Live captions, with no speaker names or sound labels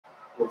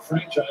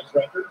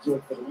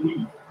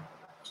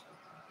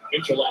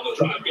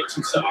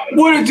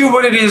What it do,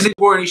 what it is,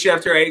 Borny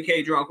Schefter,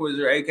 a.k.a. Drunk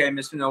Wizard, a.k.a.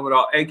 Mr.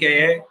 Know-It-All,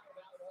 a.k.a.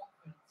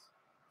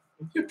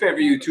 your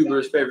favorite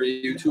YouTuber's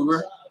favorite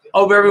YouTuber.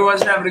 Hope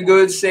everyone's having a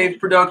good, safe,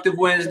 productive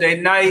Wednesday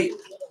night.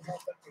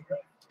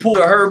 Pulled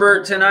a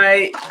Herbert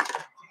tonight.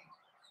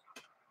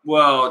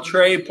 Well,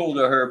 Trey pulled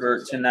a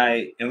Herbert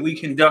tonight, and we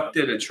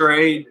conducted a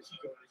trade.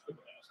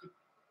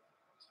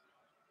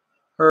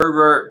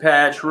 Herbert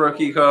patch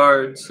rookie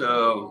card,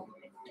 so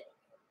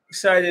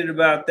excited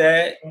about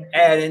that.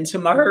 Add into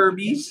my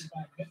Herbies.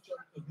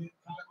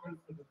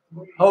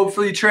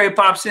 Hopefully Trey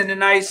pops in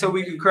tonight so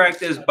we can crack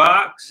this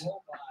box.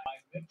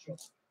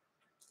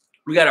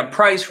 We got a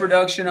price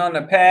reduction on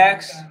the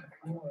packs.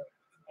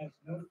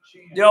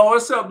 Yo,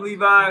 what's up,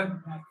 Levi?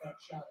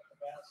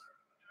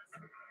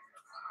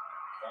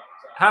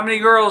 How many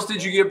girls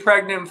did you get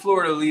pregnant in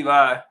Florida,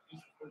 Levi?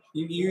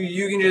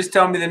 You can just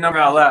tell me the number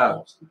out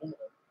loud.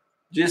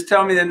 Just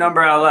tell me the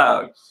number out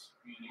loud.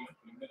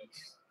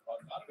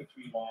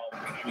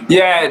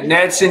 Yeah,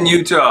 Nets in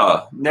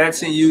Utah.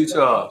 Nets in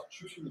Utah.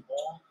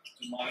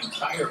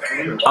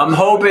 I'm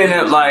hoping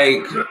at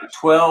like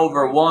 12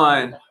 or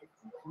 1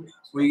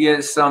 we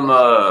get some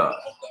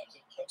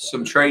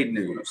trade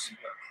news.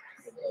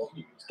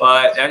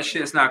 But that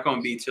shit's not going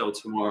to be till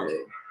tomorrow.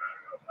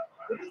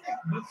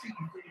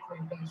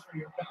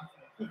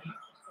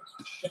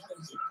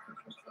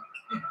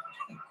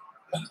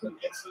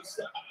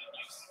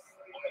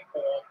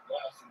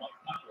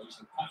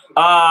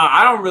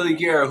 I don't really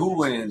care who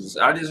wins.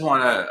 I just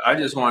want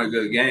a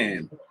good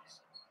game.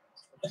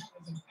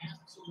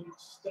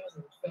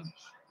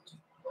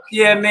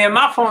 Yeah, man,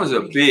 my phone's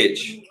a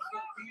bitch.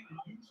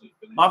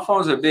 My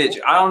phone's a bitch.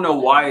 I don't know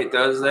why it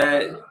does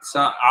that.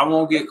 I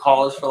won't get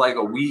calls for like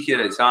a week at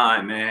a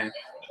time, man.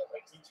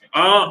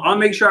 I'll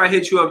make sure I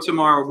hit you up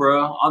tomorrow,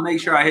 bro. I'll make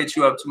sure I hit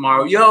you up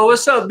tomorrow. Yo,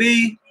 what's up,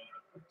 B?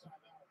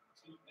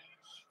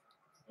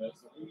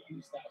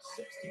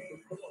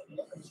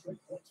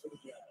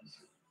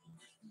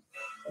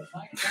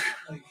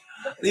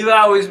 Levi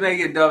always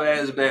making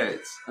dumbass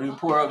bets. Let me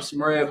pour up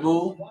some Red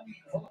Bull.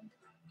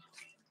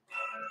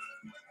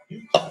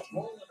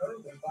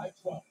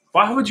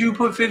 Why would you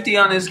put 50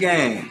 on this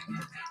game?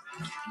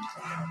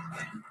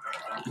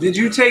 Did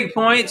you take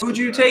points? Who'd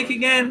you take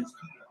again?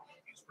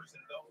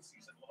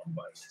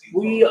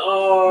 We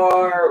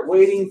are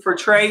waiting for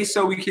Trey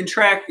so we can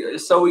crack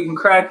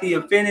the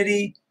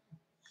affinity.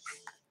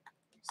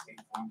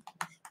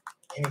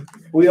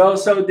 We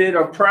also did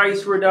a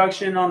price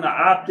reduction on the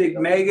Optic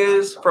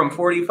Megas from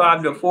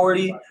 45 to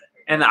 40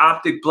 and the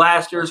Optic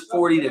Blasters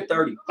 40 to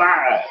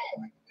 35.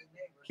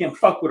 Can't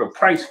fuck with a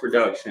price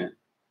reduction.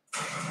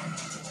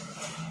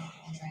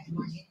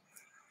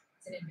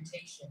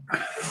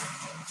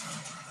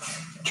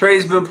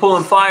 Trey's been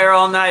pulling fire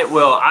all night.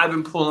 Well, I've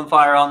been pulling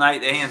fire all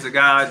night, the hands of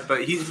God,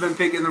 but he's been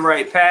picking the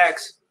right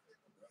packs.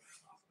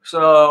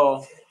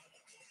 So,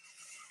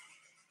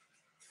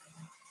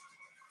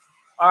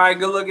 all right,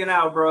 good looking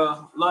out,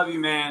 bro. Love you,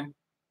 man.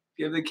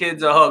 Give the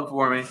kids a hug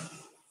for me.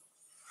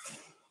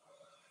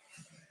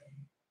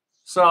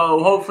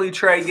 So, hopefully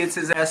Trey gets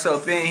his ass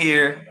up in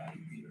here.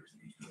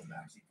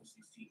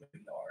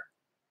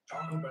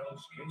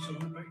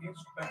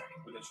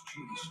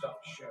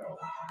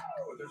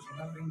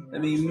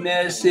 Let me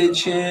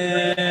message him.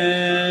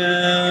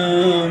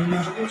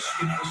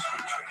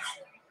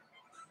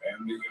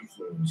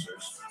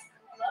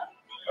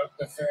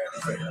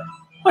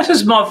 What's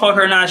this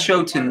motherfucker not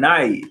show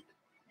tonight?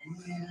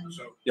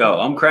 Yo,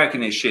 I'm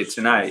cracking this shit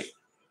tonight.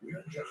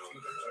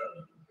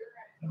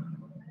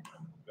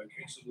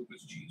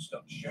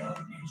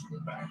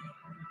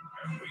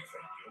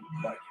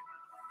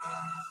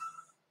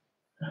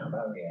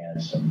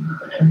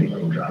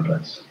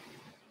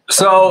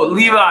 So,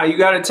 Levi, you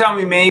got to tell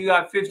me, man, you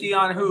got 50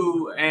 on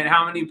who and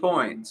how many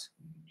points?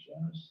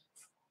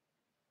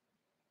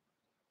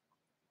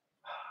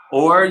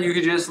 Or you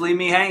could just leave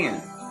me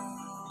hanging.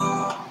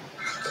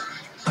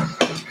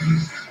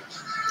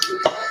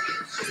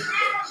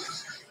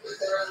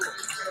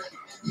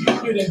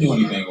 You didn't do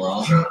anything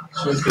wrong.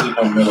 Just because you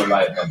know Miller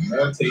Lite has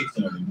more taste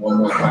and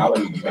more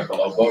calories, you make a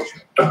low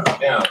potion.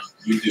 Now,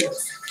 you do.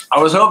 I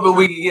was hoping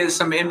we could get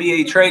some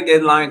NBA trade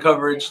deadline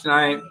coverage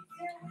tonight.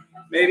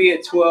 Maybe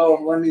at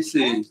 12. Let me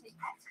see. I'm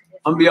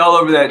going to be all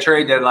over that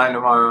trade deadline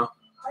tomorrow.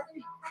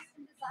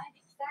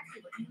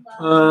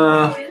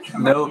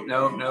 Nope.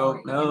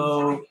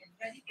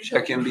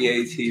 Check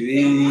NBA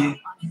TV.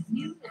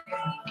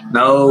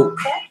 Nope.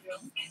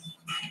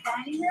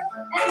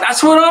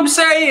 That's what I'm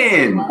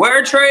saying.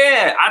 Where Trey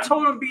at? I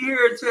told him to be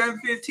here at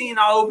 10:15.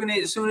 I'll open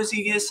it as soon as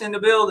he gets in the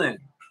building.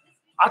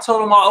 I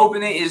told him I'll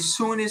open it as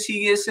soon as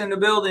he gets in the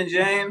building,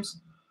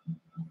 James.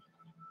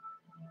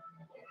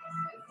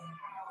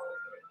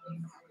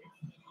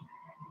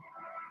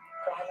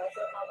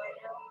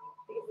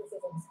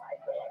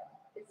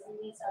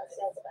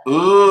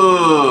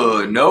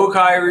 Ooh, no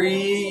Kyrie.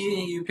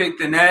 You picked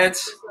the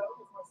Nets.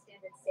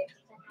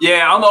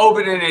 Yeah, I'm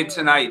opening it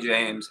tonight,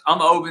 James.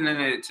 I'm opening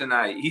it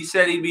tonight. He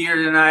said he'd be here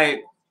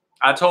tonight.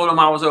 I told him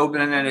I was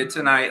opening it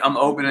tonight. I'm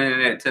opening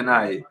it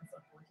tonight.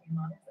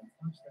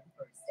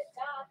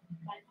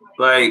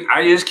 Like,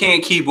 I just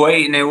can't keep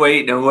waiting and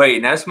waiting and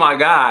waiting. That's my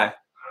guy.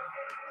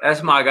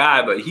 That's my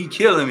guy, but he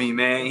killing me,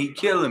 man. He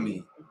killing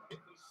me.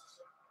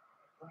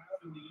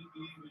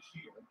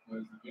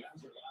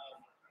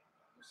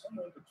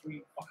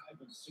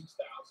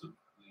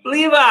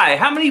 Levi,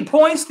 how many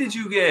points did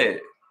you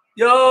get?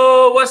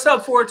 Yo, what's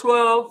up,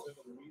 412?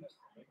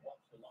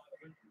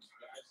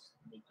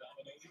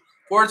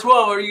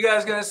 412, are you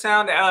guys going to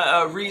sound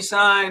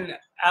re-sign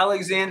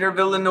Alexander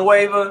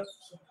Villanueva?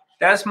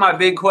 That's my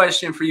big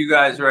question for you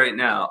guys right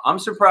now. I'm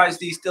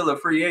surprised he's still a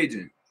free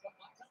agent.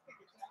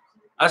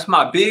 That's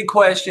my big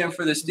question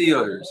for the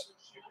Steelers.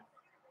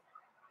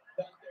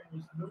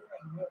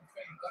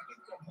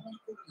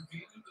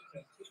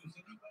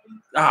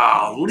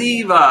 Oh,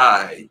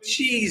 Levi,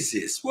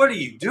 Jesus, what are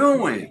you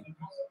doing?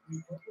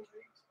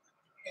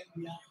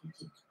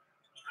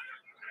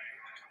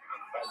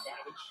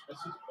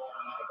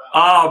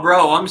 Oh,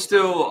 bro, I'm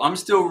still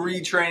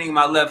retraining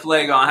my left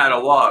leg on how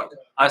to walk.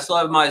 I still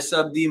have my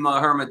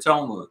subdema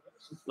hematoma.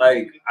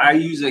 Like, I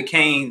use a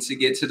cane to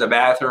get to the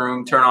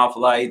bathroom, turn off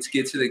lights,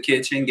 get to the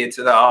kitchen, get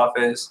to the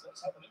office.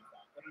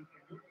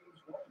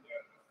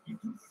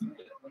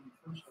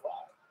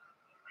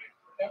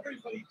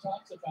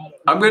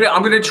 I'm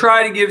gonna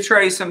try to give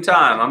Trey some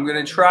time.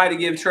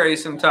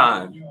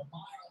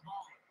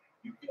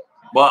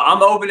 Well,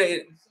 I'm opening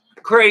it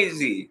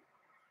crazy.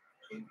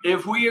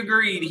 If we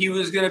agreed he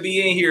was gonna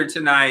be in here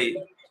tonight,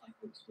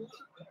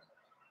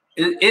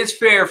 it's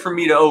fair for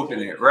me to open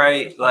it,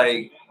 right?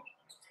 Like,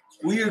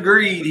 we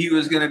agreed he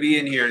was gonna be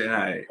in here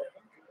tonight.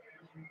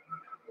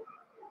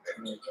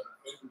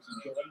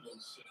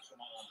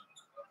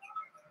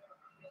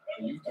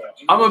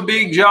 I'm a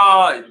big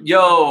jaw.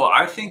 Yo,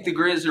 I think the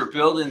Grizz are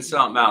building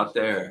something out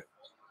there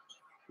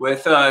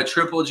with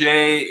Triple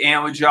J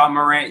and with John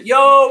Morant.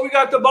 Yo, we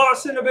got the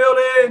boss in the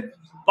building.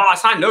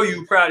 Boss, I know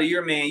you proud of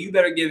your man. You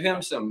better give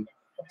him some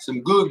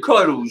good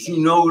cuddles.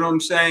 You know what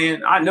I'm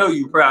saying? I know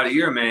you proud of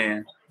your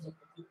man.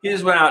 He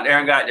just went out there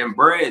and got them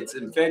breads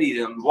and fetty,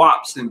 them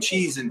wops, them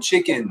cheese and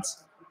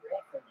chickens,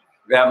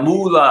 that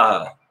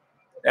moolah,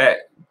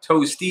 that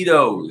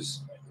Tostitos.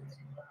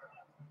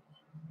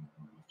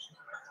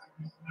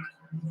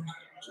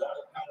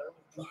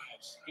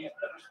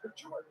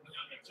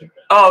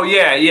 Oh,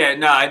 yeah.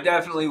 No, I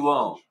definitely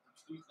won't.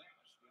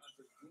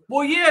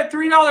 Well, yeah,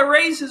 $3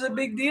 raise is a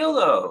big deal,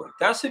 though.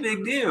 That's a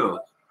big deal.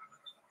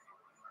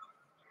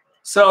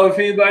 So if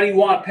anybody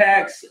want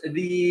packs,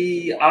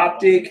 the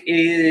optic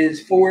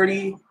is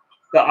 40.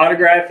 The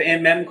autograph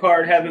and mem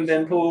card haven't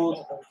been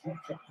pulled.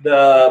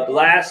 The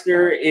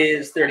blaster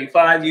is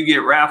 35. You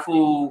get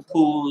raffle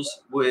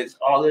pools with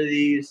all of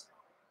these.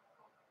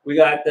 We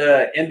got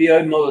the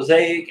NBA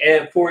Mosaic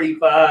at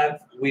 45.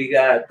 We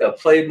got the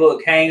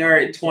Playbook Hanger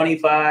at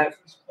 25.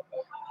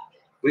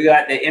 We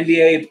got the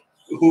NBA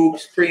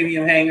Hoops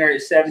Premium Hanger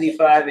at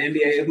 75.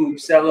 NBA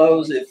Hoops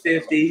Cellos at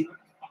 50.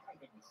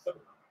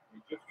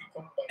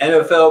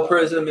 NFL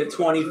Prism at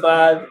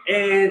 25.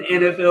 And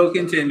NFL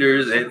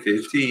Contenders at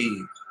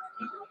 15.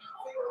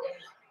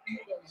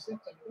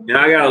 And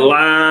I got a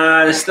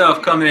lot of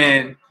stuff coming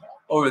in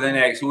over the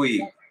next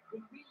week.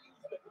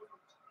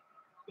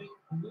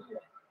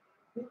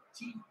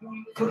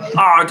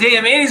 Oh,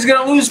 damn, and he's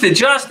going to lose to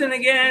Justin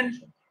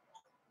again.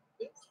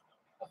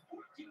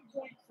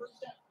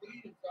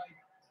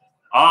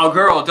 Oh,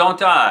 girl, don't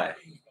die.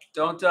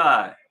 Don't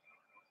die.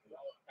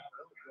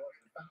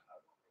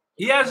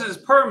 He has his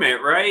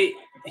permit, right?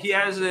 He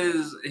has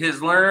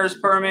his learner's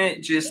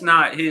permit, just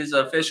not his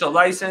official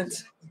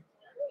license.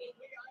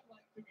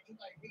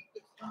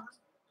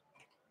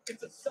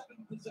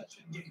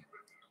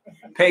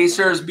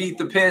 Pacers beat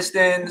the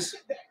Pistons,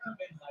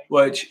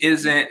 which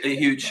isn't a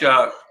huge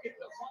shock.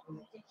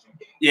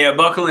 Yeah,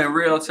 buckle in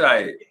real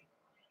tight.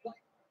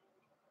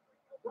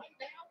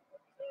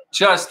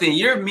 Justin,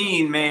 you're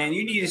mean, man.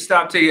 You need to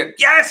stop taking it.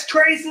 Yes,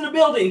 Trey's in the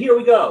building. Here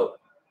we go.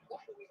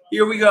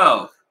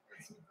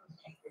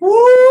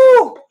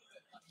 Woo!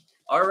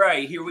 All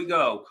right, here we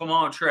go. Come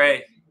on,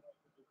 Trey.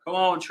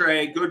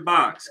 Good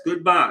box.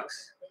 Good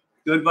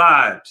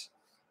vibes.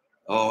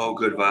 Oh,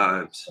 good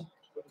vibes.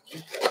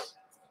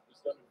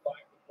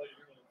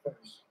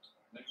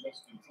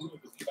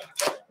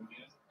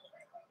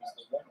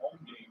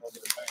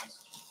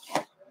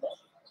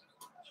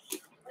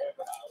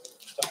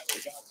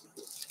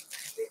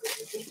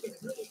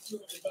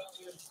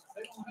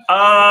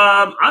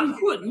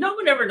 No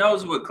one ever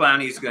knows what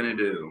Clowney's gonna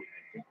do.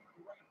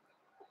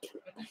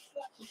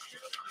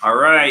 All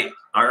right.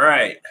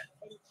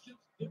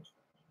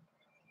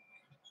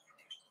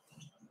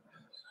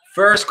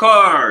 First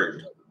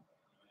card.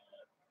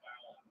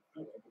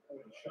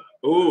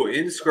 Oh,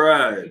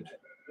 inscribed.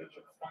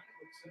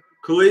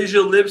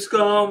 Kalijah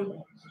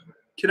Lipscomb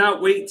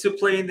cannot wait to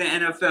play in the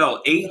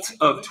NFL. 8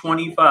 of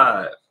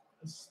 25.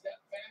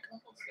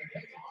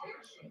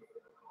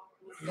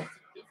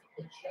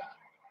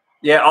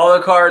 Yeah, all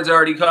the cards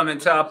already come in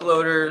top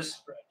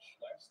loaders.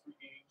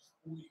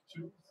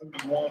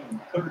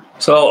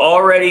 So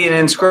already an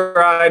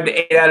inscribed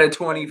 8 out of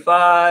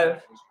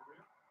 25.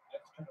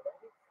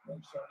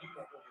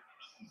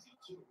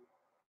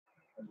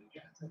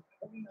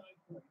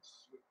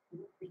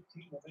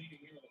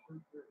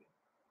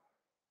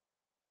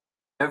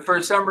 And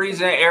for some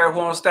reason, Eric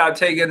won't stop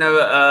taking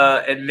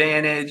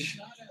advantage.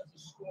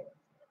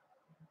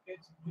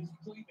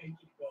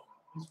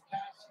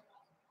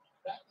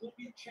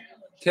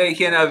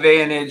 Taking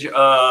advantage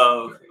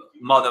of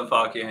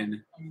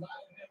motherfucking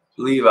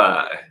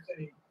Levi.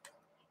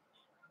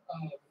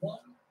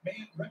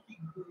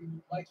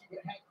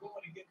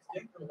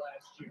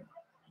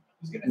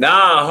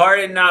 Nah,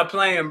 Harden not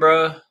playing,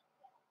 bro.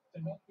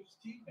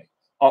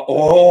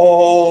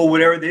 Oh,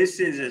 whatever this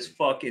is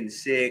fucking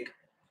sick.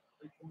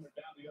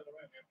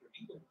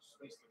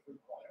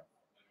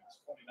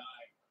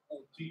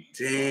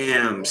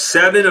 Damn,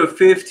 7 of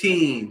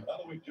 15.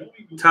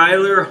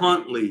 Tyler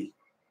Huntley.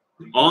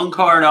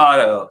 On-card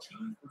auto.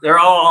 They're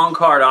all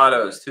on-card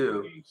autos,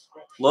 too.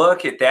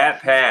 Look at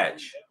that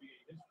patch.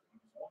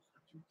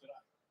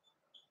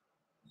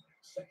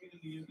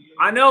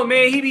 I know,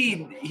 man.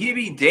 He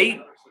be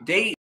date,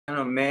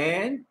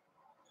 man.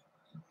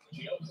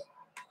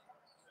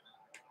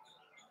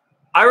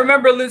 I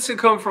remember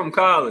Lincecum from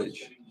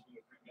college.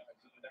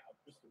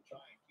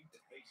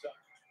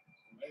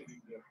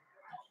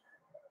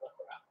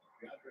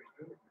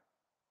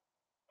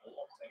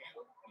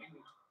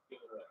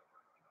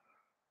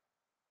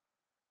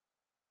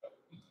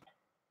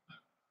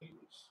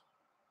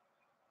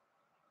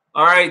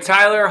 All right,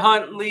 Tyler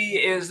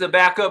Huntley is the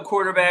backup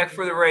quarterback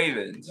for the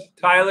Ravens.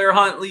 Tyler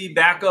Huntley,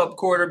 backup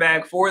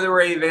quarterback for the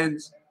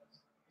Ravens.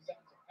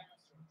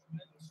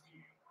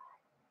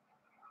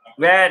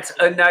 That's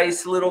a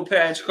nice little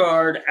patch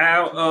card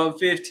out of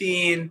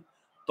 15.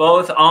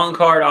 Both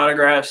on-card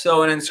autographs.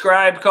 So an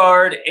inscribed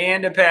card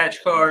and a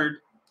patch card.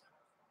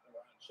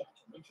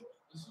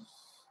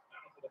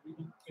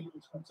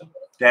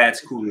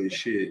 That's cool as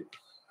shit.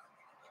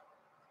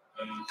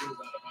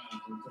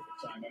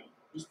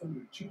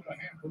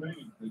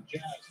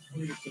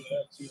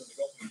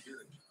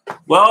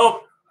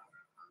 Well,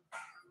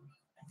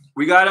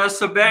 we got us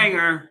a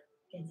banger.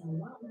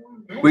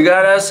 We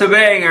got us a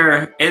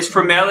banger. It's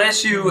from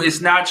LSU.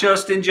 It's not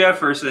Justin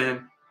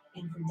Jefferson.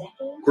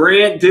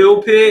 Grant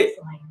Dilpitt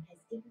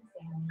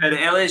at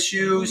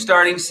LSU,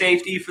 starting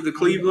safety for the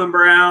Cleveland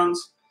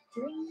Browns.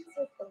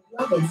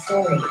 A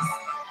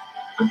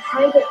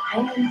private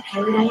island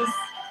paradise,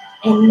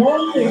 and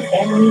knowing your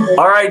family.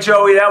 All right,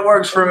 Joey, that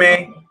works for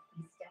me.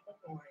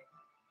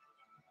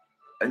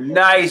 A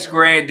nice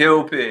Grant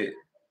Dilpitt.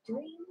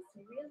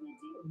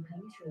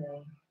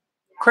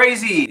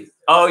 Crazy.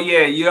 Oh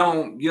yeah, you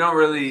don't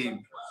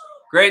really.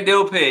 Grant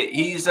Dilpitt.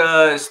 He's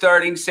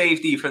starting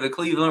safety for the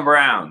Cleveland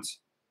Browns.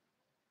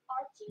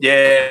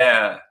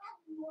 Yeah.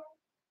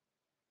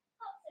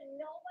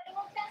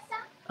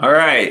 All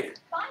right.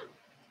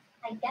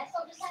 I guess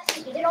I'll just have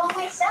to get it all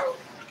myself.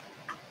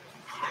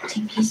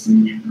 Take peace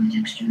in the network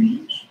extra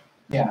range.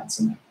 Yeah, it's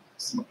in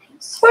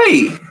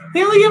Wait,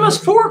 they only give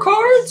us 4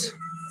 cards?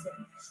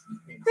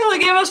 They only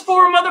gave us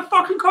 4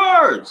 motherfucking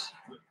cards.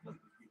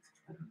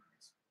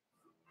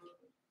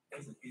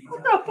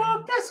 What the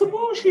fuck? That's some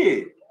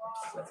bullshit.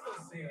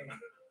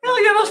 They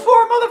only gave us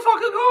 4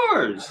 motherfucking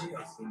cards.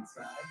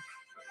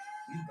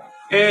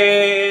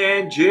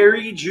 And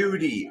Jerry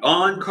Jeudy,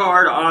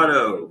 on-card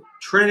auto.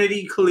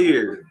 Trinity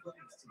clear.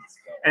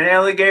 And they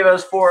only gave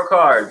us 4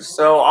 cards.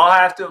 So I'll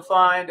have to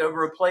find a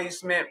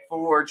replacement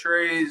for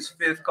Trey's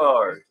 5th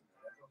card.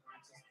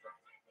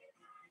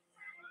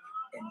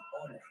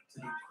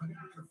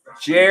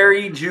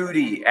 Jerry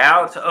Jeudy,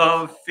 out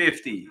of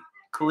 50.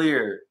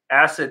 Clear.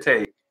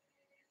 Acetate.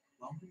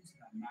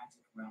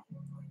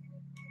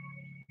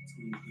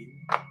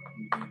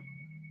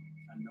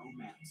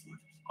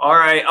 All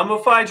right, I'm going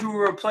to find you a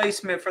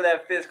replacement for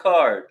that 5th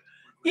card.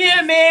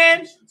 Yeah,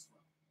 man.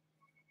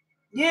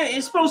 Yeah,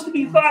 it's supposed to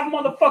be 5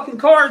 motherfucking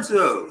cards,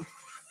 though.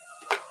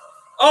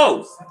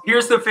 Oh,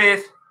 here's the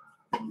 5th.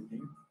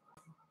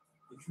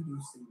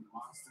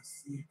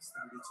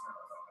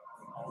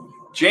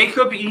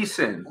 Jacob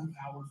Eason.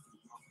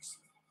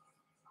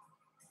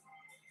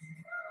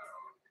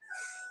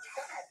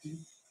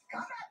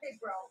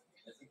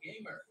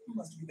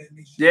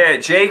 Yeah,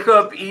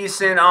 Jacob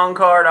Eason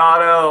on-card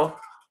auto.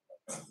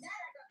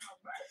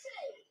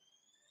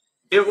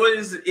 It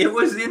was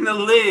in the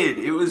lid.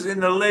 It was in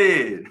the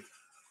lid.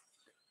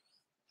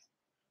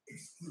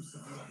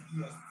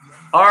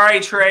 All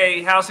right,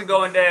 Trey, how's it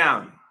going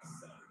down?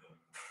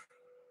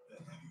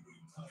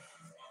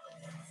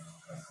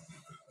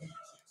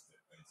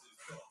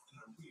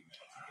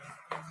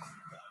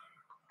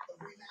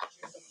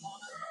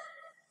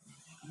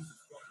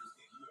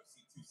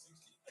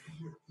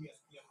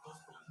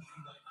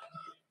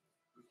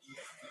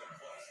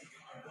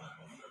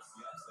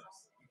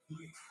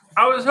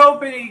 I was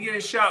hoping he'd get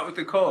a shot with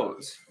the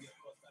Colts.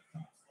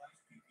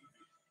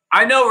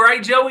 I know,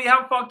 right, Joey?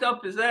 How fucked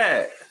up is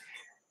that?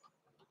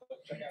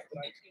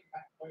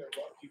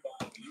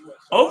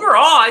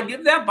 Overall, I'd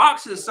give that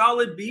box a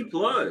solid B+.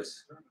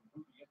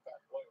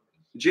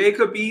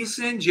 Jacob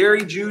Eason,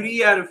 Jerry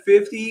Jeudy out of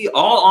 50,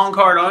 all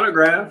on-card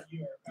autograph.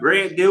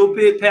 Grant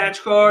Dilpit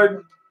patch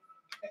card.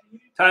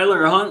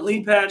 Tyler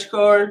Huntley patch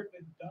card.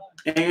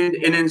 And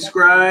an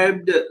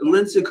inscribed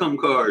Lincecum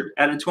card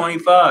out of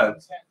 25.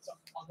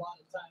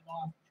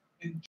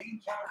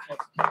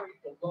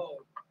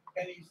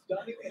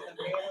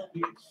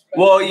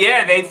 Well,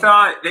 yeah, they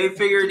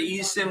figured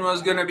Easton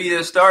was going to be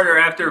the starter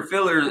after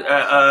Phillip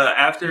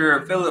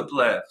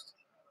left.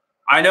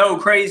 I know,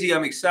 crazy.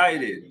 I'm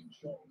excited.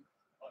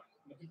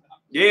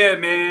 Yeah,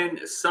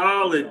 man,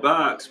 solid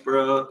box,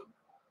 bro.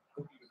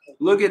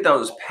 Look at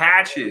those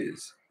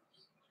patches.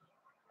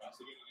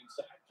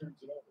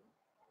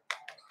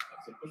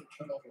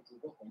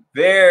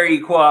 Very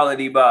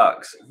quality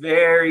box.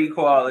 Very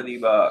quality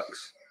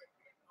box.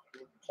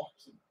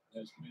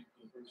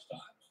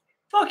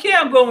 Fuck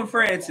yeah, I'm going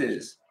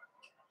Francis.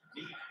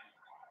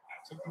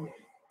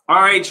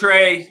 All right,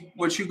 Trey,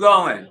 what you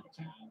going?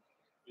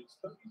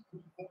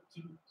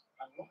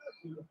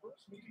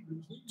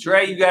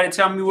 Trey, you got to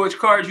tell me which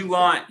card you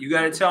want. You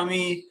got to tell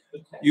me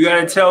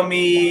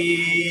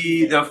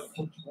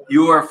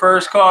your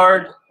first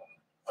card.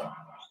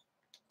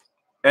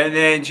 And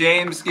then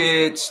James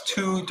gets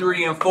 2,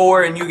 3, and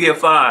 4, and you get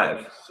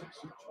 5.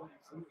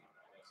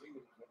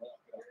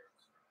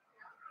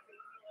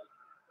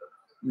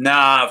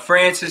 Nah,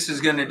 Francis is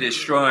going to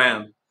destroy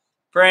him.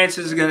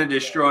 Francis is going to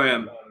destroy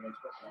him.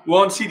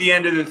 Won't see the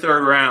end of the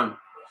third round.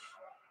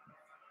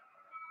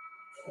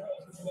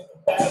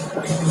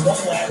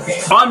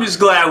 I'm just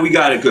glad we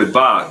got a good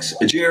box.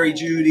 A Jerry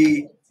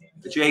Jeudy,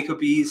 a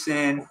Jacob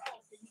Eason,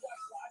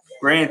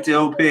 Grant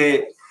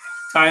Dilpit,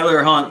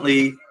 Tyler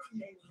Huntley,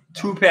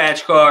 2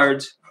 patch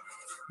cards,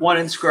 1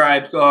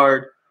 inscribed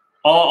card,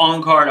 all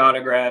on-card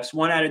autographs,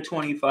 1 out of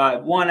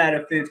 25, 1 out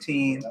of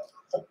 15,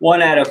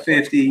 1 out of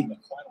 50.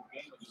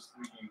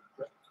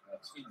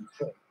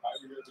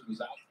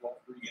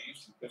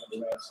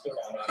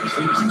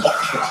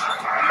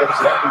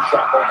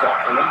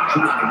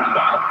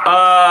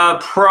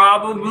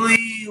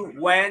 Probably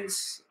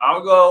Wentz.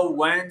 I'll go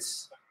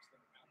Wentz,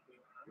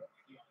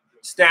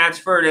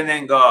 Statsford, and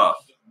then Goff.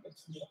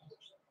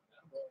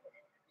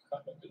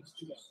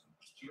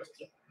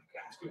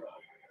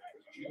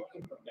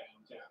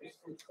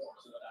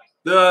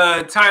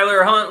 The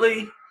Tyler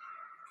Huntley.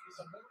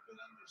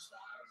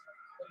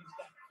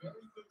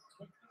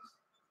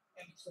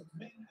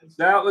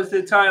 That was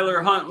the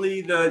Tyler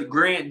Huntley, the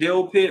Grant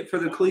Dilpit for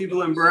the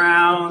Cleveland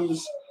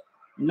Browns.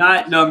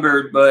 Not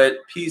numbered, but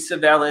piece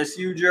of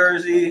LSU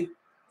jersey.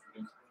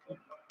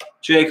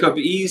 Jacob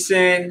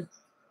Eason.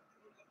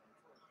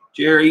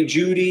 Jerry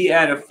Jeudy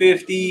out of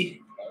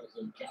 50.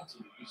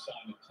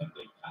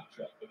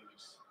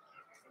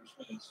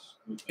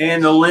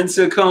 And the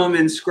Lincecum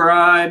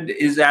inscribed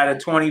is out of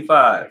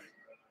 25.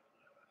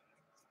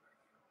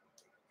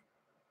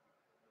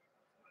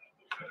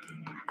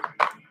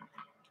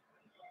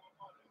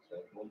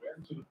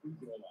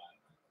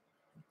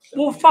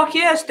 Well, fuck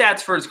yeah,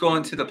 Statsford's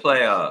going to the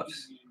playoffs.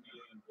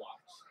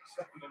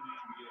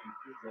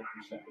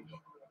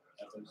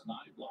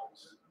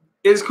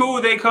 It's cool.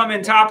 They come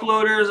in top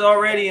loaders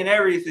already and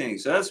everything.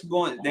 So that's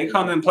going. They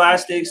come in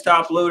plastics,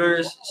 top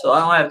loaders. So I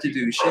don't have to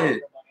do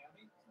shit.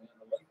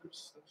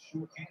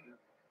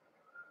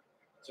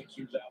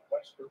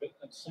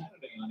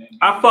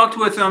 I fucked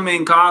with him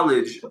in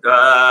college.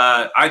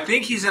 I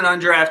think he's an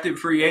undrafted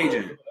free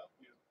agent.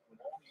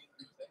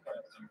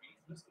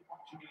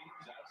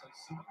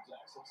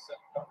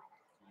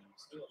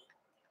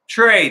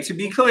 Trey, to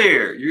be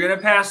clear, you're going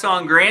to pass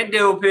on Grant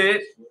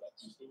Dilpit,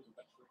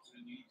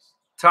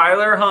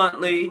 Tyler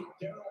Huntley,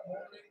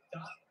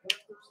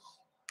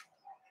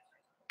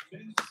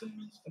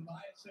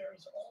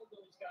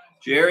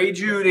 Jerry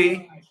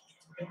Jeudy,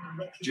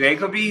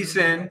 Jacob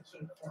Eason,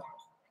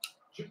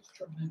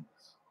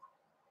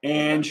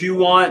 and you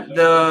want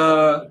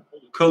the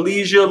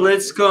Collegia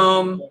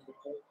Lincecum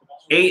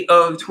 8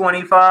 of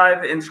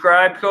 25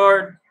 inscribed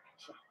card?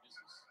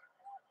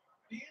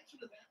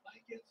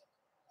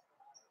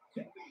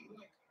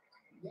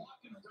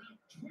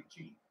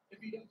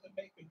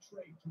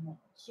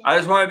 I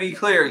just want to be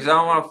clear because I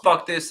don't want to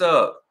fuck this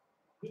up.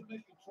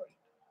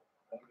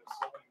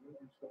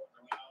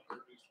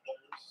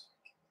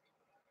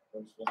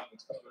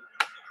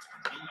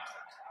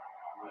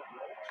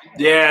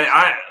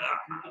 Yeah,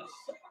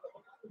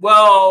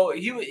 well,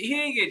 he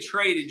didn't get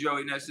traded,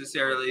 Joey,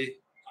 necessarily.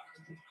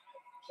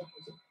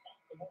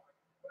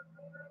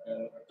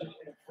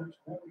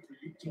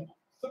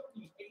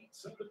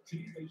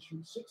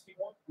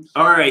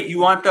 All right, you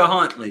want the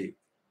Huntley.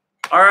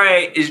 All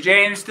right, is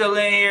James still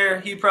in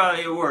here? He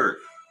probably at work.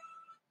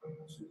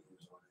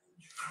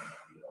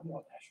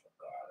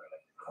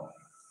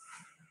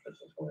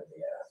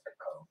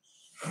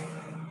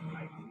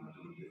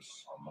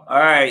 All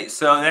right,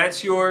 so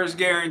that's yours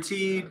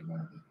guaranteed.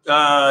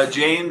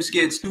 James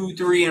gets 2,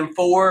 3, and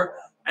 4,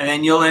 and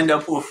then you'll end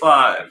up with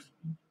 5.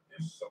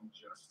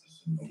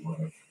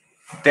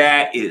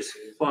 That is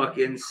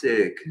fucking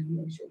sick.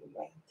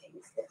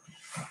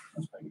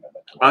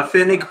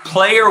 Authentic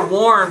player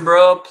worn,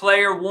 bro.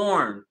 Player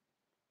worn.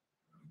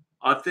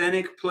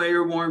 Authentic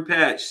player worn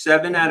patch.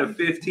 7 out of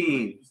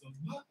 15.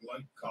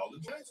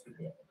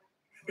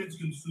 It's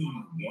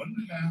consumed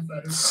 1/2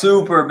 at a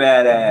Super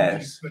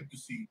badass. Expect to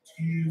see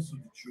tears of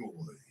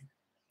joy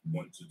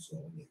once it's all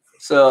over.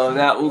 So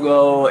that will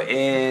go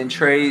in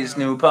Trey's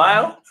new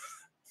pile. Look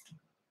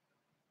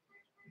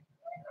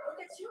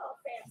at you all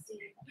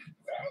fancy.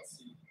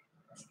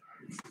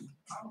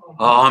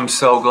 Oh, I'm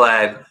so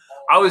glad.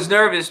 I was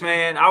nervous,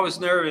 man. I was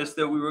nervous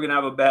that we were going to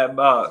have a bad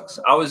box.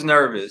 I was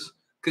nervous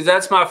because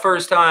that's my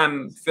first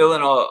time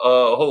filling a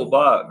whole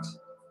box.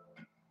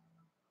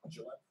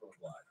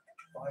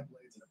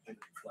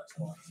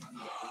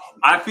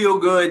 I feel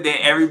good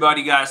that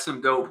everybody got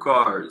some dope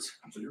cards.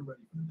 So you're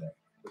ready for the day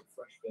with a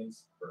fresh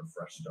face for a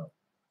fresh start.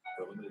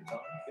 For a limited time,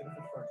 get it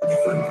for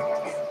free.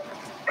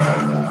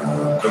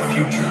 The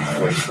future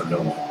waits for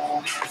no one.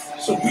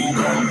 So we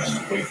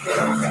must wait for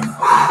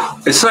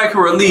them. It's like a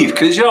relief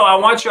because, yo, I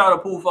want y'all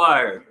to pull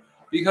fire.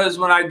 Because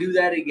when I do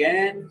that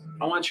again,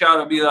 I want y'all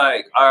to be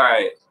like, all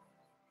right,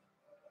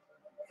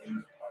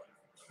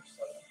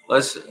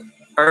 let's,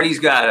 Ernie's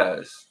got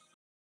us.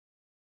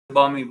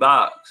 Bummy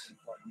box.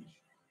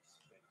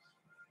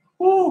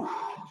 Woo.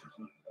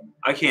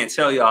 I can't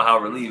tell y'all how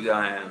relieved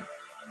I am.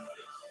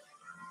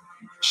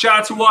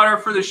 Shots of water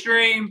for the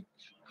stream.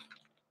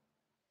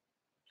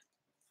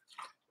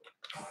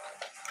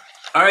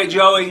 All right,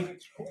 Joey.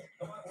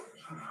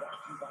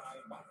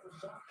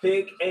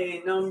 Pick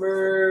a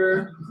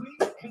number.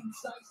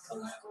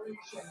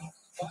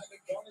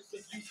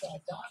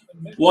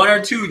 1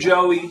 or 2,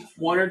 Joey.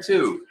 1 or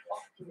 2.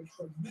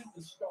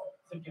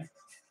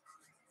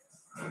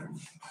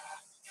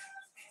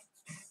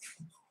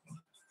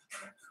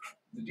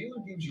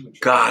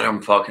 God,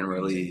 I'm fucking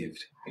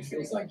relieved. It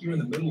feels like you're in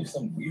the middle of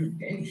some weird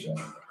game show.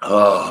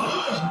 Oh.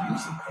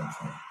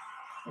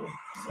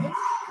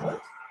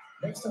 What?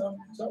 Next time,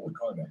 start with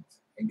CarMax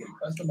and get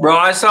a custom. Bro,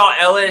 I saw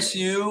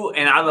LSU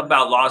and I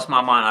about lost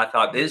my mind. I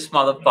thought this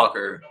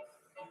motherfucker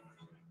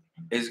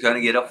is going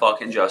to get a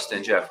fucking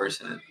Justin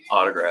Jefferson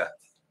autograph.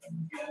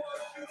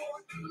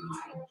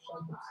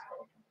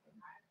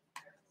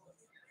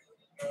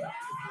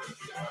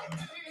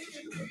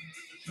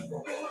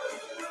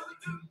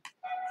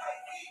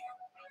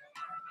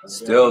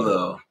 Still,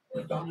 though.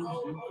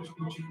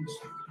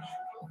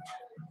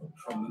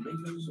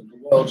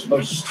 World's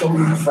most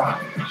stolen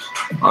fries.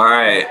 All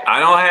right. I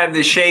don't have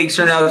the shakes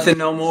or nothing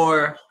no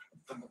more.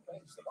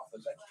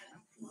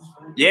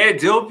 Yeah,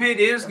 Dill Pit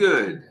is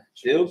good.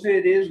 Dill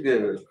Pit is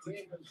good.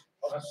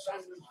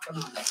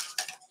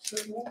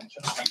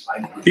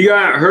 He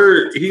got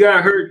hurt. He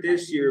got hurt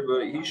this year,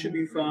 but he should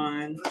be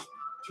fine.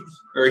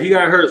 Or he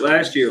got hurt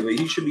last year, but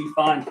he should be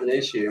fine for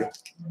this year.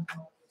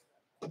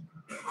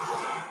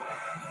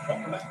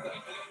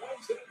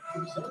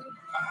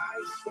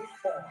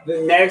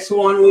 The next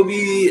one we'll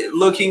be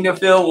looking to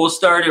fill, we'll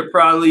start it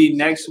probably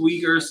next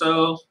week or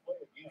so,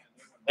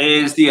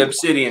 is the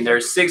Obsidian.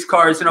 There's 6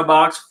 cards in a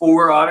box,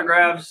 4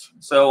 autographs.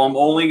 So I'm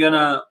only going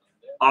to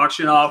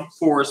auction off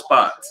 4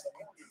 spots.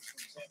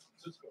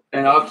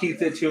 And I'll keep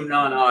the 2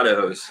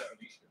 non-autos.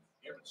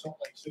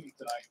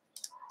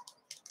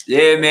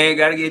 Yeah, man,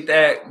 got to get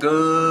that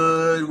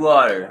good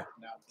water.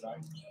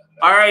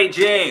 All right,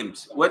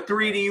 James, what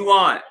 3 do you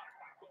want?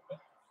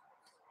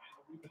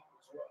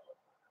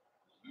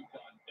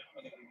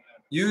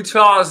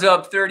 Utah's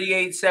up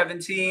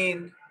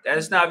 38-17.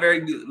 That's not very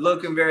good,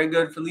 looking very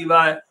good for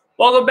Levi.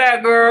 Welcome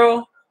back,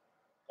 girl.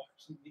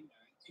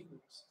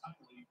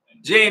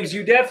 James,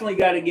 you definitely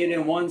got to get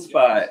in one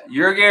spot.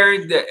 You're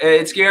guaranteed.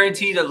 It's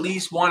guaranteed at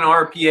least 1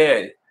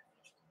 RPA.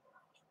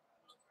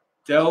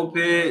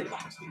 Delpit,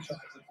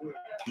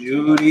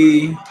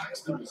 Judy,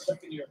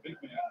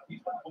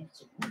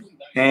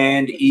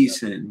 and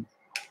Eason.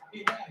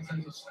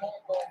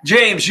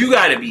 James, you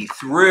got to be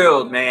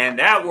thrilled, man.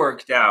 That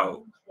worked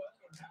out.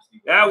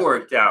 That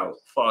worked out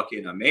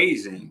fucking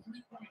amazing.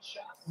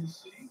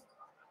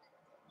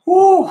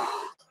 Whew.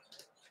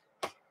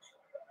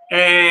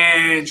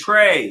 And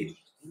Trey,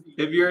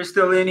 if you're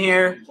still in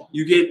here,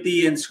 you get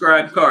the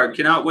inscribed card.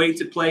 Cannot wait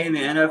to play in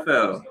the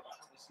NFL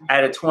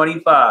at a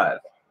 25.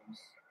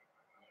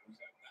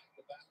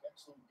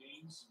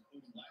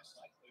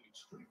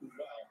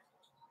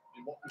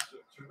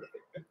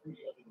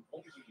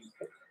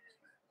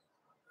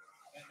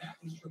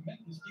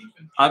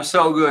 I'm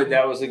so good.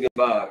 That was a good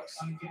box.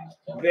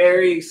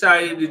 Very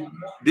excited.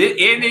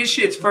 And this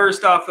shit's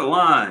first off the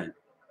line.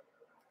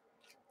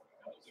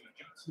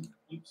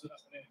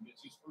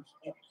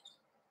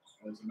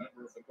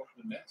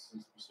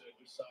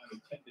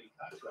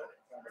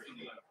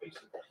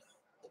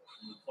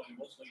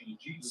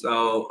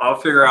 So I'll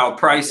figure out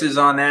prices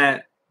on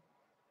that.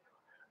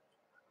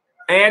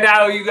 And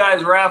how you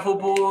guys raffle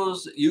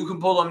pools. You can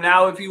pull them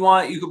now if you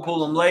want. You can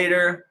pull them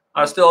later.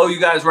 I still owe you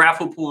guys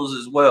raffle pools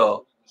as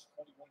well.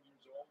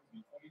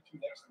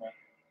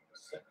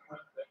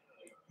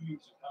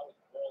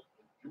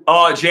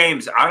 Oh,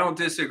 James, I don't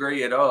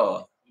disagree at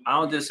all. I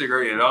don't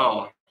disagree at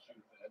all.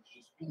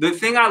 The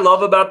thing I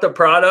love about the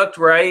product,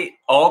 right?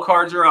 All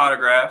cards are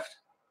autographed.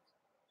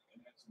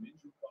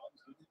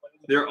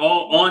 They're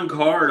all on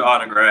card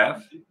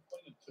autograph.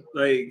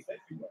 Like,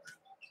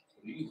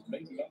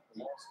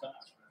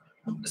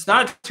 it's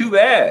not too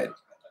bad.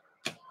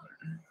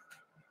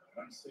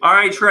 All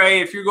right, Trey,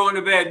 if you're going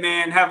to bed,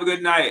 man, have a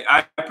good night.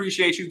 I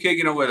appreciate you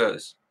kicking it with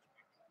us.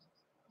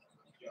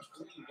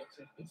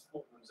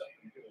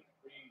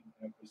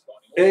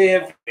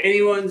 If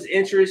anyone's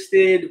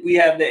interested, we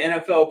have the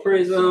NFL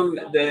Prism,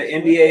 the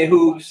NBA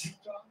Hoops.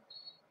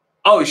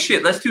 Oh,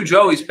 shit, let's do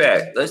Joey's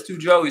pack. Let's do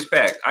Joey's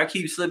pack. I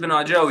keep slipping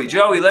on Joey.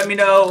 Joey, let me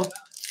know.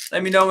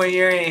 Let me know when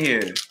you're in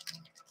here.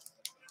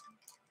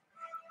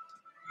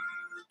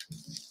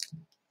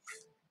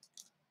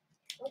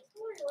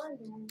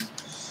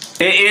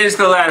 It is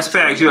the last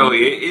pack,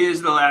 Joey. It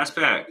is the last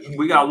pack.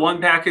 We got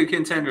one pack of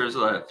contenders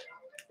left.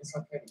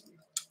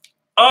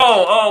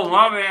 Oh,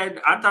 my man.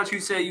 I thought you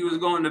said you was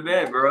going to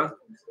bed, bro.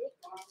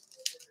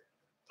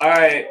 All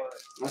right.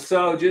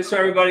 So just so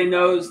everybody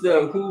knows,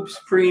 the Hoops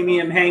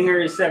Premium Hanger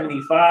is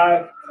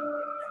 $75.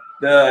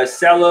 The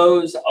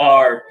Cellos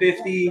are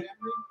 $50.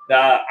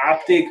 The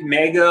Optic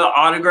Mega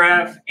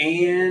Autograph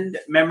and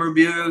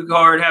Memorabilia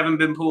card haven't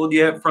been pulled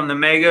yet from the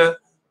Mega,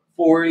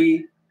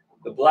 $40.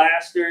 The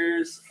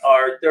Blasters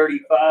are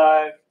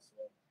 $35.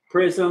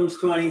 Prisms,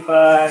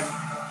 $25.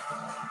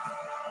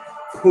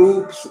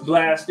 Hoops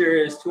Blaster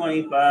is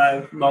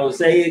 $25.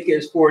 Mosaic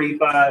is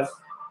 $45.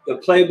 The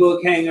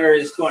Playbook Hanger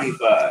is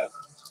 $25.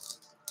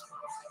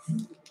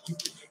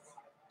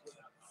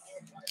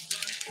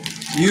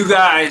 You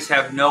guys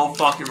have no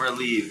fucking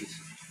relieved.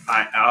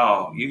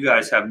 You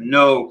guys have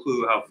no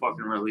clue how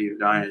fucking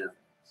relieved I am.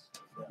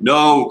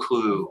 No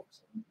clue.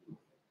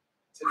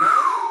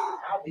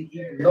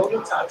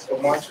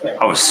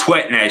 I was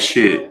sweating that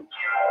shit.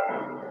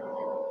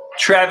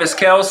 Travis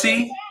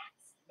Kelce.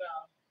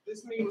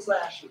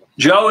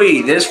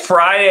 Joey, this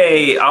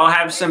Friday, I'll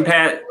have some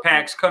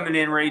packs coming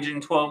in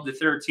ranging 12 to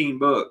 13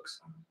 books.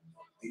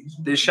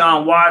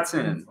 Deshaun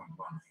Watson.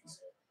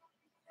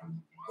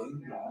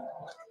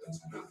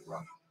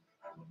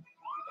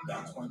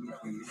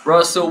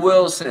 Russell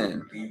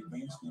Wilson.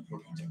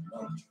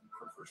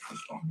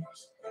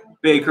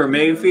 Baker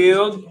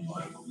Mayfield.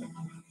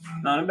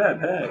 Not a bad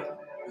pack.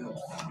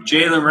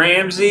 Jalen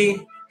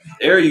Ramsey.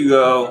 There you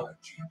go.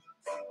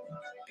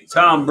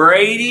 Tom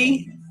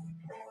Brady.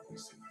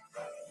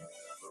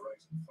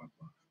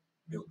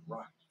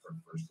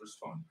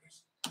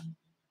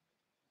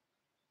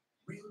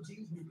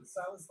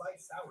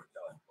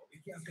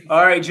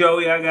 All right,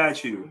 Joey, I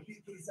got you.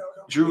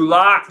 Drew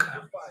Lock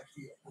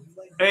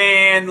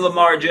and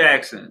Lamar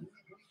Jackson.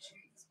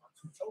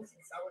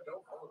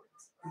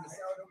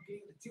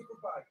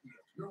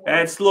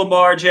 That's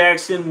Lamar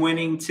Jackson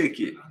winning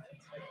ticket.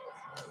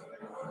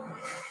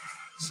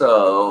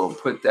 So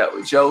put that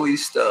with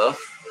Joey's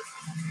stuff.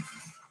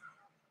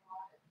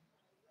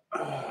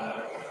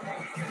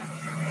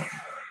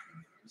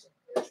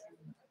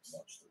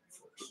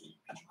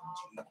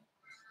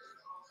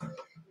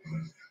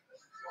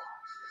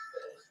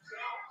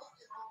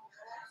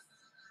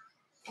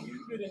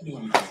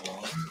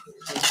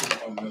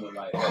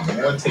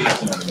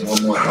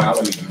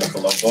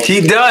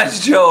 He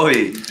does,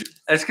 Joey.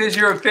 That's because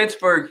you're a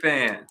Pittsburgh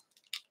fan.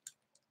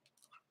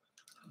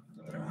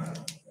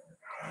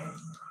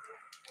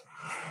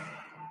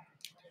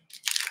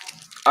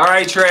 All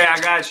right, Trey, I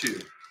got you.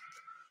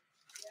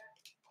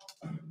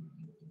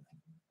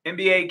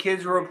 NBA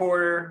Kids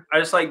Reporter. I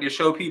just like to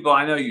show people.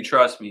 I know you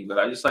trust me, but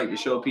I just like to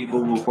show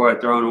people before I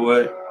throw it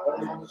away.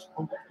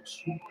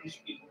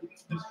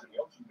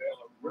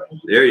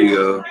 There you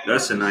go.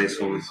 That's a nice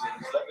one.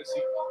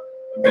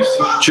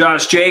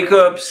 Josh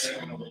Jacobs.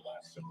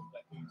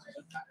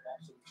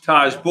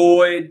 Taj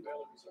Boyd.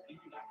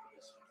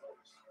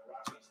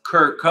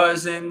 Kirk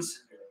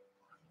Cousins.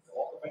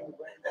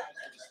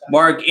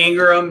 Mark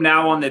Ingram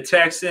now on the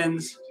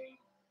Texans.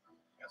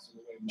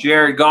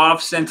 Jared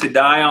Goff sent to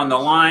die on the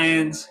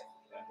Lions.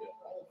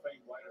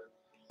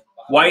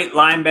 White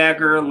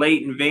linebacker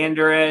Leighton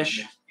Vander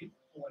Esch.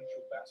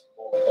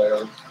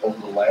 Over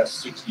the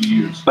last 60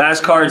 years.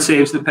 Last card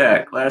saves the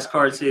pack. Last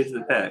card saves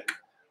the pack.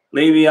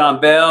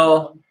 Le'Veon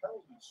Bell.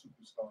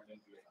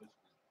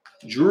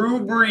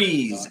 Drew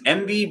Brees,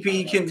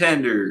 MVP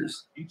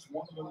contenders. Each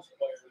one of those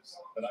players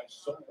that I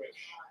so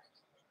wish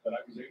that I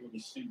was able to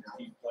see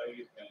when he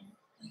played and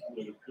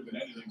would have given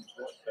anything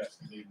to watch that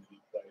game that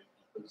he played,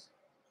 because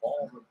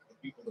all the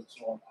people that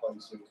saw him play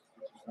said it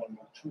was one of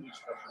the truly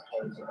special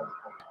players I've ever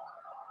played.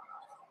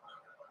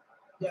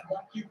 Yeah,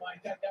 like you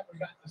might have never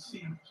got to see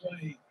him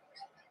play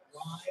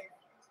live.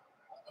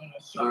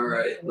 All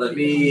right, let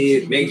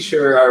me make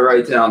sure I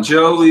write down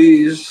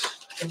Joey's.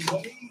 The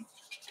way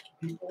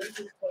the older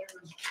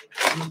players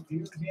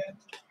revered him,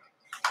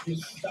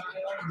 his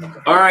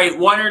style. All right,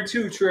 one or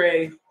two,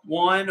 Trey.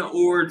 One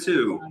or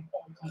two.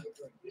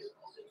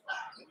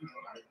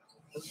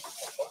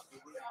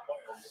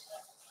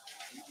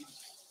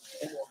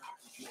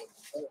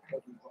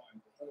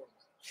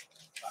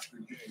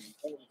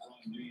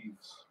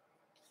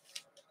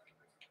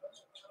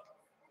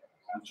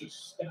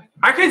 just stacking.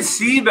 I could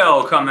see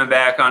Bell coming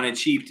back on a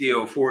cheap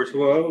deal, 412.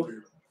 Only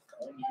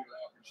year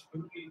averaged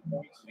 38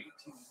 points and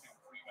 18.5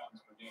 rebounds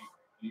per game.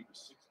 And he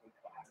was 6'5".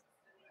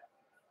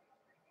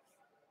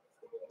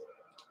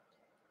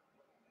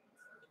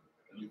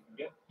 And you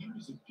forget he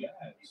was a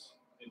Jazz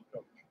head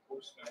coach. Of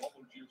course, spent all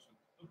those years with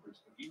the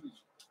Clippers, but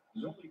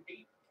there's only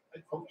 8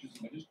 head coaches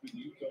in the history of the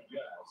Utah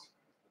Jazz.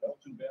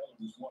 Elton Baylor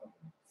was one of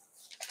them.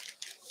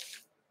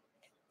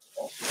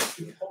 Also,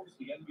 he holds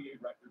the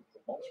NBA record for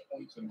most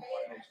points in a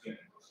finals game.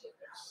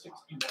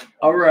 61.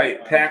 All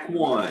right, pack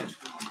one.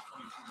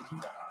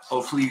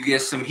 Hopefully you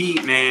get some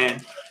heat,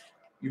 man.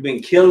 You've been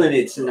killing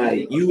it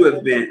tonight. You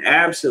have been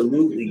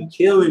absolutely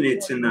killing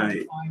it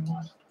tonight.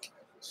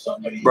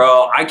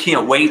 Bro, I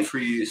can't wait for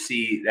you to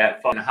see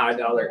that fucking high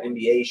dollar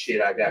NBA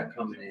shit I got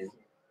coming in.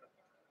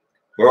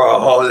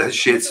 Bro, that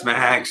shit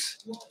smacks.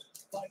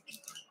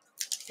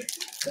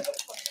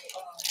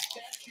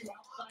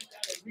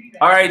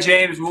 All right,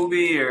 James, we'll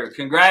be here.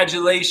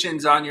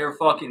 Congratulations on your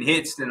fucking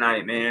hits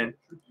tonight, man.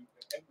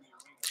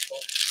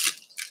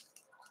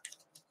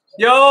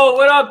 Yo,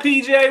 what up,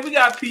 PJ? We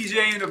got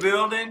PJ in the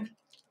building.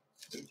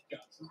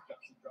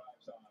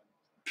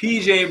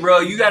 PJ, bro,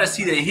 you got to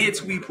see the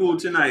hits we pulled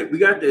tonight. We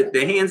got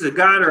the hands of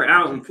God are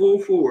out in full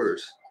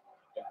force.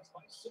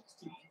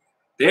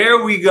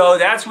 There we go.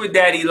 That's what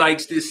Daddy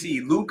likes to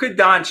see. Luka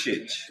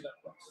Doncic.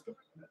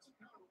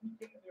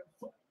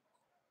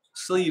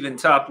 Sleeve and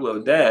top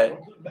load that.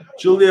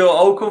 Julio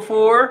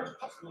Okafor.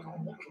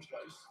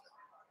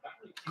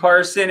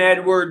 Carson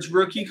Edwards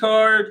rookie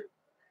card.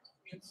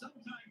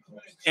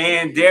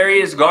 And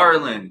Darius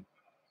Garland.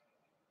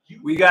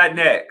 We got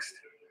next.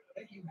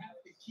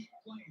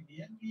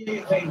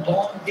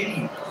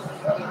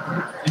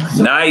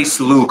 Nice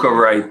Luka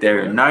right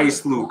there.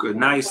 Nice Luka.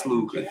 Nice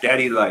Luka.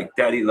 Daddy like.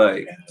 Daddy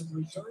like.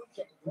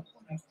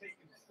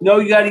 No,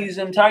 you got to use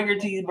them tiger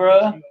teeth,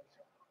 bro.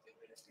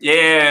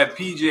 Yeah,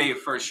 PJ,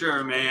 for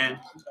sure, man.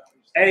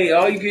 Hey,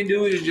 all you can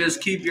do is just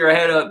keep your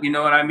head up, you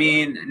know what I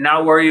mean?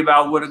 Not worry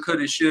about what it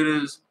could have, should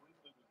have,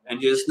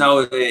 and just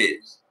know that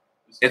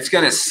it's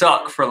going to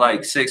suck for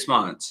like 6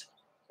 months.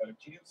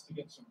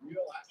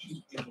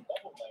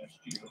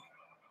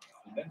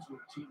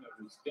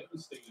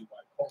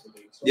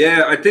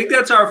 Yeah, I think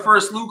that's our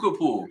first Luka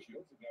pool.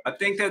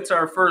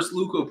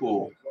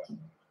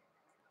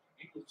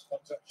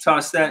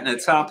 Toss that in a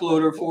top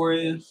loader for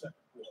you.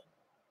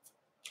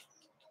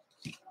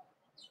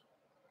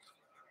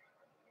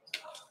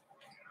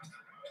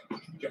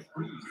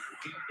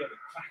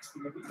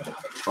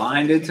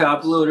 Find a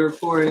top loader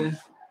for you.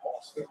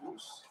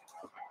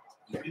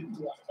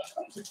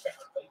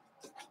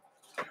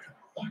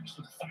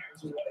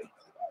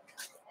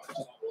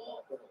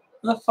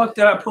 Where the fuck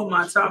did I put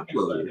my top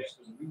loaders?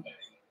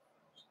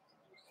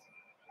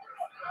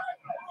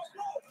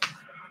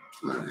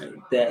 Alright,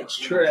 that's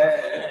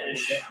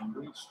trash.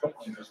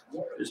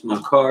 There's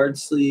my card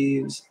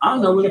sleeves. I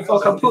don't know where the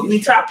fuck I put me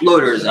top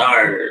loaders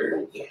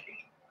are.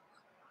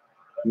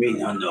 Me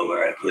don't know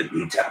where I put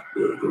me top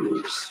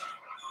loaders.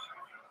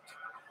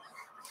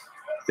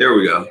 There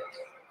we go.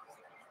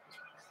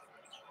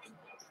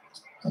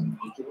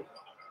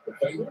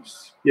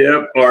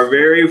 Yep, our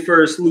very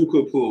first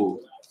Luka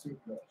pool.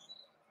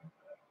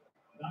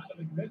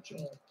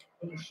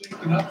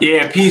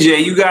 Yeah,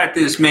 PJ, you got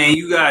this, man.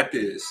 You got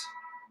this.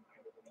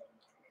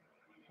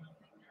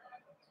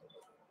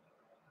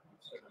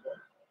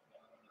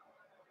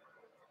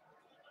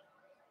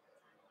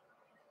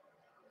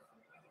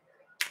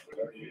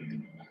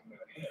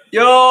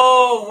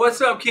 Yo,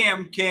 what's up,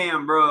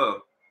 Cam,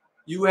 bro?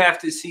 You have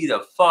to see the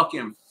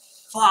fucking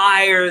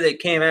fire that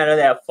came out of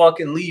that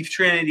fucking Leaf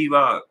Trinity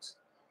box.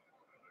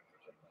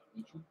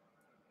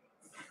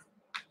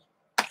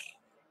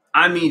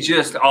 I mean,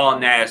 just all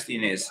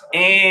nastiness.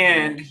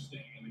 And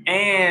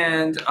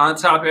on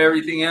top of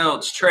everything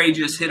else, Trey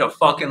just hit a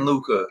fucking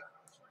Luka.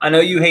 I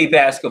know you hate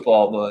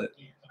basketball, but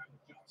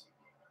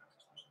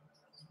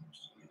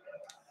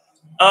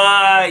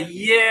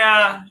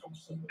yeah.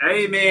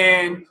 Hey,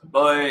 man,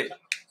 but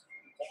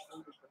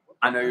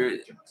I know you're.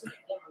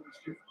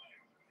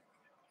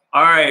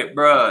 All right,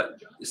 bro.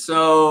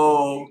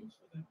 So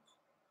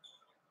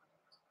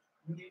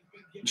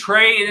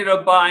Trey ended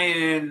up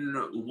buying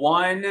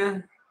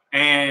 1,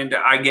 and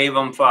I gave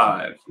him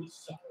 5.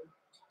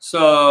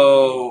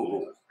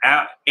 So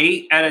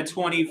 8 out of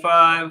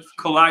 25.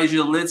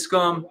 Kalijah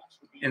Lipscomb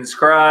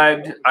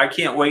inscribed. I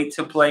can't wait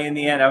to play in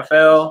the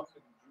NFL.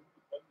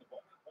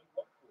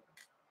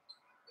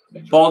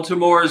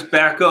 Baltimore's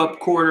backup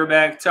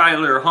quarterback,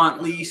 Tyler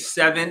Huntley,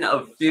 7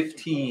 of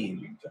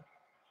 15.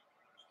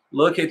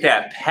 Look at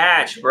that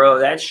patch, bro.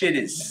 That shit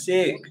is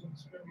sick.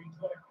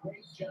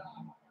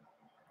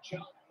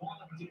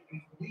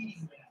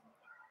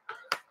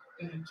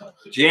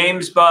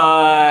 James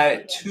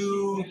bought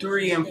 2,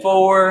 3, and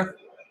 4.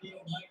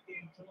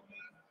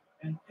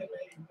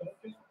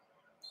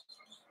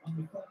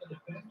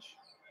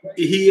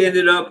 He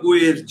ended up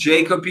with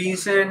Jacob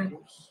Eason.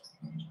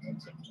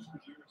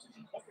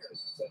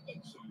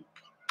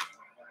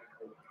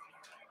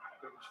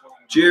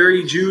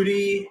 Jerry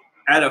Jeudy,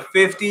 At a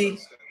 50.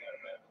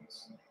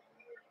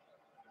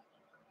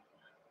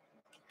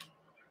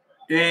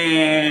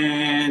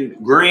 And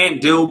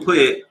Grant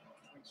Dilpit,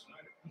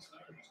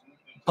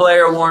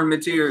 player worn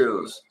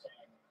materials.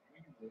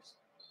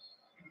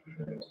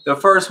 The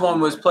first one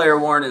was player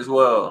worn as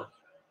well.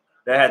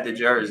 That had the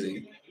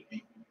jersey.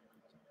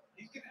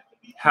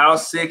 How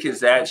sick is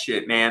that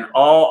shit, man?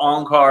 All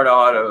on-card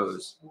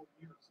autos.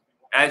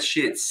 That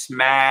shit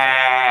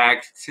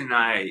smacked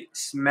tonight.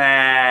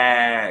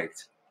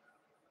 Smacked.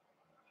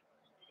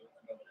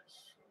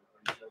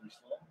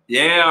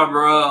 Yeah,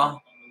 bro.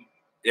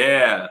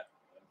 Yeah.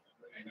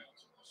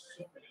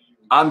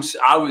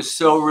 I was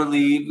so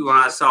relieved when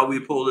I saw we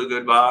pulled a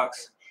good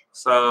box.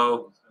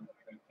 So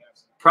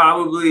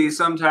probably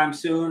sometime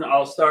soon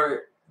I'll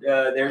start.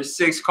 There's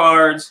 6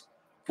 cards,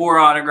 4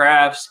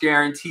 autographs,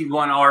 guaranteed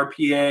 1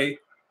 RPA,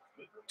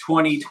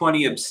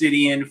 2020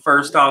 Obsidian,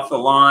 first off the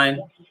line.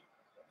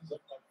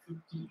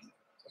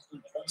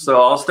 So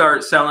I'll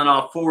start selling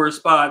off 4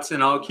 spots,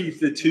 and I'll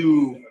keep the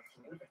 2.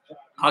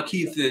 I'll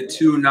keep the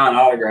 2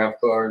 non-autograph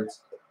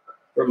cards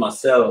for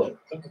myself.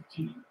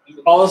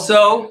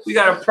 Also, we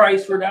got a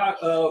price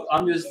reduction.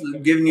 I'm just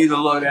giving you the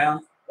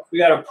lowdown. We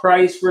got a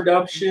price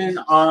reduction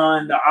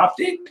on the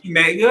Optic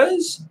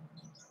Megas,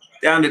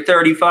 down to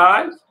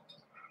 35,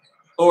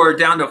 or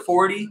down to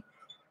 40.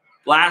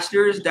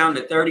 Blasters down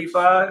to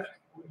 35.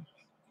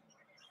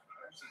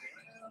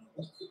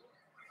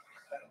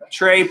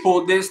 Trey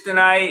pulled this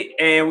tonight,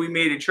 and we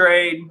made a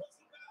trade.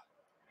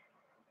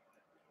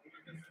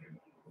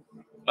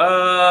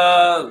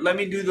 Let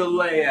me do the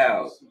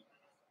layout.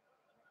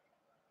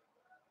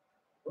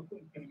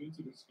 Brooklyn came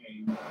into this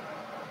game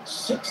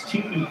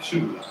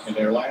 16-2 in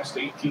their last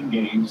 18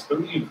 games,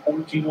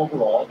 30-14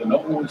 overall. The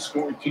number 1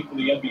 scoring team in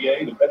the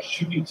NBA, the best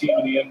shooting team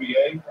in the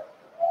NBA.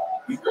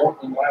 Beat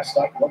Portland last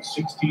night,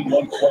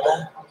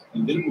 116-112,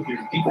 and then with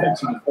their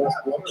defense in the fourth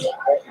quarter,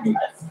 Portland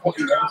with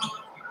 41.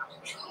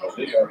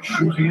 They are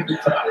shooting at the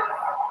top.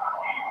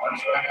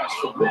 Nice pass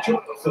from Richard,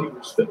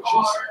 favors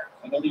finishes,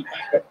 and then he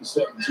back up to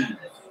 17.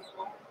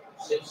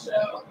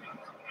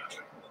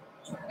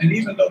 And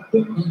even though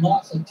Portland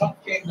lost a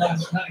tough game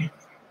last night,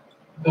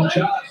 the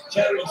job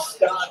Terry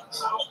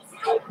Stotts,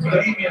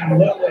 Damian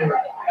Lillard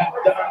have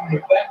done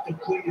with that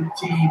depleted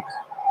team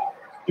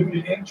due to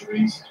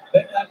injuries,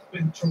 that has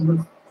been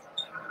terrific.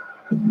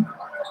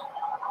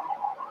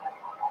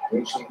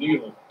 Rich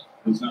O'Neal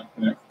is not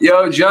connected.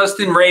 Yo,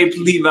 Justin Rape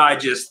Levi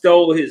just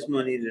stole his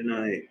money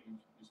tonight.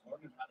 He's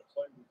learning how to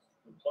play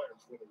with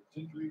players, whether it's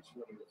injuries,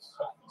 whether it's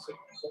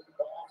safety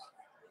protocols,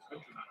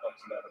 especially when he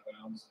cuts it out of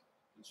bounds.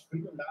 It's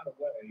figuring out a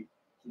way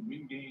to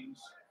win games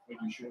when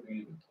you're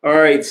short-handed. All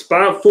right,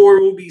 spot 4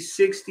 will be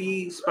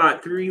 60.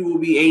 Spot 3 will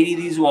be 80.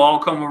 These will all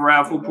come with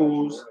raffle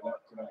pools.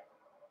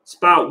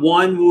 Spot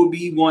 1 will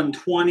be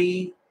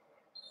 120.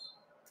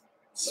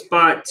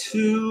 Spot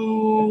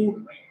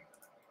 2.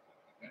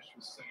 Ash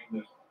was saying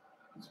that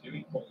it's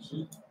getting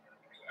closer.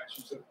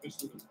 Actually said this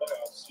to the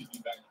playoffs should be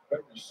back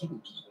very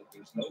soon, but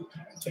there's no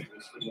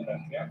timetables for that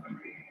happening.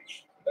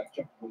 That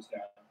jump goes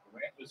down.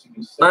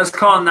 Let's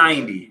call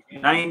 90.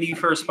 90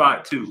 for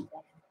spot 2.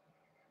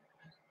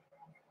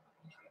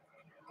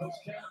 Those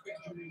cap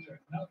injuries are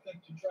nothing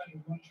to try to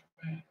rush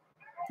back.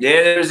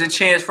 Yeah, there's a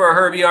chance for a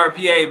Herbie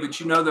RPA, but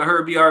you know the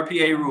Herbie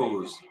RPA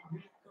rules.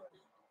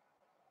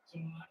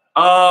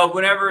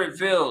 Whenever it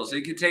fills,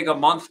 it could take a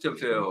month to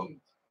fill.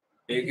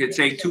 It could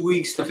take 2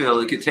 weeks to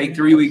fill. It could take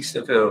 3 weeks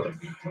to fill.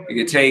 It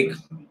could take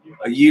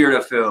a year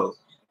to fill.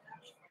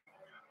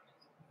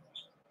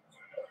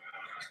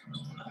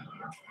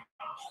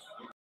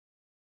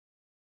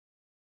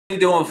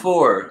 Doing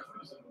 4.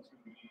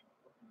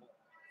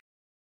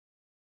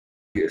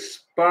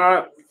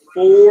 Spot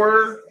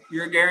 4,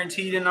 you're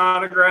guaranteed an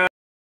autograph.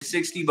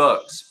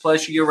 $60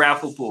 plus you get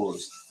raffle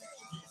pools.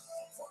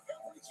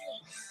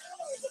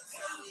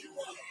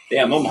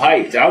 Damn, I'm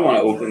hyped. I want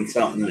to open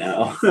something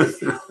now.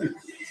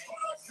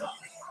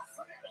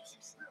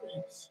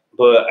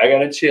 But I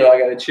gotta chill.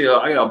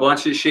 I got a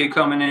bunch of shit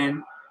coming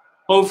in.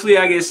 Hopefully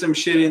I get some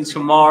shit in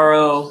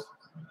tomorrow.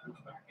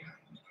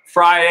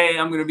 Friday,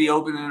 I'm going to be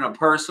opening a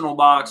personal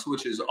box,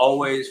 which is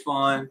always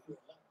fun.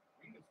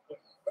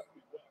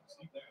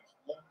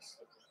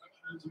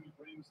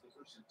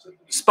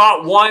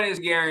 Spot 1 is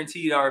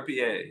guaranteed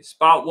RPA.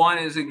 Spot 1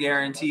 is a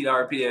guaranteed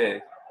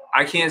RPA.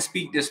 I can't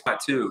speak to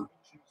spot 2.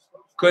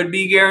 Could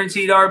be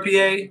guaranteed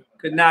RPA,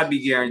 could not be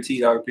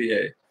guaranteed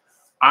RPA.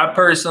 I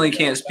personally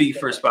can't speak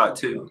for spot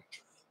 2.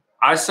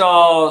 I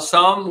saw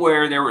some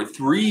where there were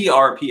 3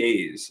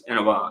 RPAs in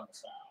a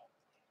box.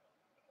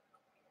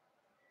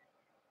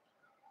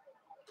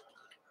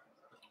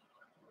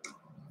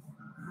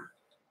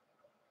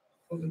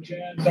 The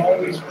Jazz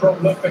always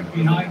prolific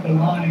behind the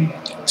line.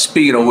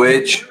 Speaking of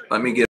which,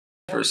 let me get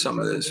for some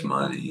of this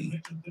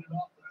money.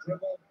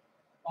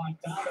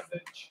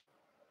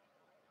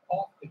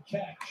 Off the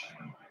catch.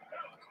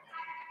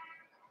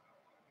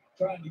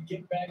 Trying to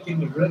get back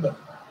into rhythm.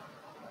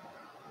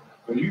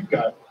 Well, you've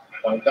got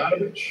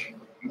Bogdanovich,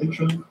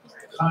 Mitchell,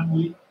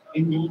 Conley,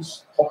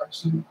 Ingles,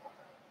 Clarkson,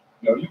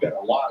 You got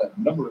a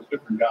number of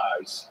different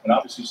guys, and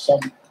obviously some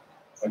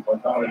like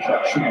Bartholomew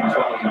shot shooting as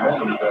well as he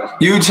normally does.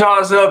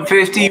 Utah's up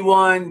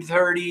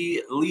 51-30.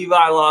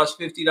 Levi lost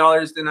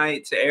 $50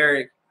 tonight to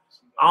Eric.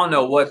 I don't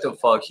know what the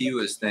fuck he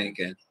was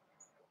thinking.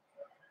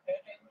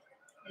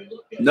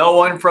 No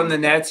one from the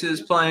Nets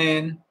is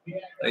playing.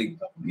 Like,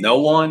 no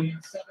one.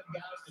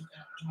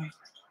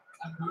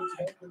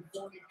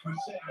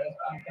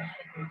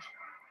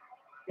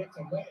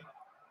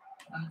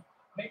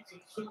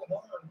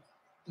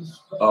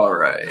 All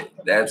right.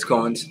 That's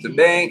going to the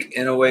bank,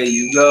 and away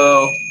you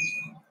go.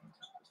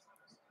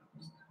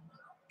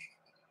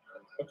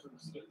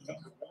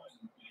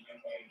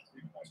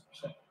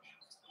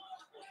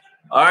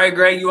 All right,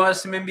 Greg, you want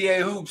some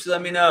NBA hoops?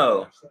 Let me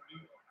know.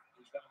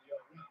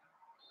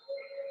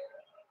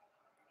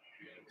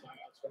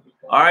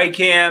 All right,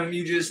 Cam,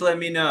 you just let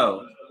me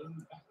know.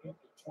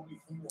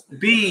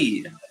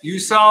 B, you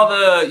saw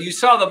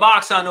the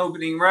box on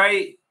opening,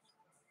 right?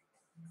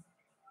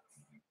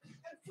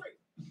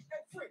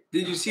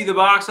 Did you see the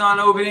box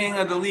on opening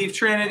of the Leaf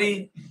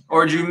Trinity,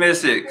 or did you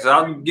miss it? Because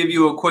I'll give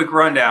you a quick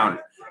rundown.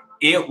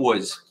 It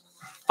was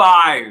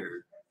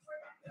fire.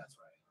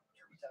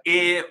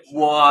 It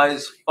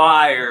was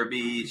fire,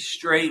 B.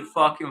 Straight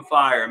fucking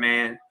fire,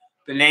 man.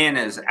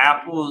 Bananas,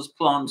 apples,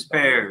 plums,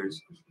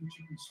 pears.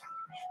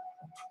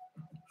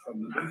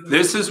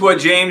 This is what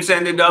James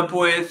ended up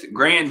with.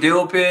 Grant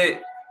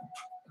Dilpit.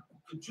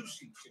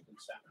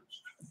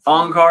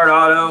 On-card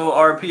auto,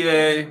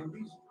 RPA.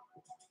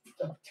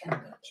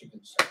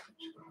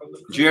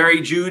 Jerry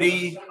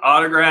Jeudy,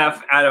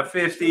 autograph out of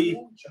 50.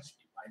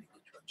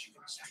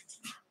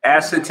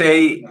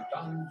 Acetate.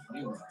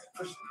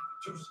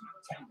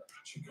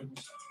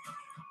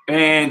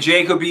 And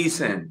Jacob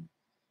Eason.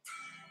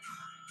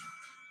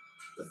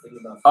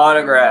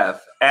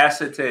 Autograph,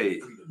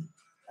 acetate.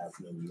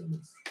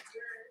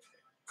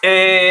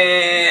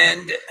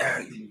 And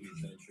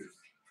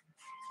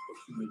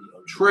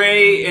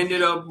Trey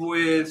ended up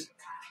with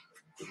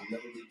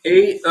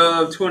 8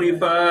 of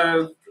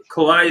 25.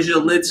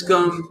 Kalijah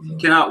Lipscomb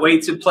cannot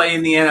wait to play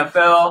in the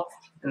NFL.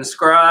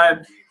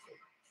 Inscribed.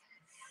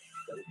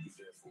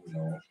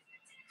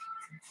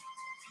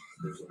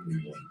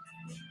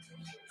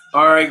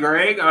 All right,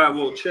 Greg, I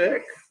will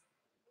check.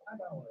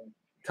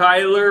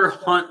 Tyler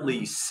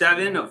Huntley,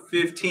 7 of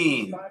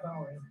 15.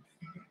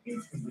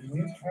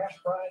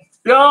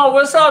 Yo,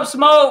 what's up,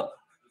 Smoke?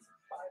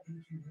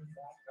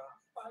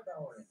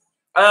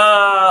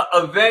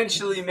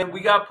 Eventually, man,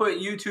 we got put in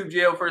YouTube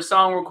jail for a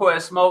song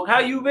request. Smoke, how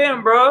you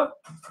been, bro?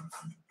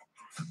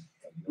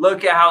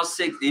 Look at how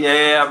sick.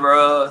 Yeah,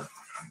 bro.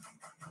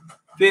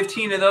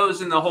 15 of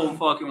those in the whole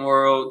fucking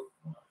world.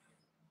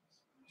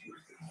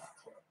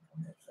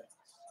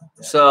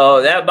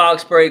 So that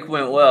box break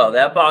went well.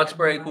 That box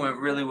break went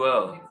really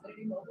well.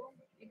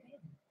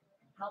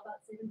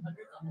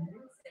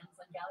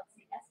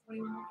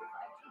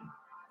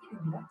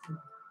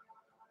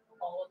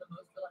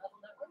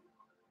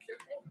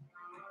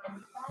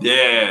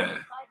 Yeah.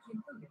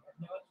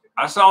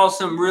 I saw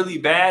some really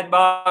bad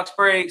box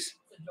breaks.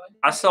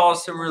 I saw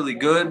some really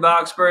good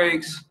box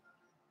breaks.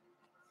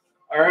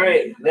 All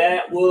right,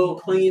 that will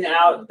clean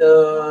out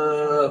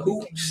the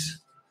hoops.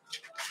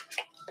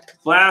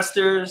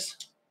 Blasters.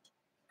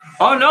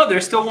 Oh, no,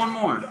 there's still one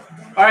more.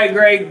 All right,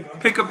 Greg,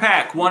 pick a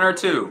pack, 1 or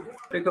 2.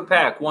 Pick a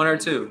pack, 1 or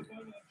 2.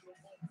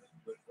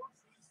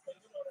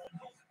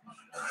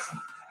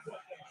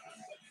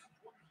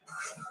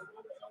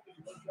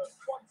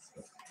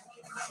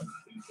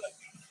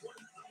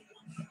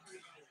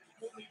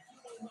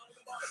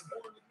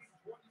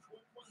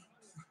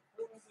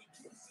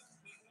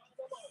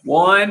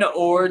 One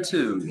or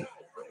 2.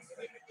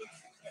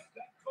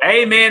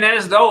 Hey, man,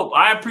 that's dope.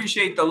 I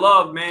appreciate the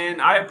love,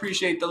 man. I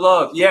appreciate the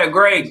love. Yeah,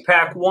 Greg,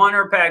 pack 1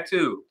 or pack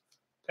 2?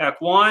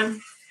 Pack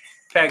 1,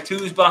 pack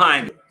 2's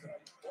behind it.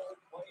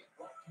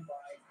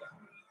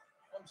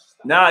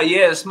 Nah,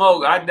 yeah,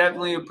 Smoke. I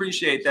definitely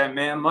appreciate that,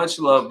 man. Much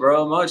love,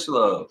 bro. Much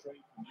love.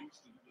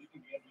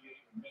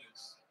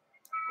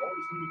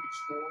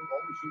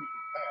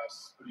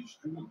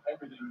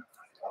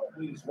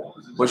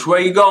 Which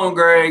way you going,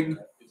 Greg?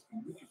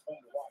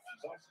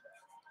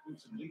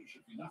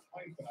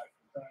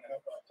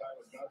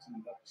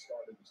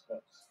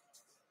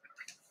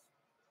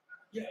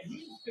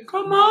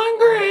 Come on,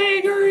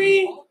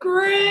 Gregory.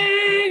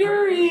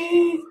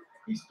 Gregory.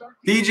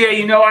 DJ,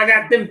 you know I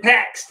got them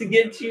packs to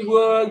get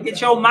you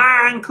get your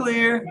mind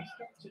clear.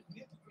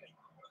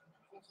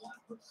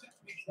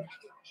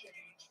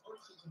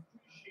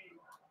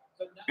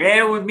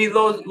 And with me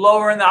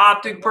lowering the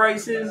optic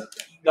prices,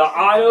 the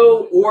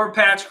auto or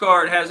patch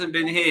card hasn't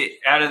been hit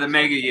out of the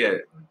mega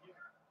yet.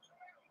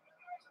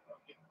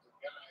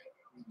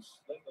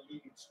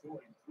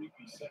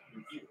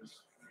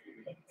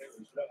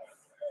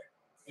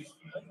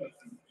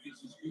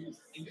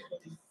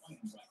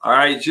 All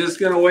right, just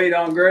going to wait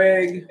on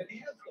Greg.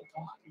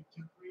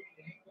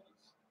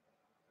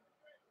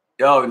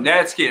 Yo,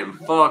 Nets getting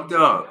fucked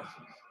up.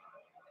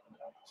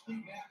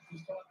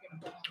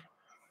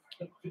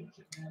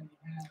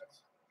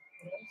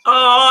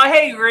 Oh,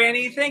 hey,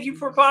 Granny. Thank you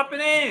for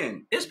popping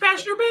in. It's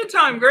past your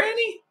bedtime,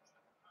 Granny.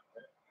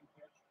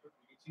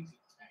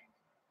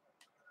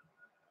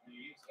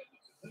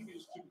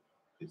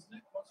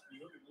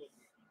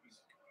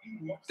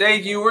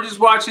 Thank you. We're just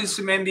watching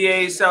some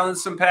NBA, selling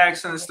some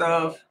packs and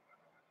stuff.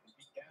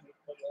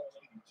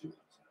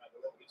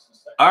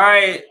 All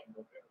right.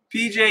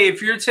 PJ,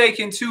 if you're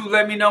taking 2,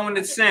 let me know when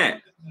it's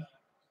sent.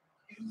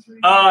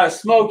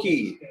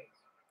 Smokey.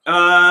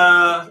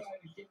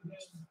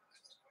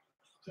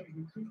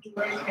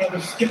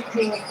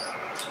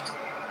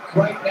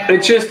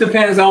 It just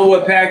depends on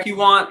what pack you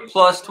want,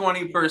 plus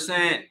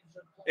 20%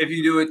 if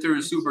you do it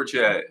through Super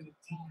Chat.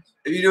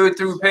 If you do it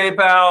through PayPal,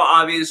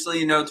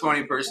 obviously no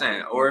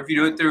 20%. Or if you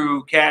do it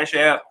through Cash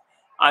App,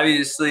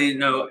 obviously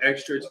no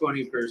extra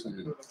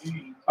 20%.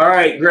 All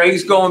right,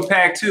 Greg's going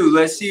pack 2.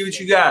 Let's see what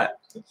you got.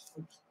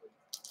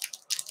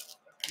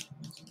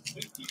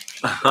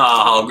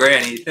 Oh,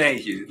 Granny,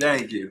 thank you.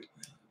 Thank you.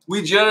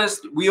 We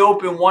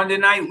opened one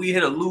tonight. We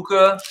hit a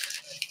Luka.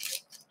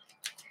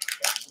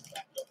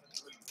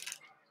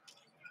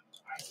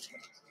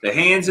 The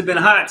hands have been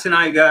hot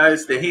tonight,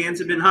 guys. The hands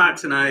have been hot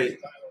tonight.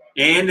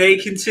 And they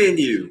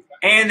continue.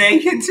 And they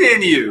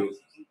continue.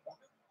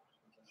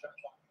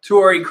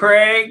 Torrey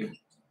Craig.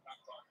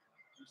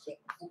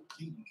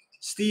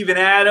 Steven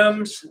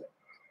Adams.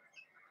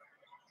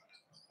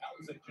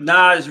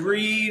 Naz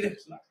Reid.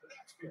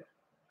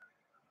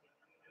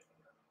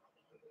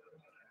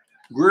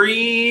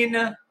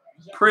 Green.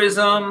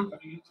 Prism.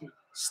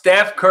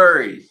 Steph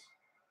Curry.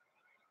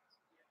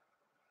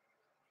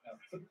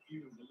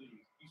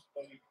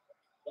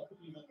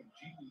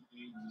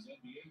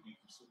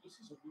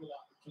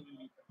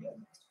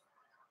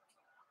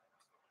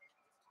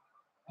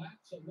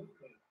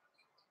 Absolutely.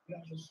 You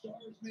know, the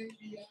stars may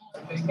be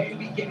out, they may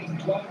be getting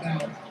blown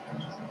out,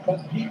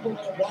 but people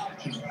are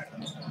watching.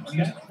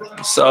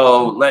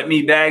 So let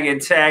me bag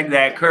and tag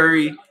that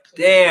Curry.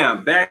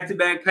 Damn,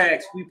 back-to-back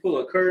packs. We pull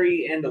a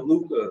Curry and a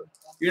Luka.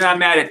 You're not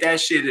mad at that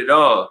shit at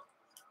all.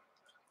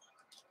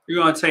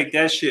 You're going to take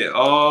that shit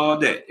all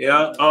day.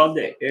 Yeah, all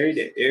day. Every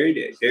day. Every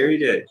day. Every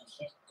day.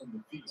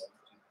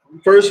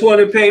 First one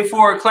to pay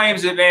for it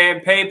claims it,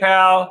 man.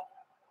 PayPal.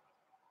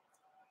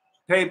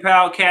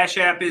 PayPal, Cash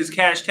App is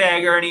cash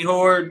tag Ernie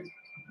Horde.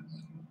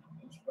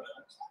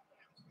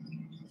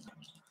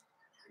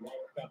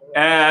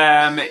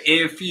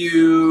 If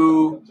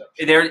you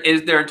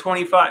there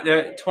 25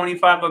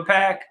 a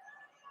pack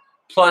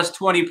plus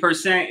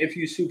 20% if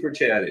you super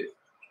chat it.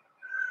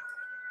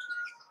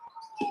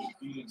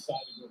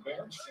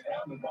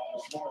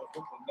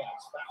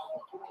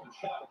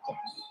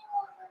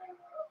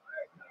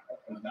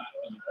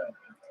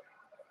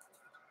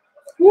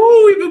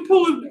 Woo, we've been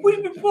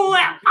pulling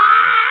out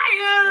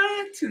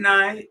fire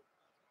tonight.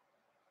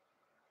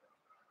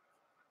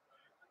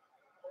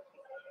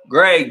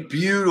 Greg,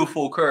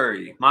 beautiful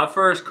Curry. My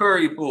first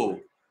Curry pull.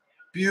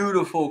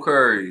 Beautiful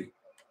Curry.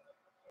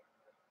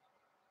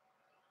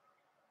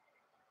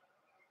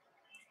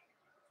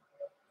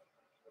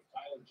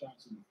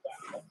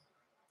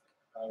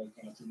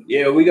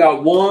 Yeah, we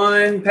got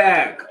one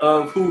pack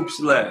of hoops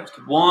left.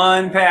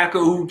 One pack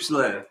of hoops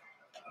left.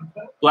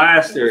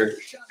 Blaster.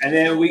 And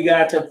then we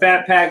got the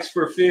fat packs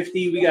for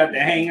 50. We got the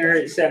hanger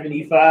at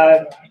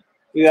 75.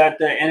 We got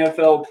the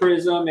NFL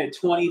Prism at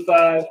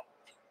 25.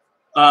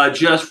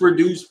 Just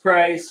reduced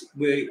price.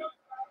 We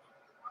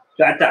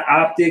got the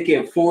optic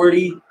at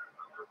 40.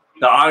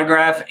 The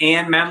autograph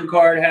and mem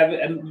card have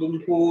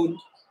been pulled.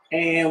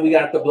 And we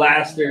got the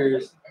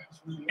blasters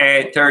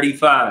at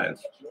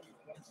 35.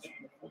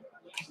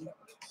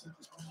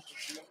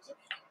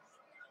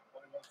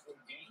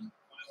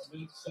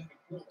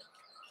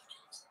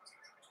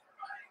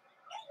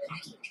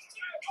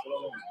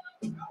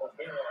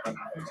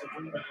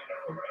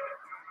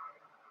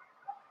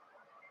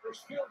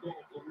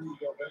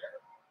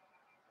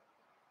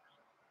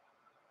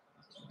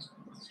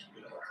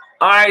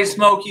 All right,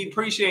 Smokey.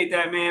 Appreciate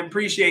that, man.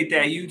 Appreciate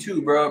that. You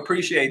too, bro.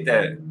 Appreciate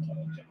that.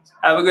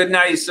 Have a good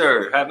night,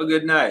 sir. Have a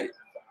good night.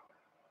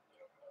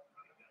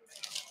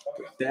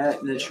 Put that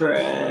in the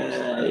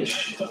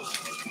trash.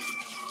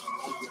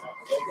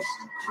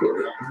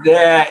 Put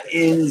that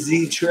in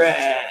the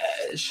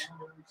trash.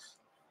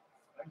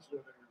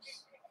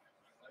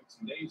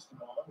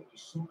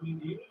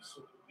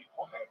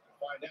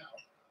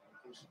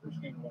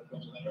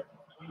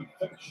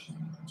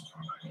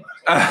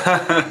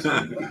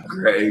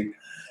 Greg,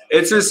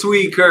 it's a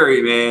sweet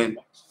curry, man.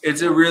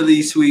 It's a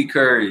really sweet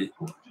curry.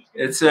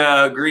 It's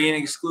a green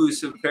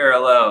exclusive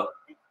parallel.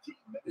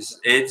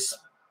 It's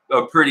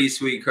a pretty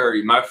sweet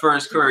curry. My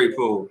first curry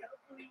pull.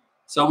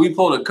 So we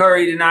pulled a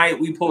Curry tonight.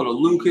 We pulled a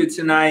Luka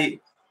tonight.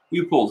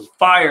 We pulled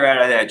fire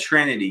out of that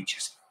Trinity.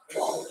 Just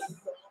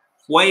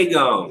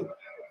fuego.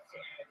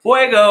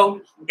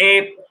 Fuego.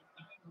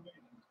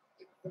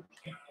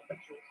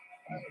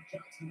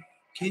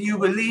 Can you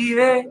believe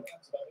it?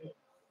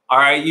 All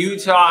right,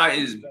 Utah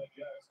is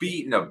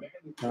beating the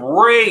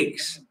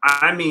brakes.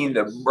 I mean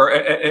the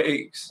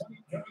brakes.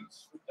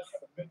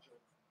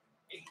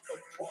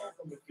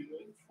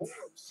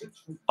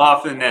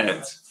 off the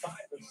Nets.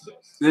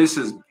 This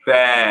is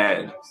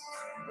bad.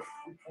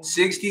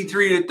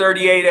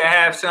 63-38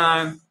 at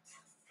halftime.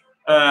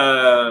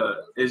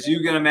 As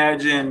you can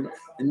imagine,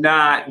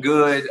 not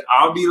good.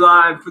 I'll be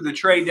live for the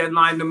trade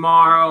deadline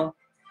tomorrow.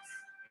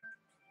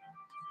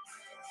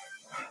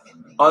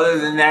 Other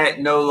than that,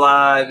 no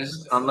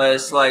lives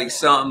unless like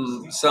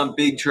some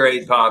big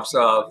trade pops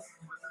up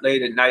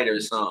late at night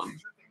or something.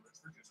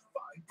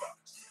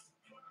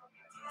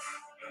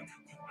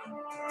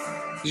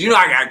 You know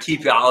I gotta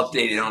keep y'all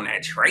updated on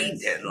that trade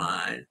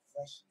deadline.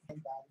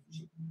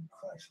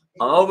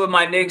 I'm hoping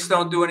my Knicks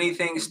don't do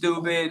anything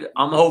stupid.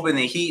 I'm hoping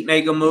the Heat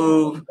make a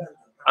move.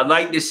 I'd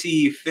like to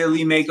see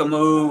Philly make a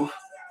move.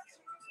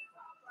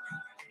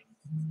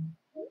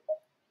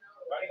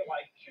 Riding a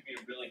bike should be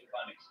a really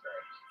fun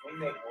experience. We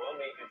make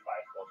low-maintenance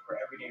bicycles for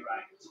everyday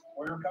riders.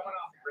 We were coming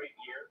off a great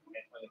year,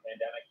 and when the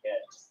pandemic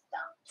hit,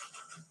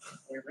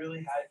 we really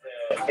had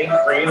to think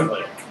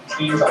creatively.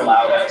 Teams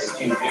allowed us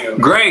to do.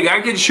 Greg,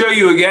 I can show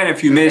you again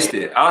if you missed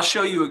it. I'll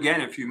show you again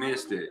if you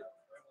missed it.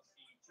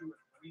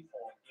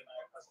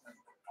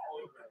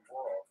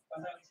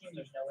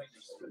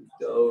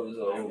 Those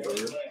over.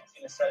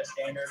 Set a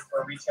standard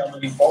for retail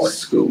moving forward.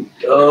 Scoot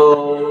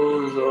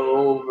those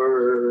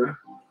over.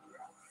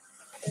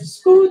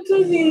 Scoot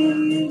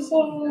these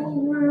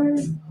over.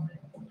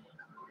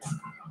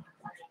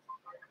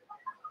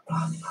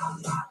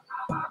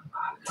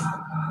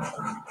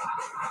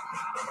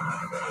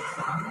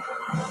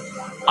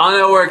 I don't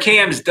know where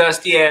Cam's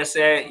dusty ass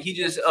at. He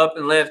just up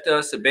and left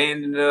us,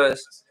 abandoned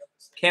us.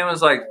 Cam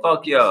was like,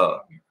 fuck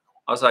y'all.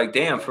 I was like,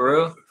 damn, for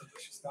real? And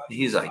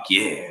he's like,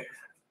 yeah.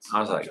 I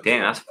was like,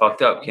 damn, that's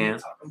fucked up, Cam.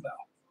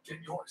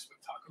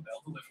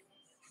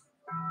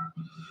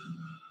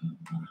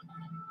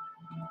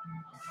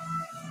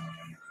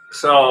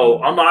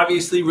 So I'm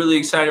obviously really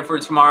excited for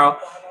tomorrow.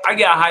 I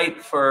got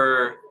hyped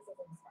for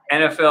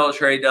NFL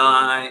trade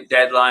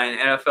deadline,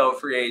 NFL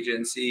free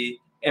agency,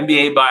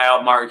 NBA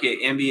buyout market,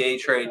 NBA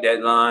trade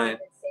deadline,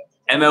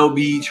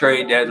 MLB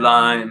trade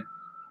deadline.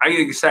 I get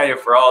excited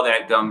for all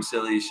that dumb,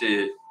 silly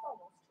shit.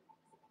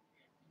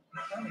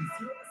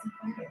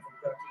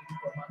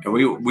 And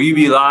we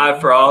be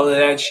live for all of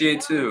that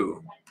shit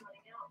too.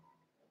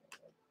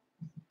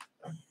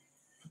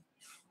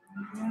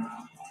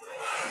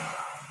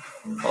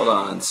 Hold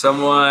on.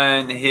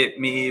 Someone hit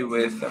me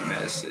with a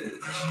message.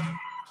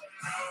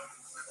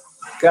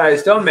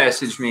 Guys, don't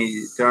message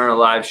me during a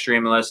live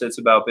stream unless it's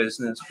about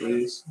business,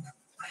 please.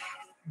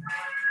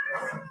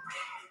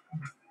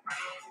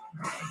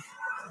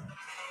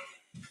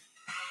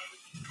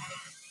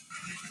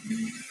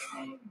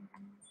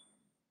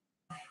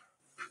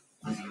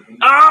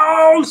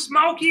 Oh,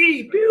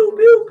 Smokey! Pew,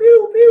 pew,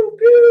 pew, pew,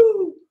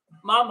 pew.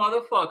 My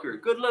motherfucker.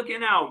 Good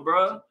looking out,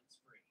 bro.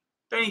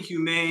 Thank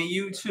you, man.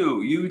 You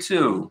too. You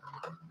too.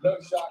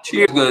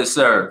 Cheers, good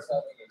sir.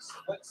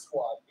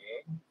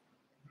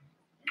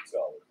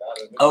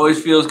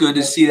 Always feels good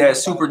to see that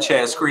super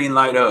chat screen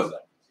light up.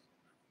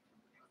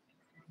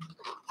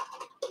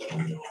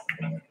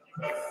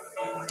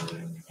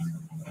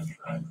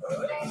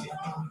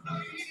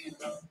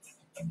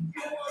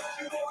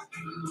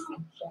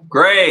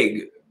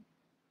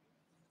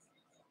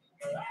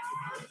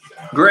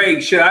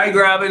 Greg, should I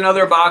grab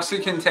another box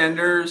of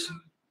contenders?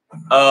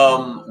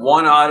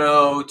 One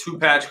auto, 2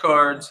 patch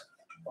cards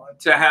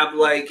to have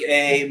like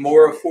a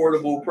more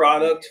affordable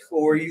product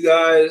for you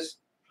guys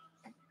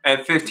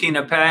at 15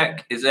 a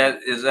pack. Is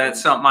that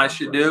something I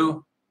should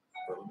do?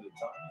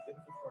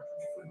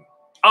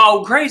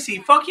 Oh, crazy.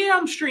 Fuck yeah,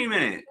 I'm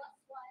streaming it.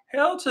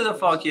 Hell to the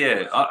fuck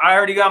yeah. I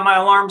already got my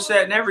alarm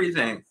set and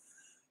everything.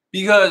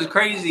 Because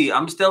crazy,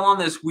 I'm still on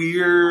this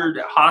weird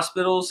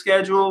hospital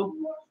schedule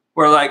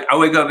where like I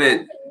wake up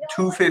at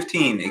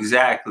 2:15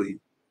 exactly.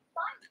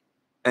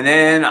 And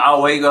then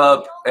I'll wake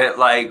up at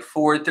like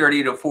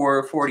 4:30 to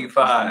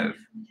 4:45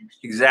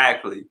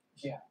 exactly.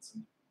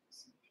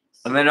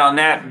 And then on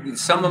that,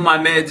 some of my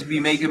meds be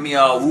making me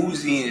all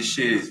woozy and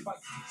shit.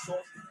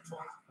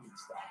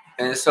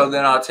 And so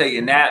then I'll take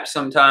a nap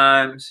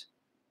sometimes.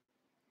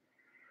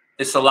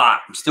 It's a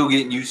lot. I'm still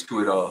getting used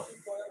to it all.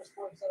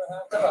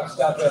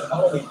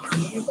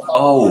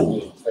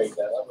 Oh.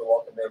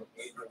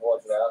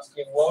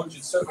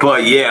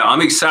 But yeah,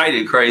 I'm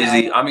excited,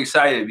 crazy. I'm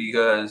excited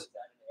because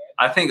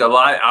I think a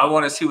lot. I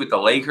want to see what the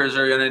Lakers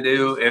are going to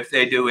do, if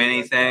they do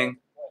anything.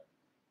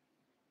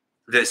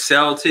 The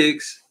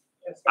Celtics.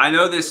 I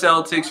know the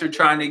Celtics are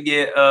trying to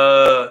get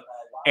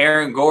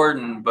Aaron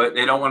Gordon, but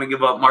they don't want to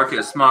give up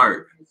Marcus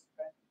Smart.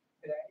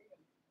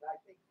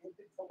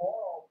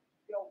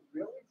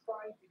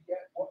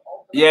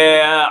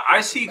 Yeah, I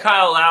see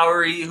Kyle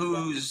Lowry,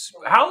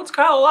 how old's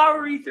Kyle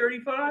Lowry?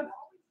 35?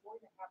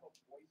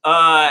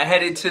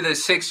 Headed to the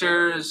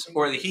Sixers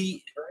or the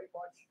Heat.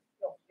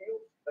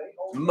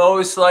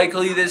 Most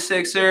likely the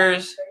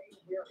Sixers.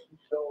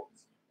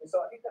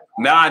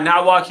 Nah,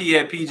 not walking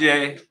yet,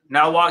 PJ.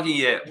 Not walking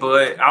yet.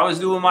 But I was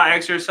doing my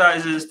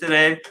exercises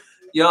today.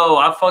 Yo,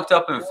 I fucked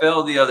up and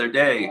fell the other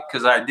day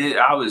because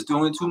I was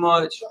doing too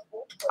much.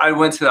 I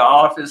went to the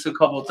office a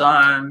couple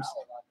times.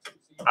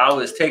 I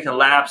was taking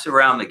laps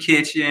around the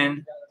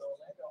kitchen.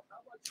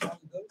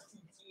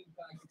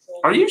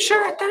 Are you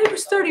sure? I thought he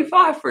was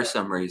 35 for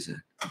some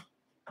reason.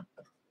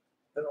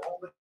 They're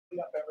holding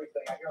up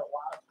everything. I hear a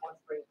lot of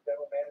frustrated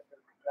general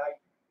managers tonight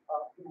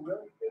who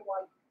really feel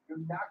like you're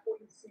not going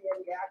to see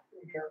any action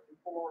here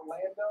before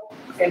Orlando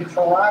and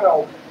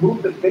Toronto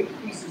move the big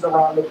pieces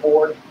around the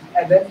board,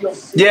 and then you'll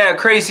see. Yeah,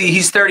 crazy.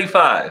 He's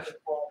 35.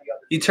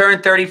 He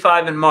turned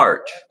 35 in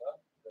March.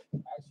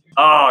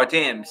 Oh,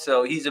 damn.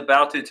 So he's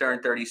about to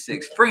turn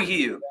 36. Free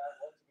you.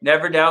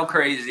 Never doubt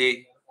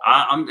crazy.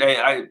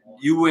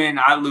 You win,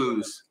 I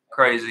lose.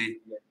 Crazy.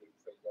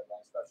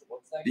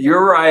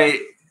 You're right.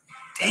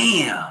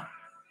 Damn.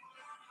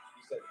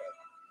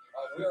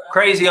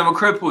 Crazy, I'm a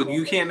crippled.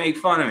 You can't make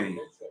fun of me.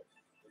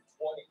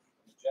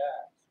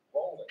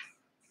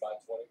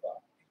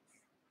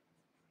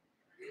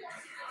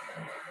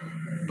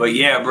 But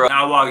yeah, bro,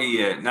 not walking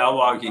yet. Not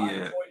walking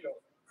yet.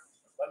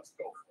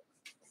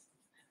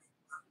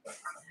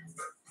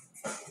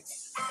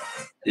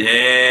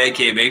 Yeah,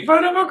 can't make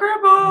fun of a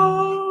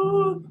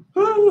cripple.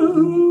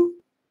 Woo.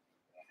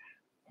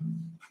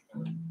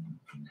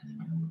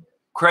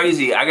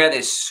 Crazy. I got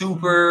this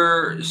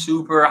super,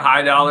 super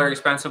high dollar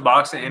expensive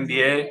box of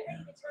NBA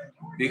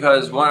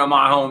because one of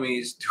my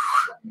homies,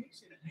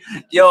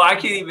 yo, I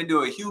can't even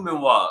do a human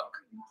walk.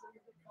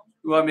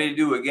 You want me to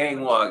do a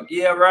gang walk?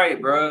 Yeah,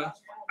 right, bro.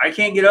 I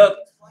can't get up.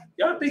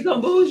 Y'all think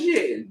I'm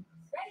bullshitting.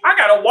 I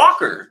got a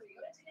walker.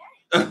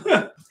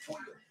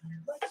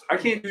 I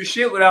can't do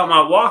shit without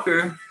my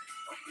walker.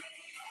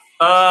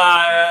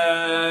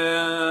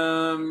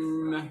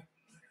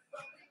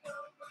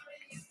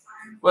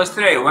 What's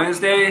today?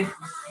 Wednesday?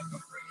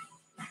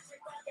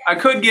 I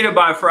could get it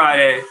by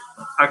Friday.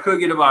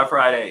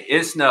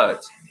 It's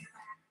nuts.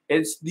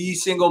 It's the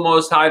single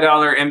most high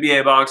dollar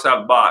NBA box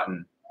I've bought.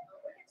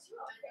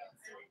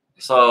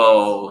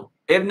 So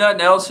if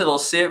nothing else, it'll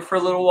sit for a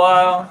little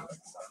while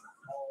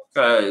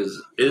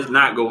because it's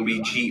not going to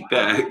be cheap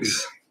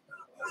bags.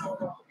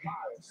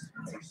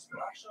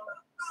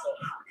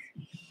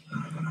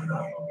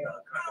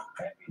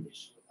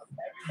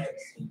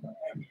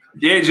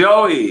 Yeah,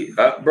 Joey,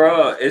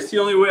 bro, it's the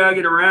only way I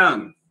get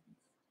around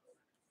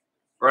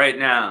right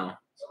now.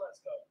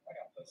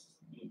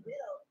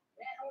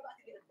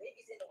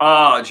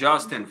 Oh,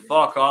 Justin,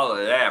 fuck all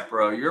of that,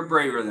 bro. You're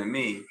braver than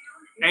me.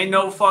 Ain't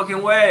no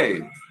fucking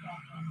way.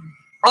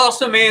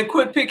 Also, man,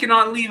 quit picking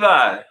on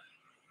Levi.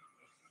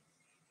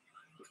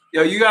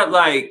 Yo, you got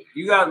like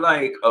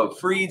a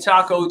free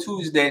Taco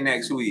Tuesday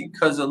next week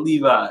because of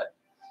Levi.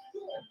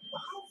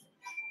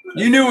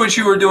 You knew what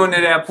you were doing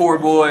to that poor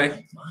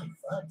boy.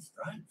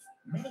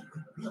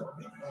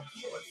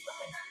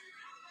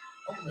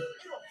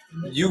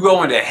 You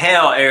going to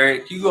hell,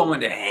 Eric. You going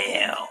to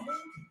hell.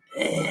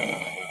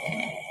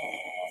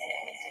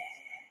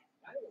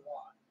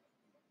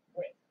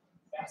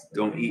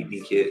 Don't eat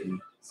me, kitten.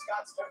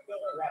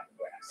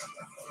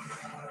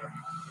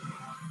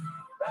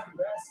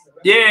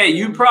 Yeah,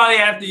 you probably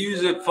have to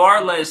use it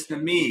far less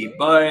than me,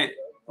 but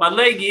my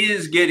leg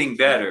is getting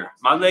better.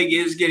 I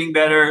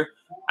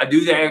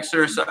do the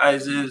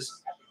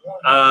exercises.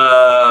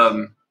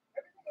 I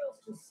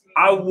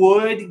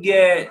would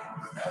get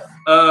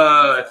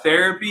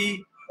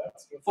therapy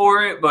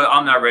for it, but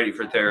I'm not ready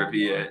for therapy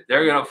yet.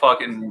 They're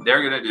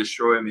gonna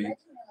destroy me.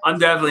 I'm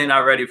definitely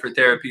not ready for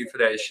therapy for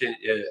that shit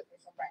yet.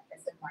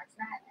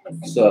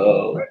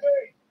 So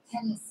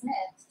Kenny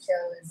Smith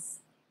chose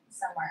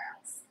somewhere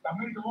else. I'm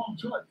going to go on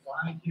to it.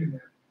 Thank you.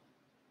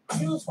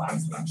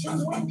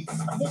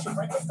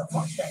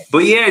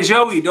 But yeah,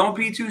 Joey, don't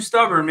be too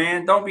stubborn,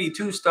 man. Don't be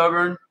too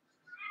stubborn.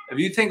 If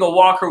you think a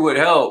walker would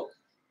help,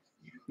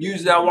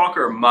 use that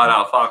walker,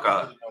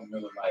 motherfucker.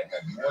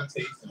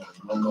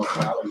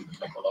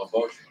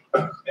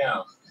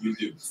 Now you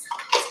do.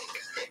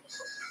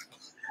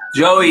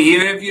 Joey,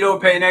 even if you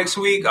don't pay next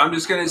week, I'm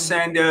just gonna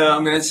send.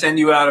 I'm gonna send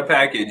you out a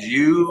package.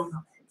 You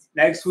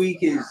next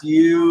week is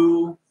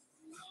you.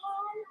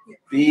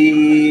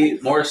 B,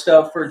 more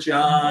stuff for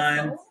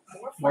John,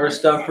 more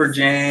stuff for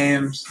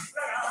James,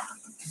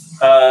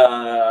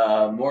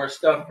 more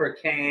stuff for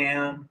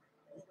Cam.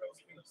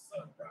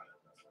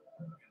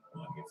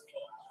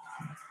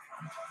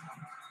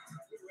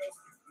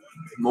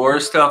 More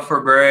stuff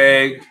for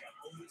Greg.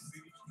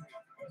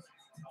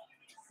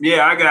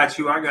 Yeah, I got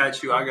you. I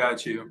got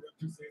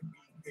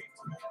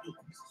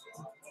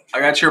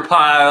your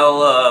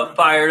pile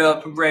fired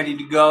up and ready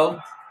to go.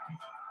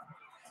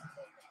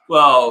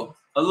 Well,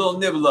 a little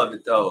nibble of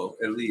it, though,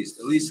 at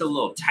least a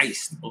little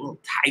taste.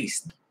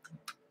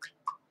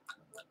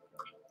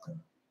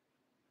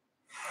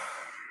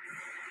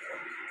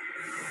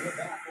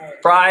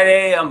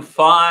 Friday, I'm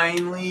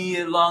finally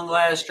at long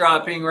last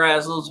dropping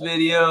Razzle's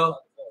video.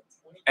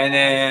 And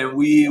then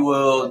we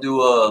will do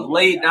a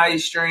late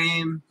night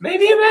stream,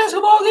 maybe a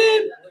basketball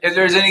game, if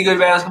there's any good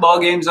basketball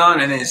games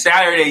on. And then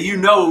Saturday, you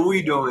know what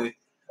we doing.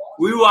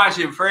 We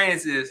watching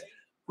Francis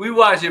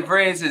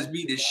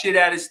beat the shit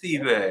out of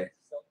Steve.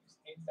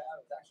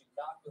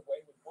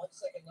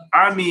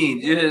 I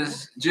mean,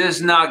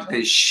 just knock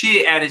the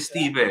shit out of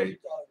Steve.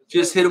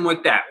 Just hit him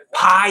with that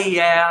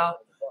pie.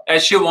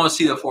 That shit won't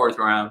see the fourth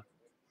round.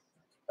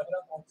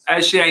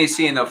 That shit ain't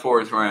seeing the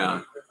fourth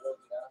round.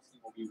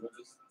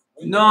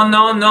 No,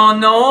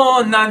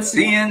 not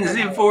seeing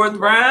the fourth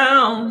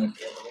round.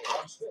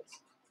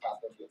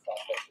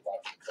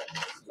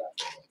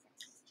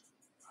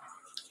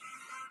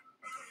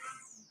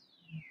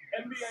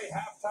 NBA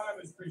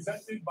halftime is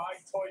presented by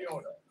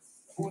Toyota.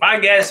 I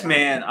guess,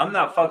 man, I'm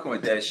not fucking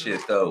with that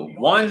shit though.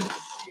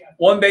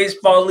 One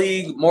baseball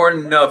league, more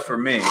than enough for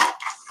me.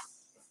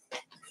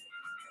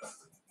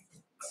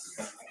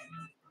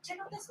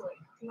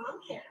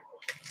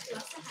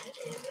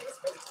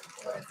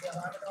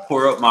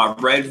 Pour up my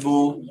Red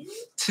Bull.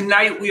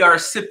 Tonight we are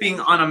sipping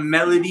on a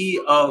melody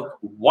of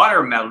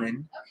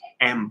watermelon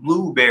and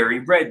blueberry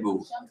Red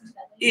Bull.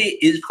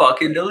 It is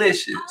fucking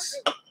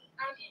delicious.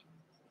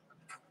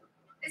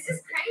 This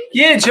is crazy.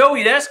 Yeah,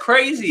 Joey, that's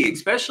crazy,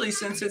 especially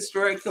since it's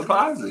direct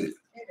deposit.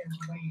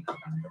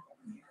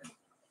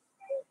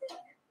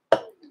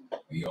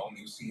 The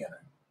all-new Sienna.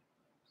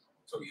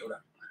 Toyota,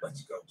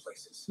 let's go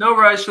places. No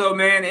rush though,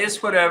 man.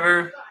 It's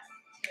whatever.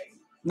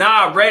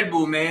 Nah, Red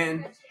Bull,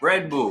 man.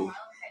 Red Bull.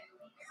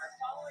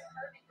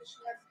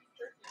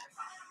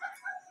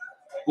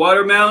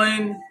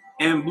 Watermelon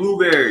and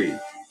blueberry.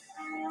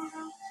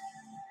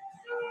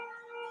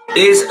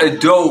 It's a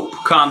dope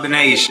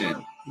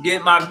combination.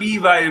 Get my B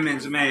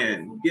vitamins,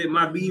 man. Get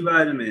my B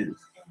vitamins.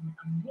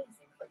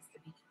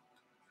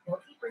 We'll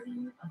keep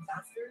bringing you a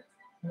faster,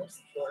 more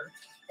secure,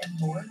 and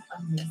more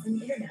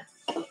amazing internet.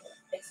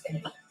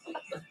 Xfinity,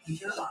 the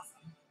future of awesome.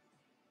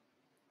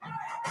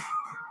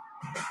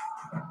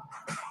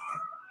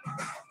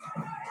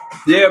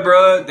 Yeah,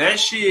 bro. That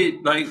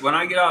shit, like, when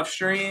I get off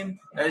stream,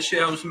 that shit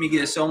helps me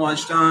get so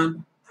much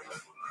done.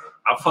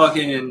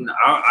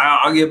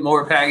 I'll get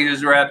more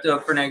packages wrapped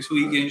up for next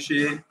week and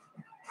shit.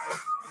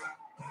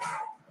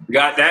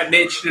 Got that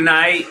bitch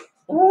tonight.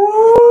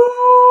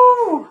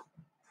 Woo!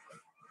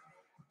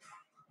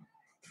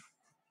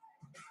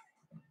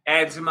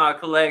 Add to my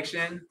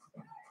collection.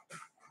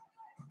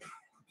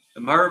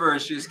 The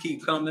Herbers just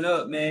keep coming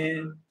up,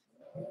 man.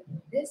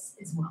 This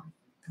is wealth.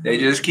 They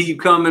just keep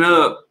coming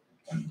up.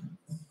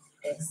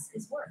 This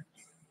is work.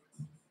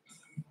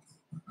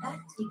 That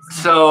takes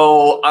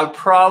So I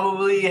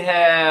probably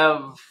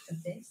have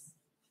this.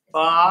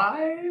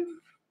 five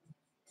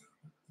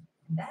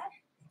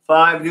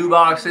That new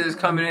boxes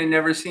coming in,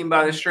 never seen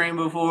by the stream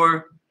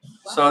before.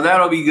 So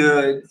that'll be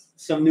good.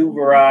 Some new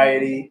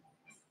variety.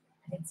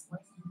 it's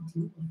what you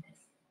do with it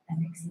that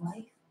makes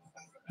life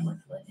worth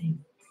living.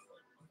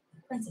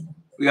 Principle.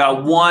 We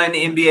got one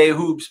NBA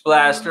Hoops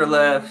blaster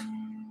left. Get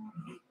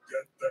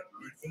that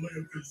big filet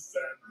of fish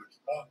sandwich.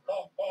 Ha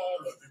ha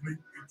ha, let me make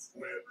it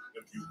square.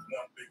 If you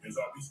want bacon,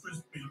 Arby's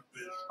crispy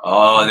fish.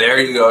 Oh, there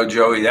you go,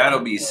 Joey. That'll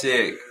be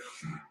sick.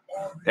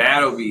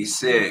 That'll be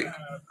sick.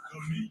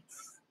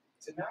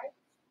 Tonight,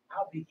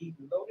 I'll be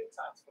eating loaded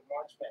tots for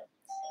March Madness.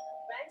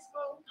 Thanks,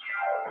 Boo.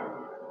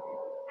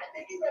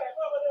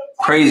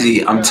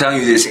 Crazy. I'm telling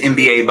you, this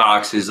NBA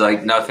box is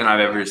like nothing I've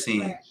ever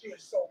seen.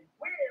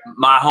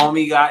 My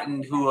homie got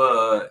into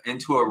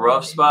a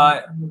rough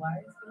spot,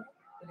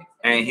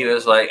 and he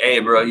was like, "Hey,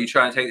 bro, you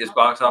trying to take this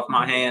box off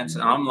my hands?"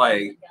 And I'm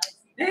like,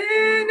 "Not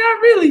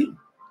really.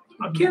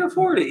 I can't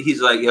afford it."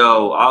 He's like,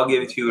 "Yo, I'll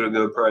give it to you at a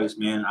good price,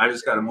 man. I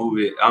just gotta move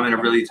it. I'm in a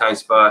really tight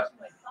spot."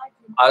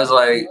 I was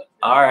like,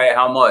 "All right,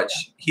 how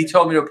much?" He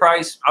told me the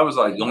price. I was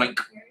like, "Yoink,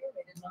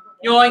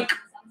 yoink."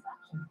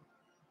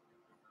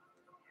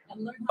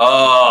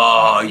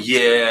 Oh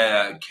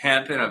yeah,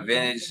 camping a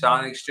vintage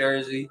Sonics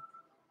jersey.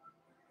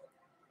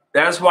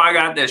 That's why I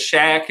got the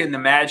Shaq and the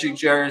Magic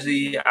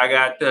jersey. I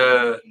got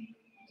the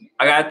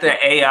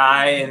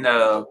AI and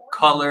the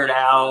colored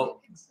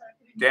out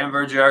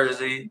Denver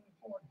jersey.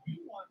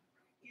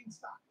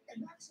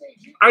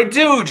 I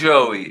do,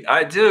 Joey.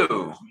 I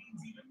do.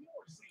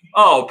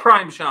 Oh,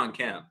 Prime Sean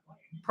Kemp.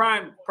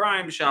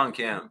 Prime Sean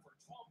Kemp.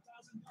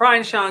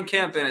 Prime Sean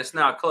Kemp, and it's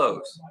not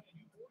close.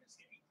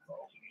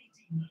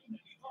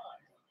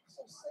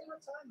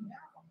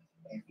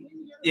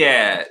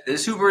 Yeah, the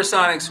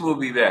Supersonics will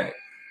be back.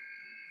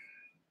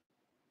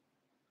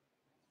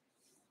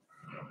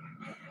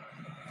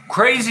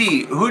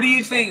 Crazy. Who do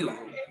you think?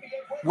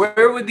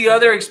 Where would the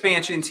other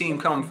expansion team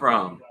come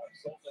from?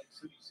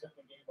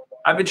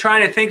 I've been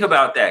trying to think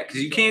about that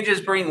because you can't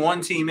just bring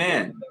one team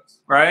in,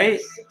 right?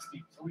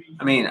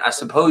 I mean, I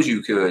suppose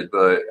you could,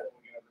 but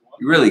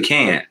you really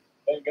can't.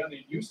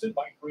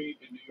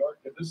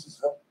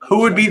 Who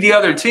would be the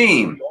other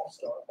team?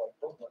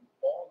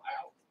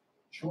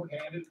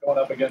 Short-handed going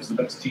up against the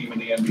best team in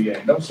the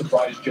NBA. No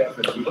surprise, Jeff.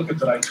 If we look at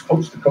tonight's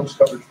coast-to-coast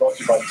coverage brought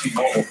to you by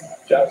T-Mobile,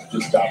 Jazz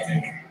just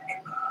dominating.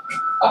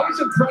 I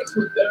was impressed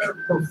with their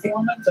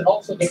performance and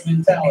also their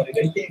mentality.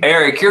 They came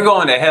Eric, you're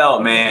going to hell,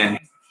 man.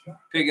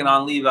 Picking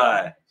on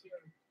Levi.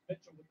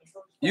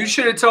 You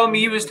should have told me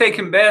he was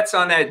taking bets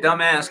on that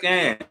dumbass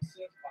game.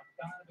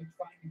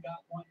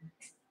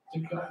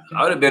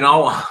 I would have been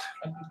on one.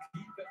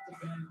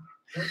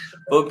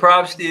 But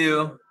props to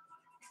you.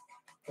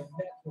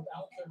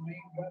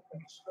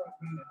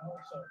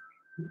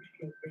 Rudy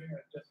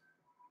Gobert just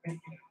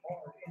making it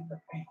hard in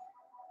the paint.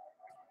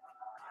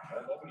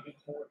 Nobody hit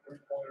more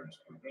three-pointers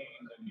per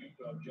game than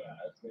Utah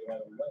Jazz. They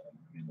had 11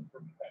 in the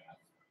first half.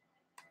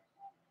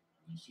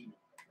 You see,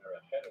 they're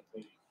ahead of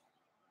the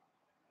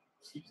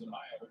season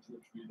high average,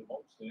 which would be the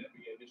most in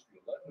NBA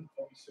history. 11,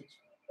 26,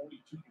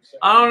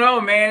 42%. I don't know,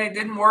 man. It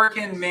didn't work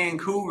in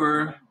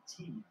Vancouver.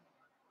 19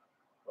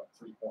 from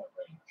three-point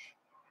range.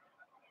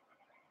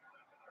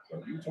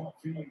 So Utah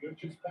feeling good,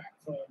 just back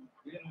from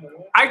being on the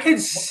road. I could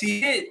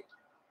see it,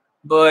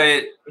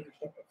 but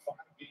Finished up a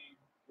 5-game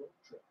road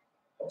trip.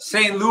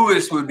 St.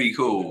 Louis would be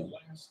cool.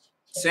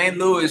 St.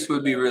 Louis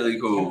would be really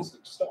cool.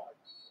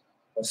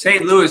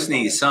 St. Louis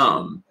needs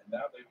some. And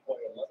now they play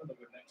 11 of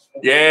the next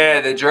 4.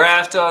 Yeah, the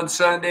draft on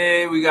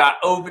Sunday. We got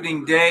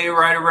opening day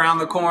right around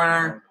the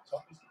corner.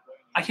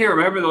 I can't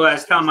remember the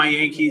last time my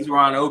Yankees were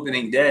on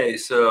opening day,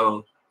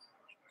 so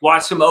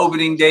watch some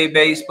opening day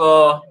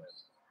baseball.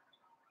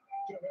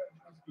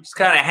 Just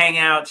kind of hang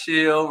out,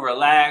 chill,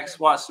 relax,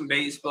 watch some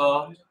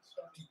baseball.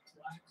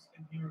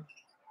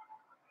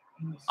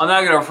 I'm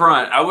not gonna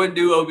front. I wouldn't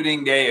do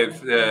opening day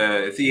if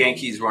the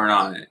Yankees weren't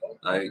on it.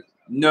 Like,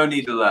 no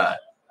need to lie.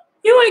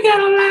 You ain't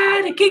gotta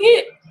lie to kick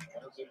it.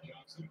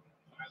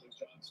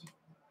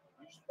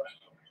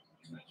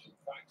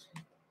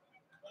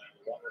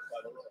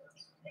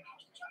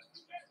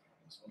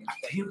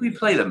 I think we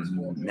play the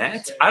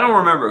Mets. I don't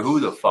remember who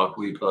the fuck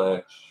we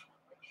play.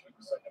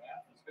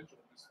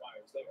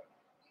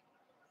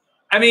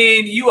 I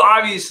mean, you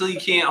obviously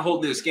can't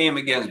hold this game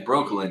against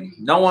Brooklyn.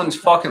 No one's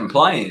fucking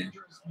playing.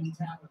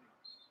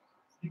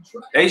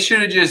 They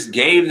should have just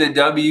gave the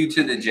W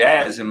to the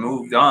Jazz and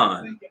moved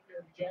on.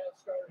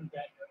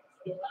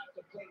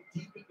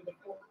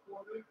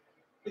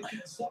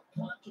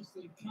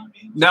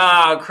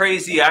 Nah,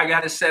 crazy. I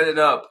got to set it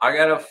up. I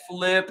got to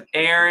flip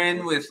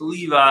Aaron with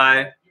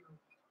Levi.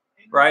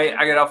 Right?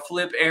 I got to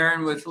flip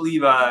Aaron with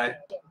Levi.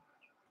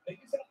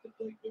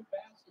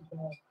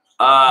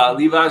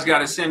 Levi's got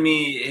to send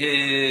me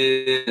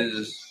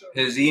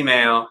his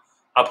email.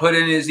 I'll put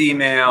in his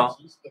email.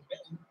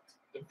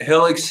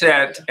 He'll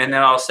accept, and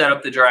then I'll set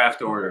up the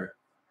draft order.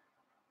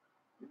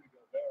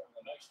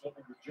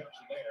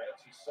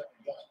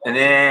 And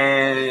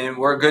then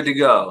we're good to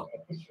go.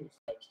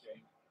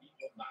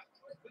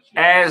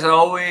 As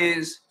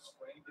always,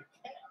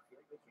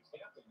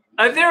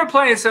 if they were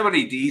playing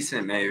somebody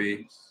decent,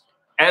 maybe.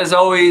 As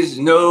always,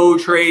 no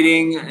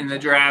trading in the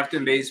draft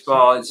in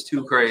baseball. It's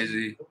too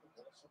crazy.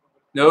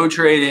 No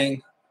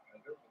trading.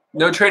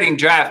 No trading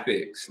draft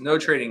picks. No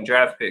trading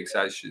draft picks,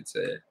 I should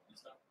say.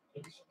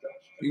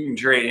 You can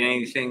trade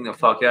anything the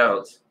fuck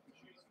else.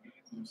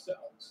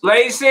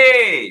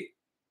 Lacey!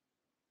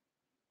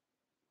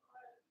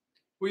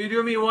 Will you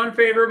do me one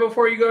favor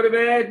before you go to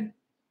bed?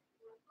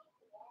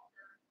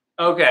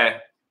 Okay.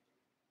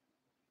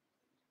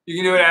 You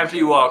can do it after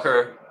you walk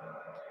her.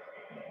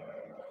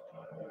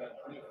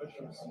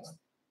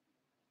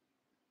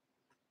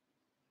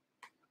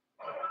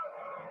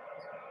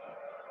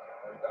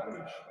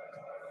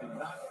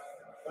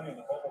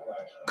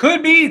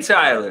 Could be,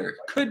 Tyler.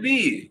 Could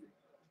be.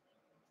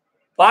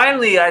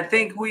 Finally, I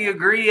think we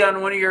agree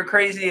on one of your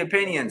crazy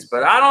opinions.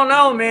 But I don't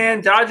know,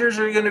 man. Dodgers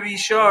are going to be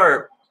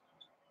sharp.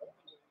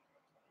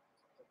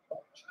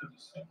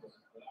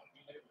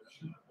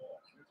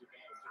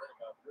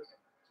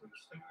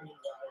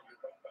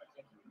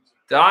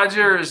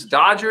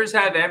 Dodgers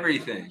have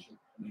everything.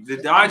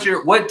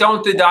 What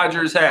don't the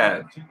Dodgers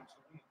have?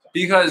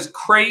 Because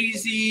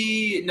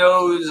Crazy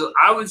knows,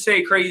 I would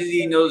say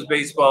Crazy knows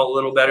baseball a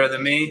little better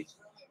than me.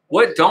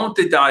 What don't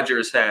the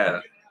Dodgers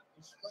have?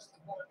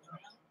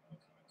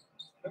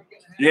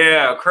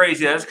 Yeah,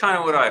 Crazy. That's kind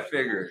of what I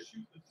figured.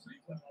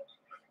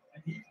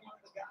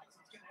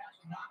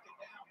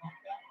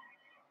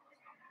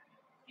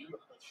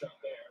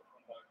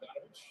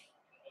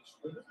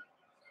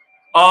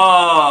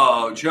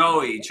 Oh,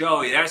 Joey,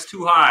 that's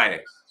too high.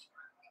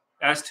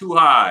 That's too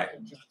high.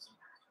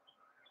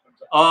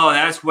 Oh,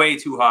 that's way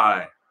too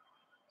high.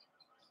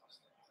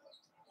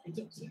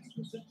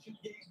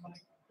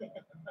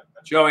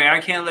 Joey, I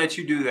can't let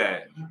you do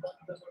that.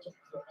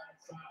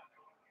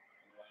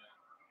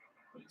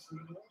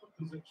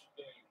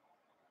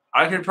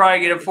 I could probably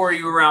get it for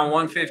you around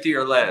 150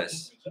 or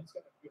less.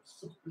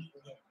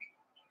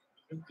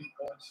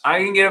 I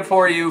can get it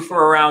for you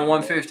for around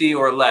 150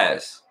 or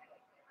less.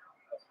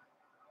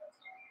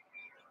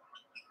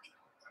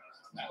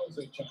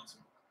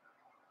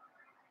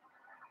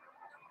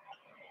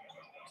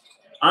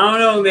 I don't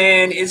know,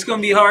 man. It's going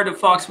to be hard to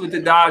fucks with the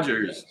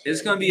Dodgers.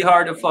 It's going to be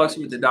hard to fucks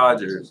with the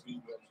Dodgers.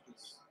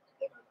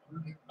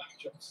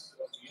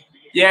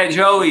 Yeah,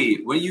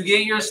 Joey, when you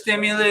get your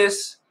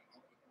stimulus,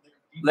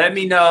 let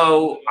me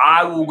know.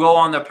 I will go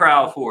on the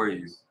prowl for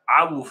you.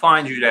 I will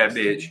find you that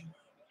bitch.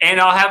 And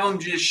I'll have them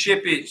just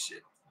ship it.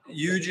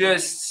 You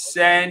just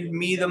send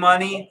me the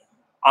money.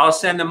 I'll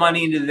send the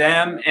money to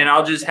them, and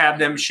I'll just have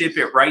them ship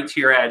it right to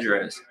your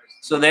address.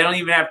 So they don't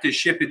even have to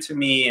ship it to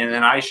me, and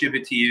then I ship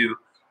it to you.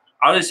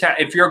 I'll just have,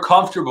 if you're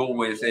comfortable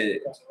with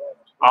it,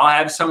 I'll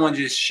have someone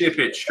just ship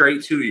it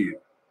straight to you.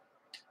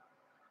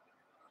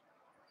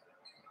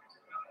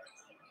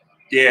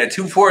 Yeah,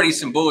 240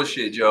 some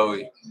bullshit,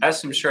 Joey.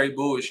 That's some straight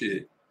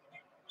bullshit.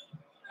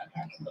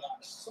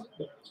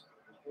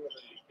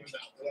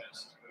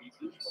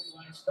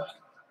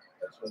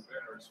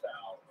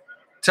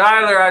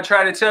 Tyler, I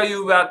try to tell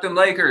you about them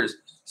Lakers.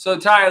 So,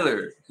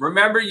 Tyler,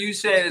 remember you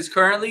said it's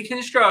currently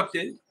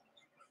constructed.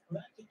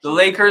 The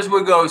Lakers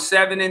would go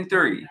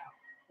 7-3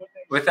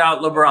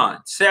 without LeBron.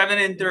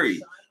 7-3.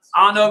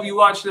 I don't know if you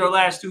watched their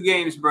last 2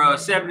 games, bro.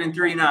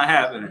 7-3 not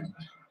happening.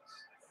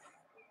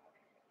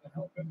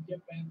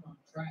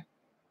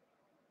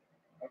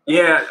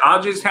 Yeah,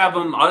 I'll just have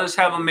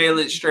them mail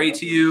it straight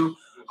to you.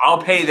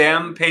 I'll pay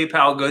them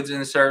PayPal goods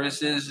and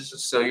services,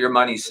 so your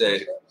money's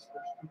safe.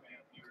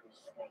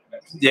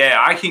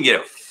 Yeah, I can get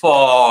it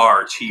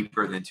far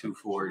cheaper than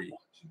 240.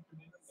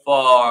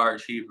 Far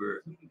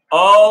cheaper.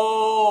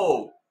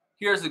 Oh,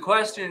 here's the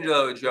question,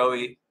 though,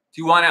 Joey.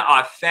 Do you want it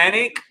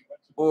authentic,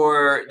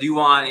 or do you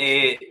want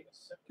it?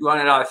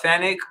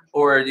 Authentic,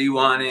 or do you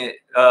want it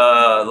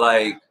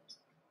like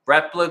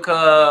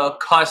replica,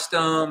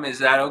 custom? Is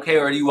that okay,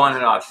 or do you want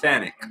it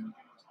authentic?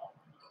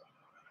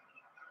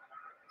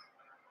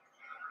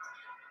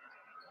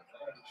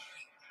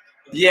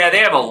 Yeah, they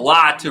have a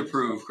lot to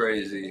prove.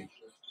 Crazy.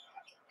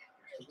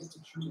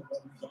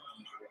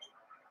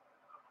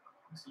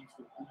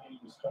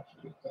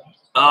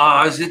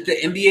 Is it the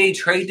NBA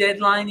trade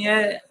deadline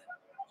yet?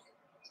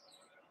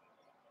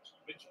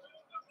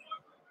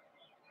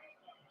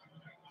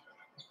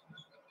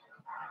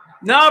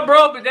 No,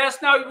 bro, but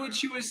that's not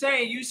what you were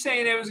saying. You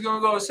saying they was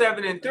gonna go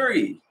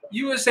 7-3.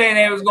 You were saying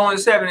they was going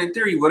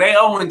 7-3. Well, they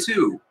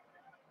 0-2.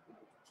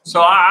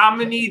 So I'm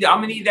gonna need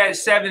that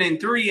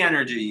 7-3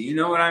 energy. You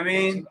know what I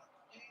mean?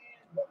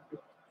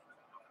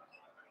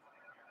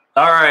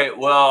 All right.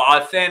 Well,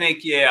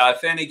 authentic, yeah,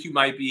 authentic. You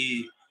might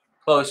be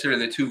closer to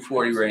the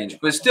 240 range,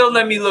 but still,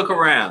 let me look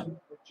around.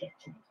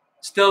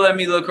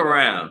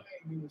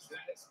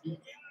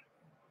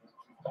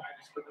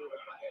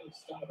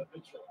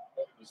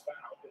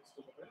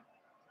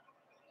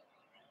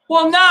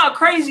 Well, nah,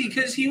 crazy,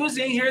 because he was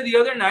in here the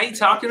other night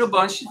talking a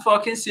bunch of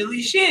fucking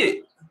silly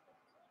shit.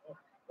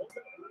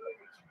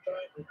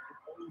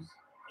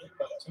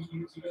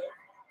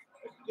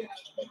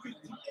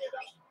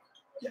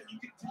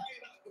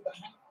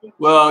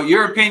 Well,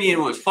 your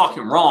opinion was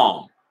fucking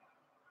wrong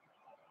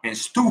and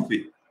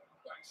stupid.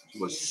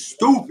 It was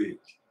stupid.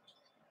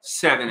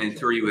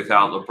 7-3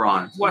 without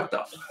LeBron. What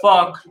the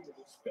fuck?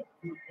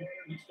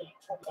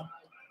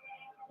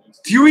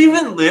 Do you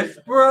even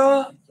lift,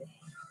 bro?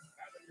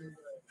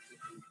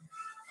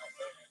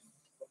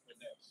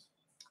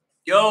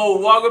 Yo,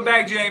 welcome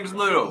back, James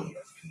Little.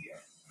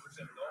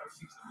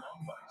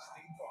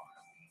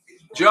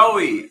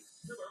 Joey,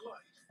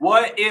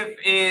 what if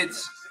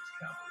it's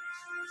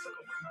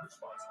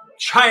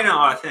China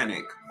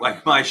authentic,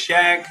 like my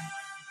Shaq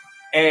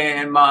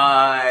and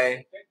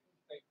my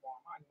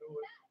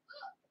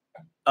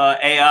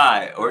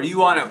AI, or do you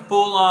want a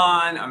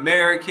full-on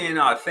American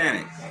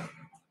authentic?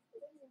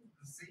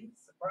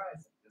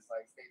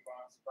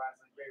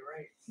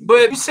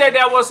 But you said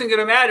that wasn't going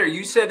to matter.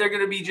 You said they're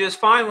going to be just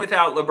fine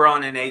without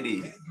LeBron and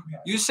AD.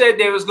 You said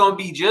they was going to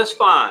be just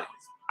fine.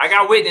 I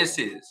got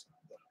witnesses.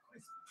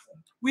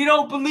 We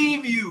don't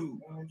believe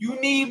you. You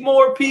need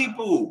more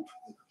people.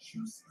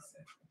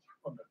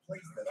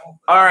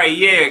 All right,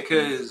 yeah,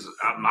 because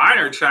mine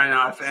are China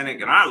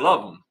authentic, and I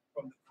love them.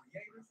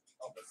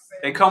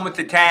 They come with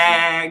the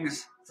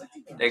tags.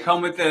 They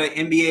come with the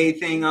NBA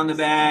thing on the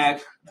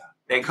back.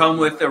 They come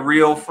with the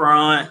real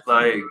front.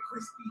 Like,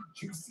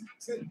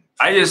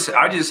 I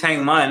just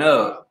hang mine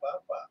up.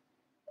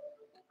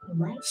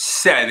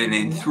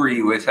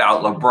 7-3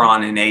 without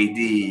LeBron and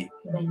AD.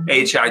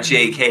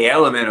 HIJK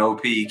element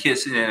OP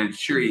kissing in a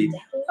tree.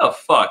 Oh,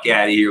 fuck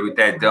out of here with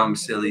that dumb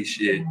silly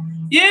shit.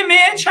 Yeah,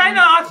 man,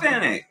 China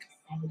authentic.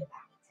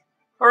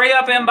 Hurry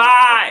up and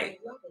buy.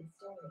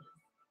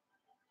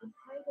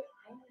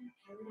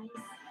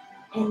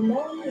 And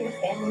knowing your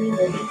family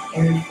will be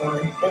cared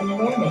for the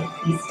moment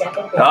you step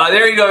up. Oh,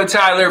 there you go,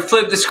 Tyler.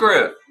 Flip the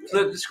script.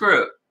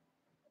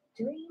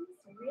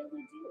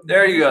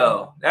 There you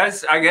go.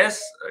 That's I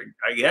guess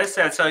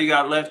that's all you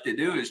got left to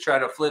do is try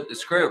to flip the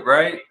script,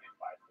 right?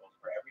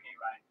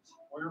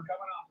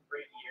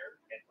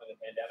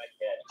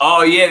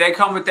 Oh yeah, they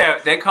come with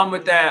that. They come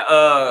with that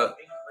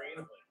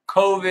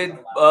COVID,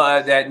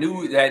 that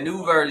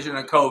new version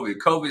of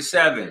COVID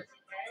 7.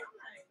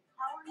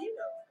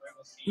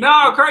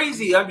 No,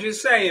 crazy. I'm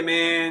just saying,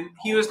 man.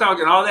 He was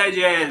talking all that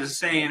jazz,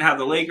 saying how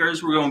the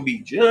Lakers were going to be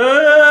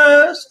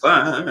just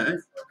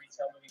fine.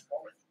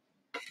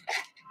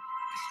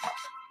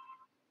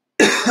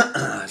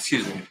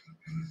 Excuse me.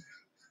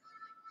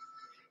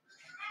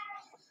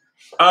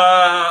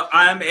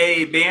 I'm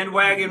a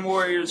bandwagon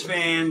Warriors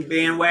fan,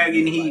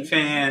 bandwagon Heat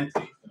fan,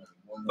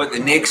 but the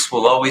Knicks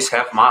will always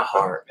have my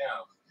heart.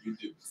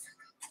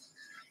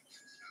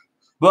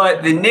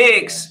 But the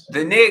Knicks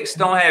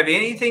don't have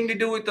anything to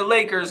do with the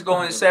Lakers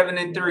going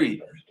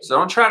 7-3. So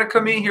don't try to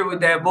come in here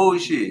with that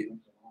bullshit.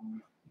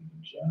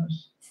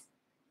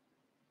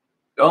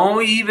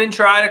 Don't even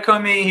try to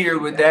come in here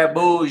with that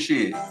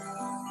bullshit.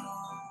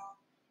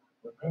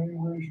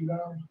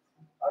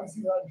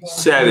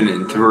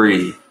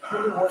 7-3.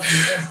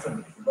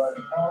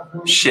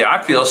 Shit,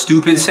 I feel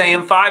stupid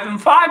saying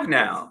 5-5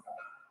 now.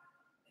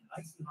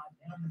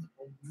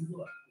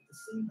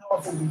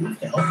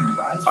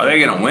 Are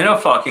they gonna win a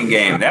fucking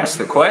game? That's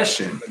the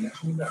question.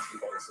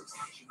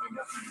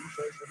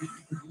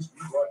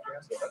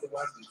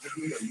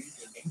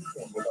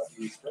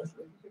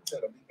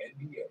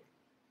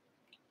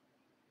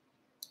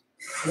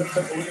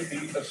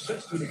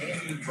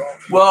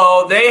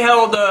 Well, they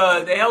held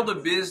a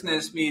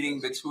business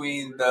meeting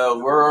between the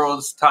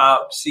world's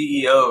top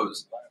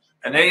CEOs,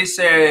 and they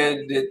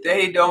said that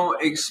they don't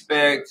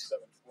expect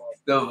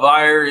the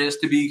virus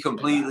to be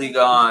completely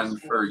gone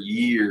for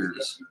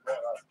years.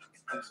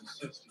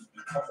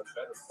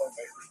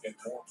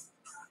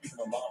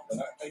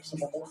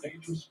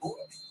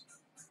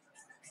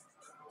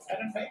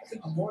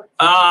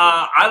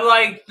 I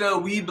like the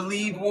We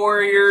Believe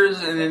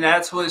Warriors, and then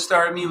that's what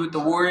started me with the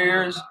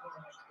Warriors.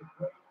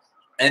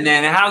 And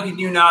then how can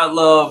you not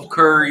love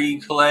Curry,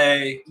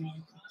 Clay,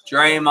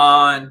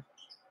 Draymond,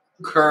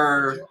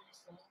 Kerr?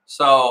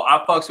 So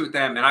I fucks with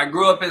them. And I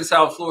grew up in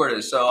South Florida,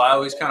 so I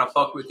always kind of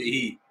fuck with the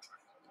Heat.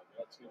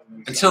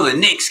 Until the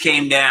Knicks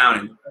came down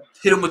and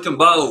hit them with them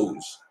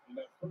bows.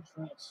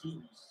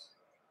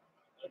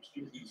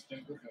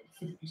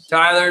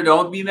 Tyler,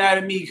 don't be mad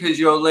at me because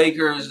your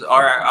Lakers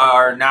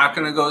are not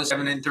going to go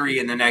 7-3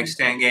 in the next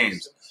 10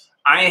 games.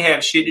 I ain't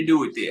have shit to do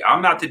with it.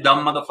 I'm not the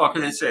dumb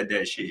motherfucker that said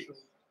that shit.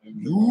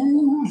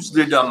 You's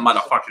the dumb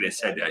motherfucker that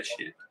said that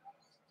shit.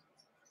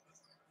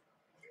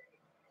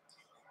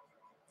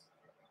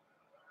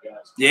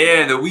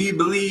 Yeah, the We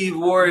Believe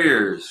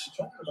Warriors.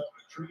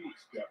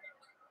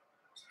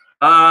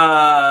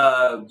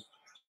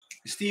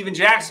 Steven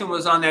Jackson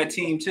was on that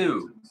team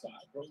too.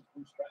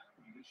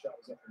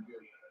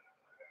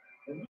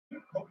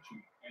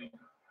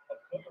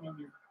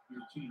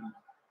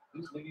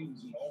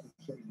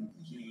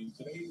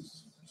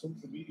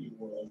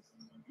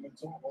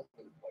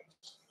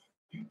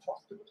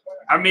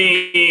 I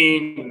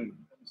mean,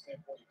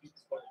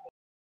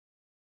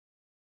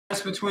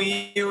 that's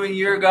between you and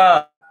your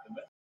God.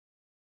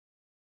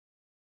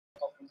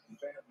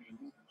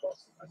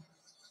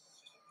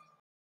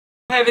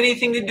 Have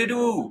anything to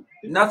do,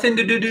 nothing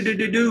to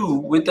do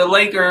with the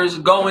Lakers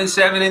going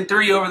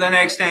 7-3 over the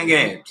next 10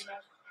 games.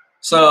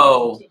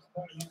 So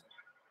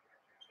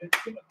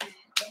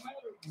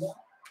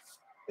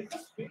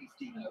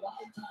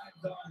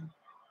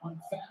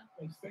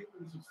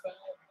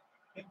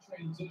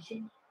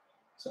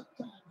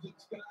sometimes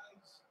it's guys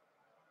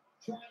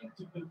trying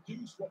to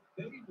deduce what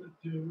they would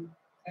do,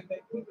 and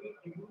they put it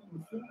in the room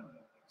with them.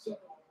 So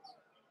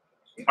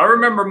I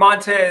remember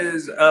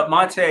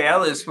Monte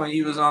Ellis when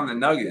he was on the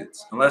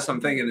Nuggets, unless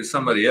I'm thinking of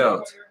somebody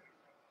else.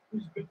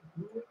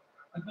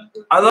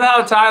 I love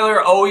how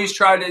Tyler always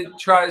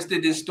tries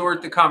to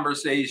distort the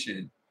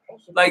conversation.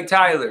 Like,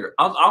 Tyler,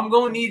 I'm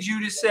gonna need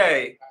you to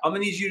say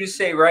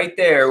right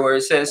there where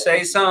it says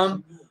say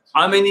something.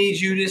 I'm gonna need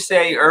you to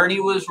say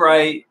Ernie was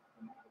right,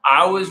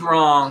 I was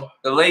wrong.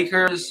 The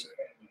Lakers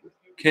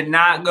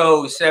cannot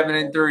go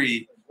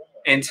 7-3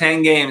 in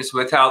 10 games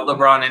without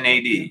LeBron and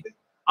AD.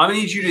 I'm gonna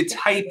need you to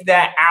type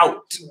that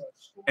out,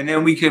 and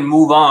then we can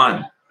move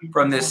on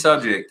from this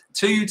subject.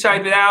 Till you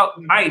type it out,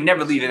 I ain't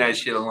never leaving that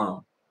shit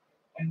alone.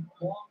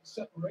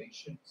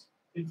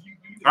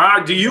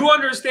 Do you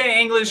understand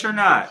English or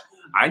not?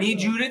 I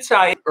need you to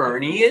type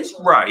Ernie is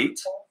right,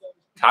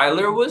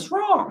 Tyler was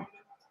wrong.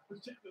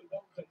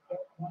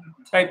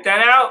 Type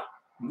that out,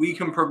 we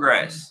can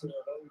progress.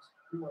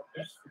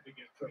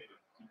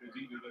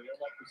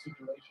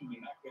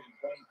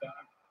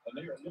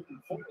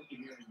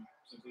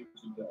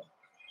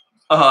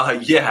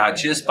 Yeah,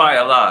 just by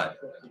a lot.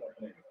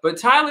 But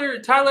Tyler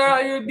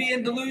out here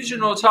being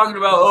delusional, talking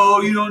about,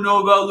 oh, you don't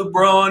know about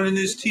LeBron and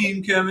this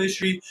team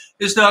chemistry.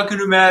 It's not going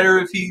to matter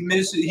if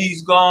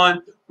he's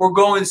gone. We're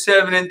going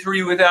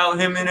 7-3 without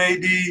him and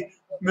AD.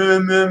 Meh,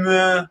 meh,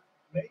 meh.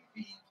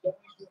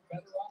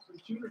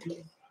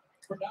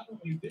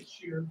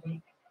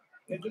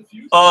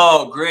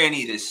 Oh,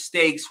 Granny, the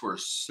steaks were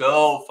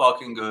so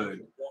fucking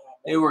good.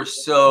 They were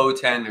so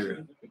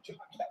tender.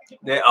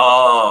 They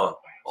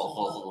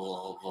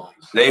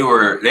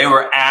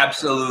were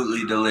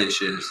absolutely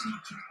delicious.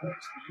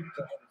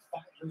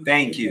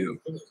 Thank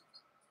you.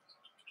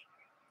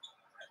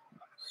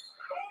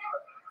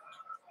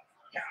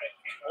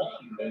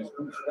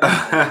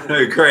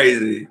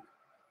 Crazy.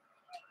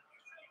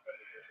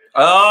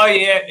 Oh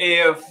yeah,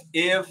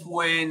 if,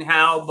 when,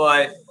 how,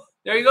 but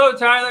there you go,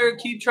 Tyler.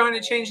 Keep trying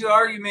to change the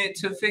argument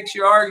to fix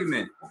your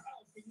argument.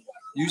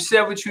 You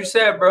said what you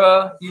said,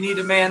 bro. You need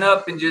to man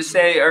up and just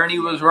say Ernie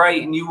was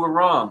right and you were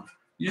wrong.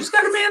 You just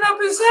got to man up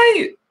and say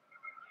it.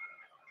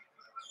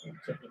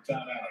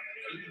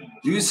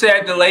 You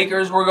said the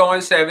Lakers were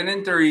going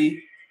 7-3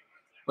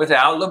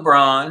 without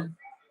LeBron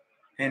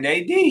and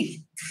AD.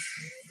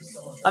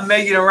 I'm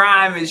making a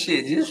rhyme and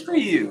shit just for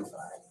you.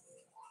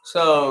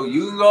 So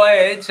you can go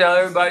ahead and tell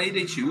everybody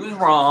that you was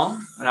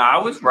wrong and I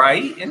was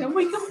right, and then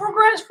we can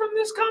progress from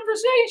this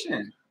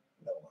conversation.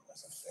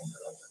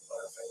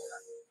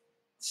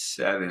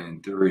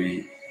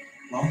 7-3.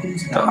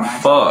 The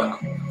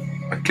fuck?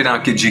 I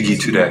cannot get jiggy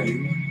today.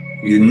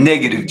 You're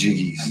negative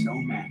jiggies.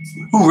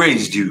 Who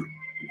raised you?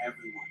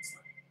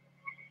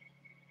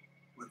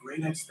 Where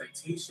great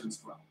expectations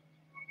grow,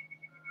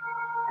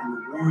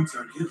 and rewards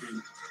are given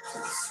to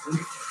the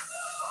swift.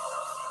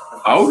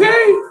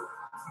 Okay.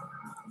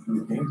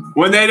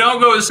 When they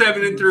don't go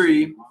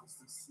 7-3,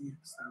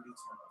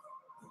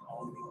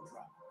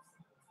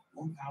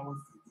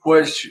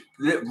 which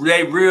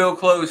they real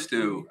close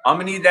to. I'm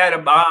gonna need that.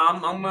 I'm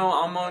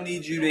gonna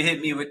need you to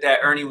hit me with that.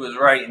 Ernie was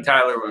right and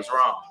Tyler was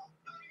wrong.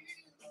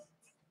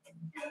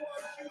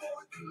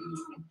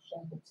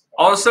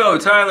 Also,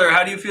 Tyler,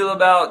 how do you feel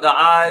about the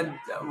odd?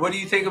 What do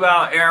you think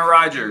about Aaron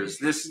Rodgers?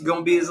 This is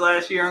gonna be his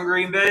last year in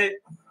Green Bay,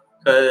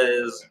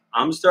 because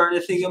I'm starting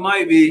to think it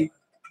might be.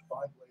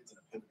 5 blades and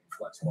a pivoting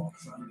flex ball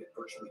designed to get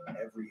virtually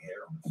every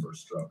hair on the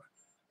first stroke.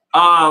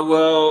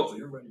 Well,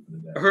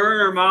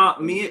 her and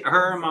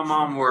my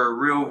mom were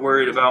real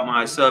worried about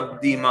my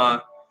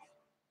subdema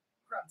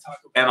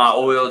and my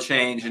oil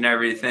change and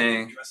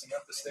everything.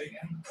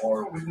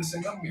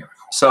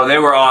 So they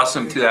were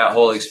awesome to that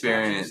whole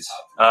experience.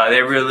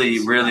 They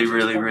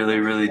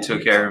really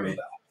took care of me.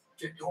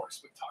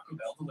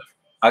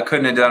 I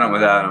couldn't have done it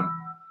without them.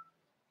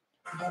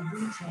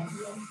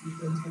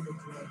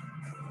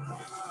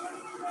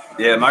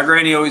 Yeah, my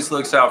granny always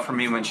looks out for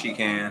me when she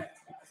can.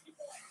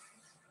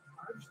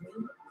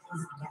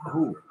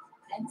 Ooh.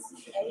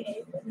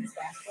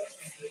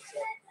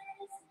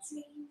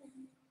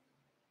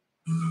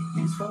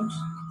 These folks,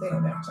 they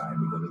don't have time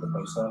to go to the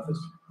post office.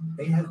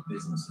 They have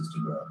businesses to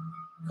grow,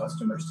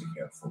 customers to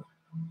care for,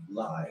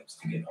 lives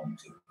to get home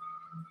to.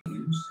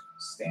 Use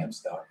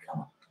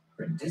stamps.com.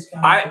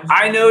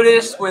 I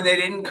noticed when they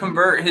didn't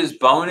convert his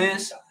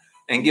bonus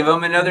and give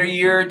him another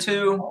year or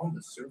two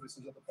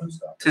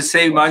to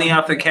save money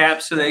off the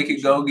cap so they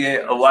could go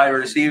get a wide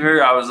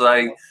receiver, I was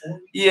like,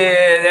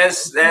 yeah,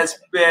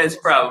 that's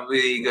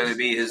probably going to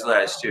be his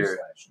last year.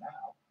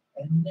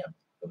 And never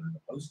go to the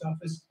post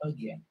office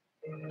again.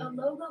 A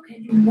logo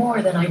can do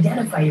more than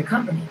identify your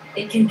company.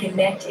 It can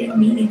connect in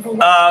meaningful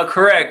ways.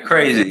 Correct,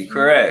 crazy,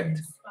 correct.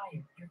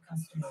 Inspire your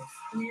customers.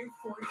 We're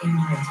for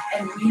England,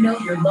 and we know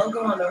your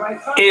logo on the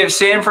right product. If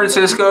San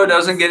Francisco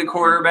doesn't get a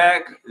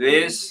quarterback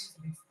this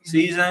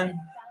season,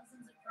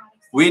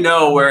 we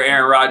know where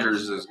Aaron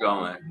Rodgers is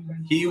going.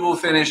 He will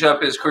finish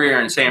up his career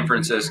in San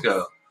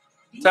Francisco.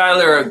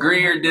 Tyler,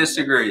 agree or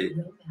disagree?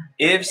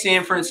 If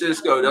San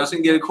Francisco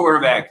doesn't get a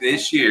quarterback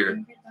this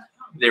year,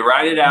 they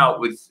ride it out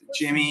with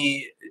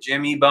Jimmy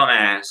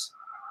Bumass.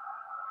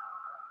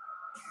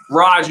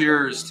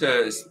 Rodgers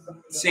to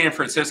San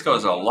Francisco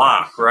is a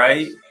lock,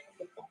 right?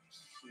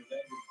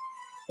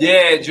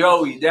 Yeah,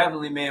 Joey,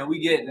 definitely, man. We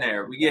getting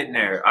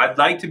there. I'd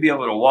like to be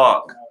able to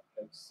walk.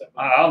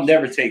 I'll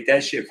never take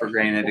that shit for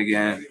granted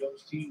again.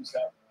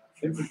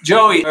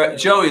 Joey,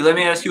 let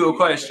me ask you a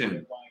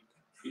question.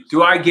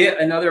 Do I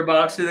get another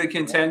box of the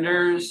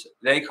Contenders?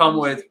 They come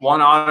with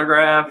 1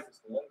 autograph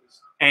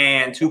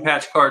and 2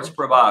 patch cards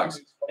per box.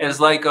 It's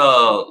like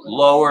a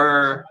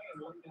lower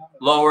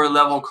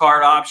level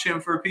card option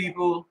for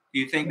people. Do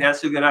you think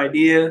that's a good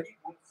idea?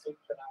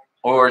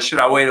 Or should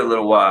I wait a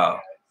little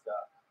while?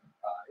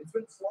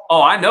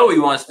 Oh, I know he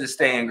wants to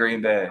stay in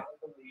Green Bay.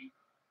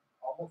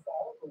 Almost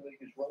all of the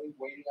league is really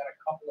waiting on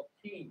a couple of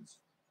teams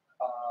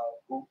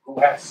who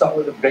have some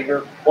of the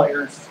bigger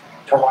players,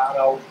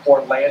 Toronto,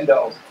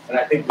 Orlando, and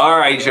I think. All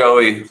right,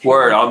 Joey.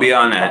 Word, I'll be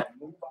on that.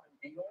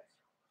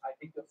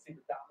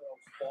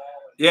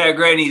 Yeah,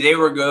 Granny, they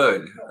were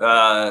good.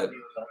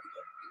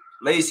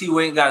 Lacey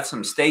went got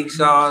some steak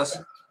sauce.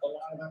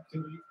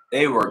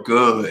 They were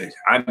good.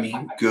 I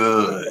mean,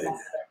 good.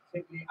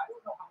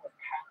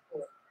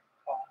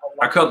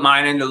 I cut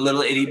mine into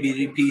little itty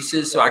bitty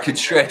pieces so I could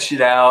stretch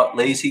it out.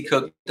 Lacey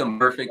cooked them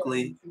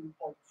perfectly.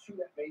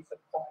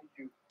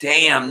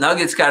 Damn,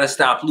 Nuggets got to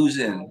stop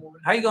losing.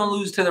 How you gonna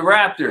lose to the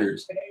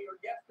Raptors?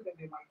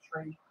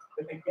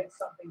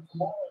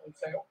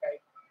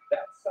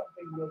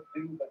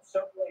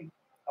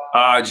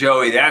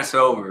 Joey, that's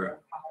over.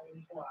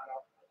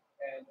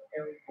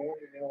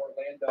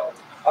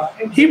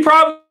 He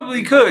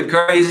probably could,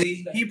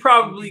 crazy. He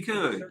probably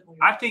could.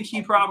 I think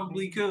he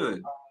probably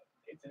could.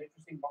 It's an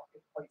interesting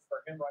marketplace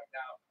for him right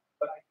now.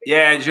 But I think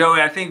yeah,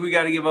 Joey, I think we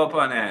got to give up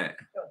on that.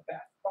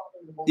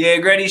 Yeah,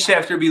 Granny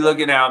Schefter be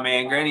looking out,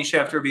 man. Granny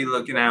Schefter be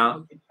looking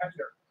out.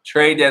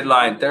 Trade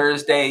deadline,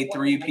 Thursday,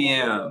 3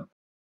 p.m.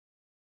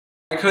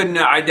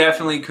 I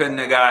definitely couldn't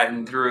have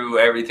gotten through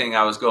everything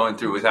I was going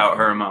through without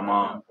her and my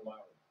mom. I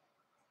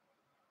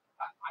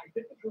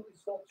think it's really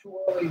still too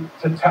early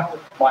to tell,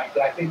 Mike.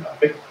 I think a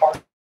big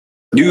part.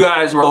 You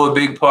guys were a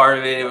big part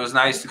of it. It was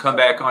nice to come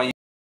back on you.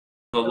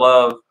 The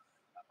love.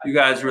 You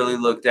guys really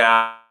looked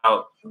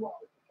out.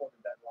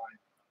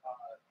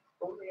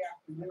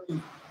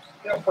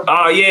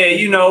 Oh, yeah,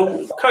 you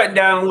know, cutting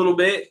down a little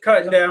bit. In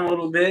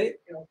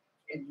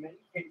many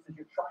cases,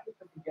 you're trying to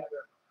put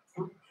together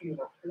 3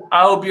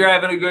 I hope you're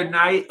having a good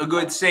night, a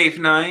good, safe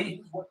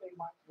night. What they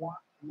might want,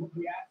 move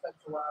the assets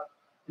around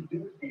to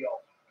do a deal.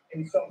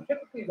 And so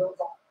typically those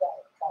all fall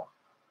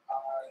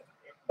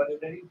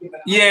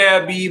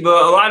Yeah, B,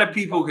 but a lot of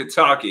people could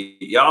talk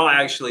it. Y'all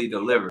actually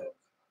deliver.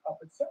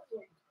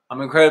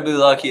 I'm incredibly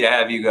lucky to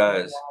have you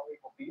guys.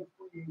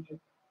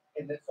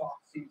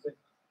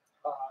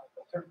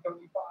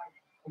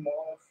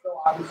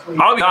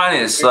 I'll be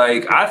honest,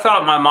 like, I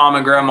thought my mom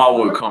and grandma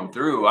would come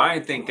through. I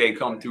didn't think they'd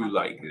come through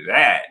like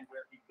that.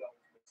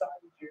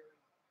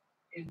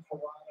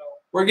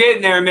 We're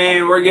getting there,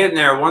 man. We're getting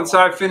there. Once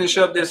I finish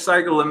up this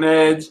cycle of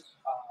meds,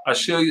 I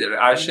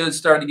should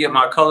start to get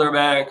my color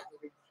back.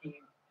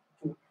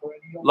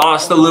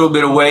 Lost a little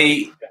bit of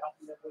weight.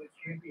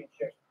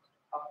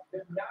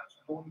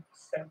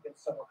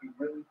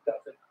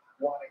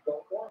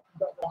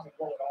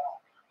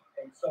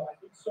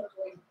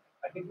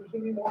 I think there's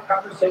going to be more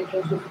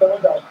conversations with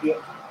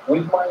Philadelphia,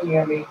 with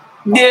Miami.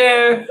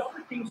 Yeah.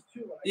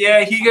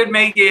 Yeah, he could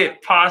make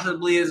it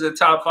possibly as a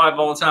top 5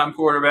 all-time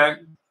quarterback.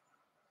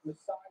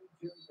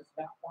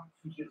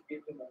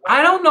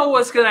 I don't know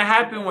what's going to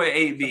happen with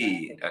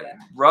AB.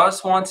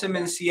 Russ wants him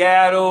in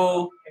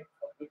Seattle.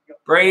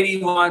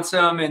 Brady wants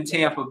him in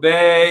Tampa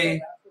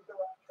Bay.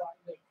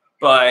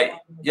 But,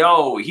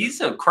 yo,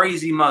 he's a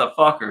crazy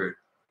motherfucker.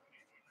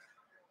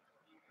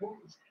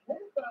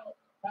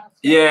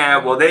 Yeah,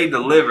 well, they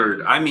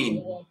delivered. I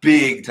mean,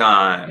 big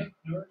time.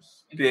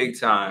 Big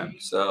time.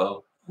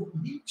 So,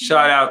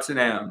 shout out to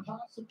them.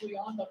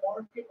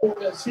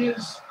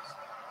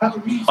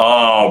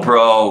 Oh,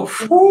 bro.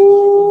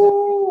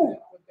 Woo.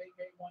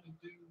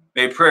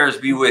 May prayers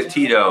be with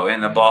Tito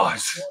and the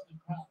boss.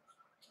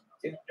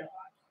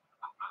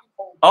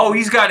 Oh,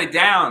 he's got it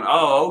down.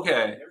 Oh,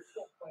 okay.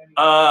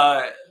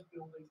 I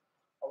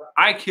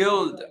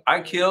killed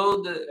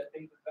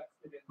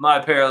my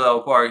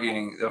parallel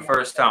parking the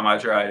first time I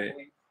tried it.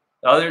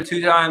 The other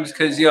 2 times,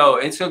 because, yo,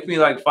 it took me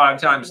like 5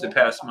 times to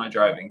pass my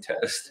driving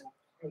test.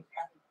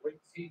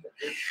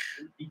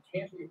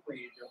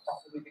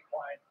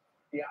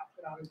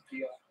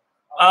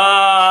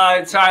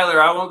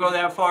 Tyler, I won't go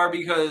that far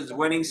because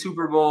winning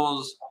Super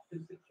Bowls,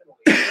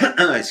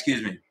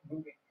 excuse me,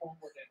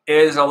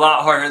 is a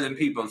lot harder than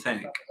people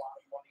think.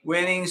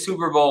 Winning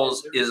Super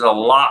Bowls is a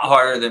lot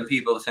harder than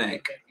people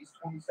think.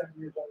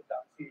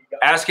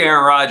 Ask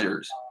Aaron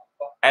Rodgers.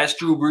 Ask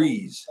Drew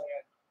Brees.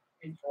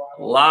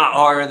 A lot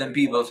harder than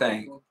people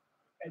think.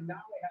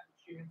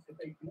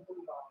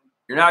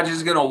 You're not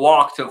just going to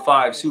walk to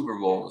 5 Super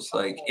Bowls.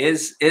 Like,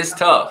 it's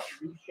tough.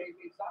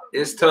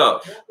 It's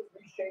tough.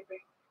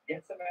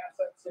 Get some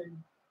assets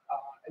in,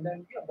 and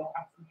then, you know, they'll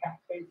have some cap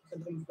space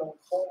and things going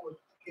forward,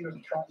 you know,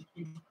 to try to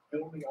keep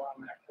building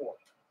around that court.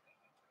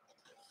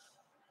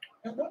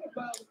 And what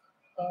about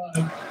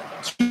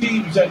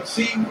teams that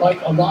seem like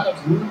a lot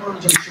of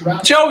rumors are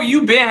surrounding? Joe,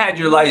 you've been had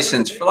your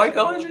license for like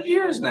 100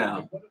 years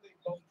now. What are they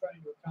both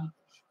trying to accomplish?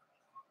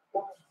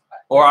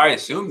 Or I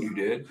assume you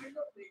did.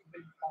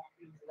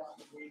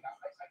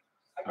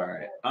 All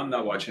right, I'm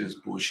not watching this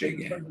bullshit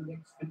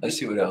game. Let's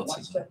see what else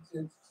is on.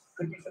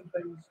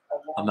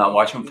 I'm not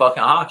watching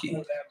fucking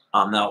hockey.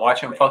 I'm not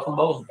watching fucking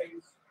bowling.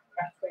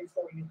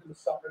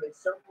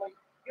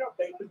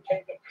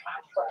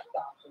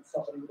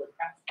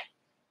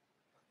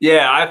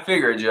 Yeah, I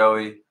figured,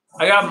 Joey.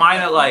 I got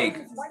mine at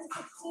like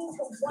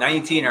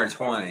 19 or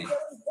 20.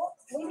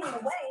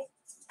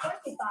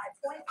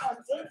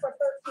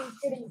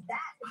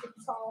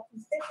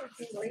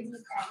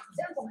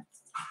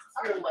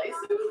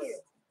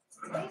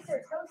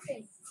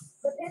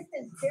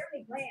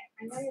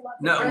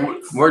 No,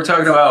 we're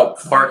talking about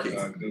parking,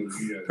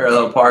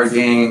 parallel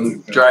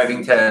parking,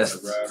 driving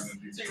tests.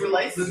 So your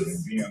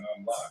license?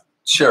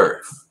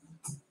 Sure.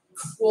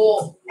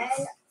 Well,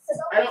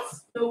 I don't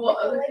know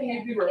what other thing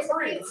you'd be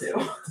referring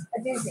to.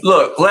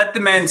 Look, let the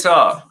men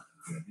talk.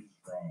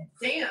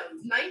 Damn,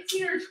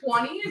 19 or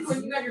 20 is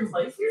when you got your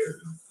license?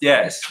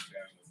 Yes.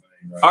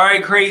 All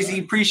right, crazy.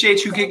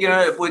 Appreciate you kicking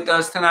it with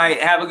us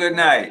tonight. Have a good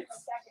night.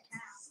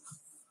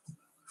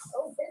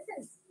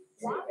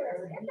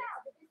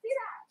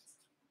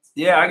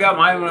 Yeah, I got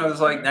mine when I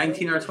was like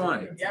 19 or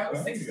 20. Yeah, I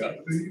was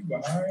 16.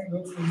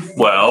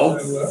 Well,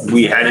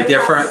 we had a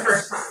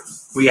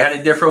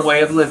different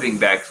way of living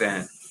back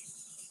then.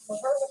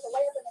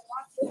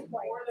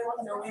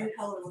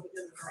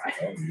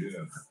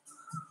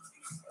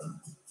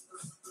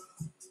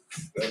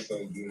 That's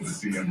so good to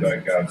see him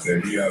back out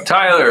there.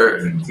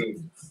 Tyler,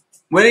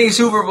 winning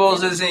Super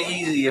Bowls isn't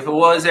easy. If it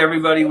was,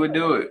 everybody would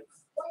do it.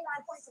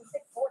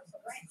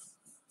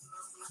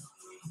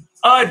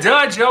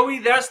 Duh, Joey,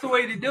 that's the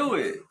way to do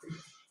it.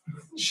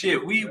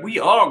 Shit, we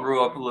all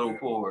grew up a little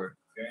poor.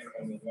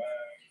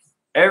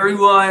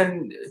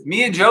 Everyone,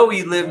 me and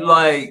Joey lived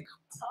like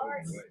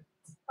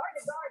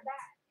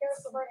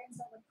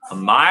a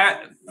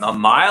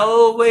mile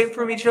away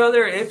from each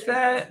other, if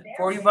that.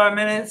 45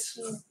 minutes.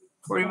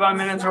 45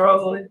 minutes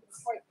roughly. Okay,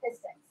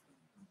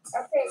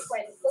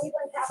 when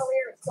Cleveland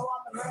Cavaliers go on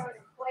the road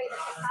and play the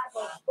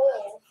Chicago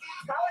Bulls,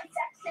 Colin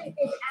Sexton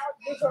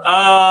is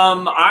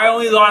out. I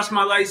only lost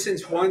my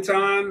license one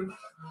time,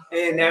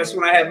 and that's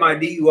when I had my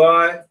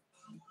DUI.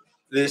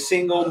 The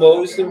single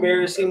most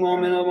embarrassing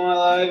moment of my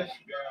life.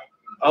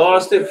 I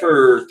lost it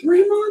for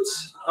 3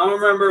 months. I don't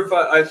remember if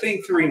I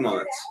think 3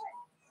 months.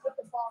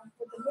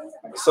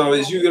 So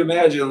as you can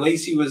imagine,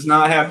 Lacey was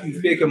not happy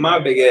picking my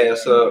big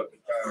ass up.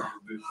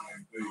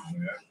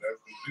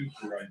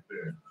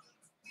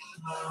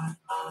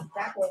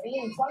 Zach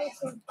Levine,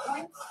 22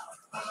 points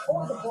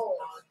for the Bulls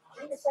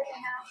in the second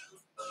half.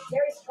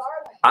 Darius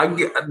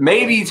Garland.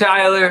 Maybe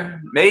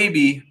Tyler,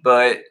 maybe,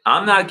 but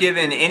I'm not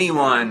giving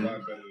anyone.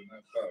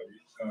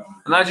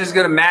 I'm not just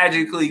gonna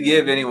magically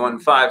give anyone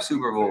 5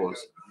 Super Bowls.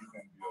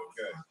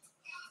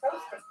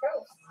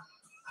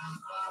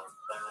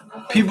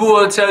 People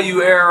will tell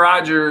you Aaron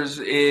Rodgers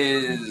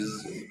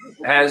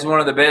has one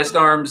of the best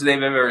arms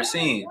they've ever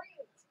seen.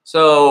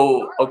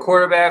 So a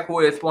quarterback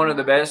with one of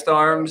the best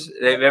arms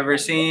they've ever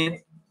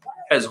seen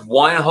has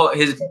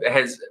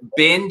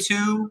been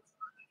to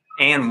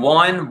and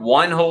won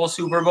one whole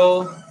Super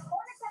Bowl.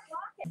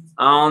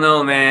 I don't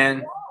know,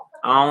 man.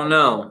 I don't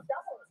know.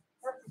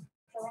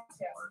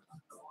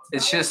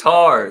 It's just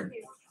hard.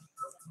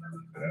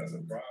 That's a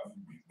problem.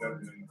 He's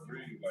stepping in the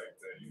three like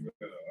that. You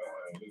better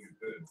look at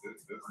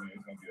this. This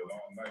man's gonna be a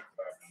long night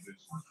for that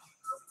position.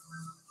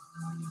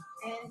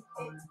 And it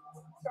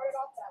started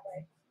off that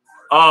way.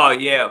 Oh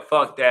yeah,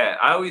 fuck that.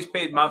 I always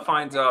paid my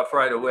fines off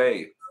right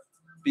away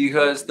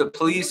because the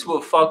police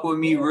will fuck with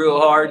me real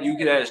hard. You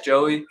could ask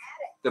Joey.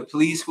 The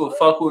police will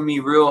fuck with me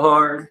real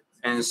hard,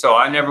 and so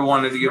I never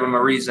wanted to give them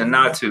a reason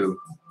not to.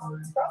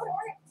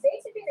 They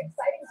should be an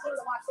exciting team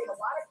to watch. They have a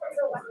lot of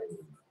career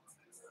weapons.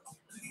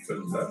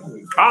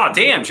 Oh,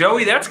 damn,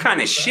 Joey, that's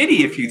kind of shitty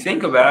if you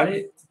think about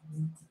it.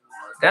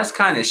 That's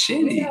kind of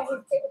shitty.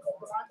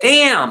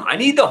 Damn, I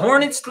need the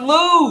Hornets to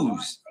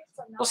lose.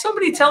 Will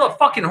somebody tell the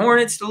fucking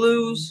Hornets to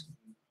lose?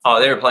 Oh,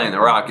 they were playing the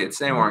Rockets.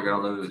 They weren't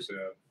going to lose.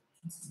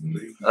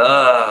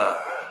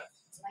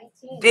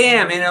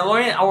 Damn, and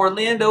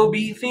Orlando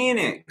beat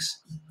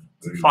Phoenix.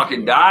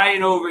 Fucking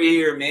dying over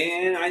here,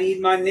 man. I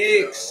need my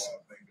Knicks.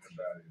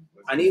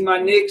 I need my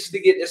Knicks to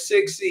get the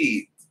 6th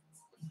seed.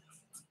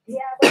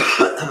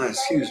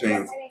 Excuse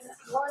me.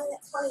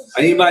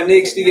 I need my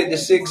Knicks to get the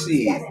 6th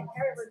seed.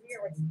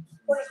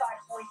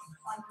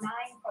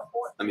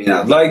 I mean,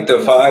 I'd like the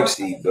 5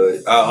 seed,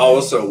 but I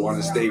also want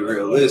to stay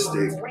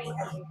realistic.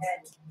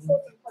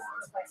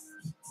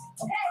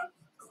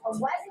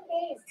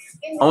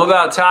 I'm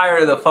about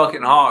tired of the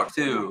fucking Hawks,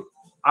 too.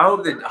 I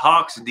hope the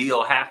Hawks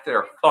deal half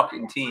their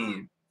fucking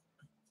team.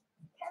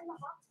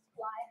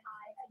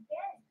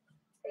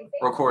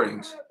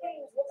 Recordings.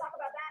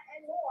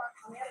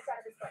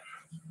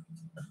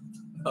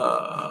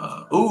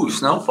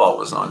 Snowfall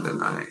was on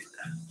tonight.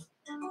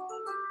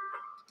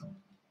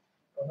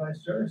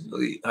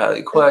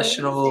 Highly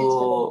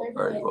questionable.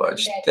 Already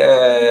watched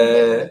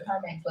that.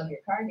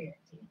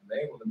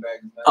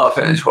 I'll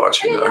finish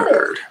watching The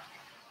Herd.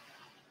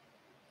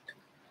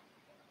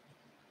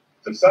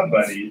 To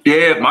somebody.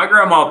 Yeah, my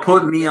grandma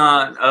put me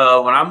on,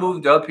 when I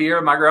moved up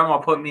here, my grandma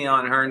put me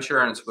on her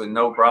insurance with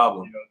no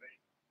problem.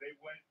 They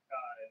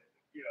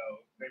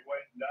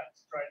went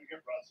nuts trying to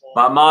get Russell.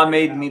 My mom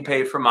made me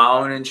pay for my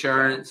own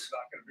insurance. It's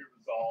not going to be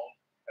resolved.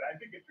 And I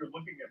think if you're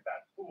looking at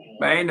that pool,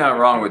 But ain't nothing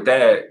wrong with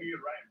that.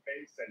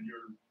 And your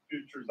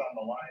future's on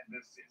the line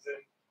this season.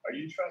 Are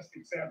you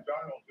trusting Sam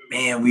Darnold?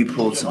 Man, we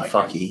pulled some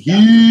fucking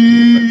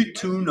heat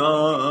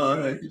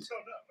tonight.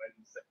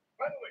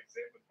 By the way,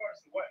 same with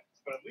Carson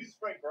Wentz, but at least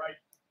Frank Wright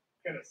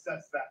can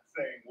assess that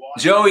saying.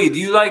 Joey, do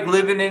you like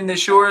living in the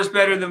shores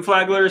better than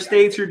Flagler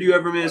Estates, or do you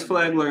ever miss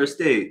Flagler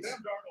Estates? Sam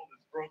Darnold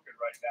is broken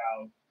right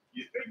now.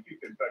 You think you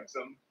can fix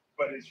him,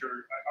 but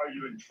are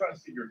you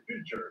entrusting your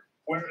future?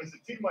 Whereas a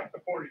team like the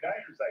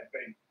 49ers, I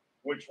think,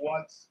 which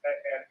wants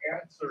an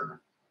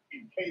answer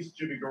in case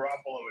Jimmy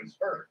Garoppolo is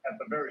hurt, at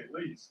the very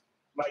least,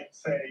 might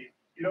say,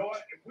 you know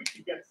what, if we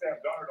can get Sam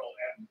Darnold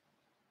and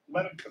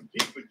let him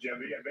compete with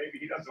Jimmy, and maybe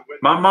he doesn't win.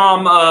 My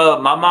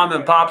mom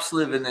and pops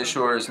live in the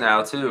shores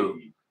now too.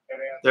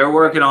 They're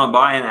working on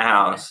buying a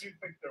house.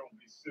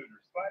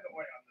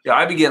 Yeah,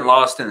 I be getting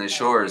lost in the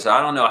shores. I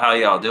don't know how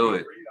y'all do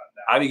it.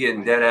 I be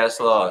getting dead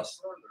ass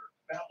lost.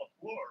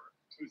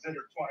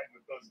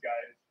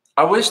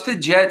 I wish the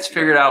Jets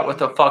figured out what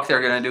the fuck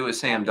they're gonna do with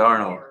Sam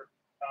Darnold.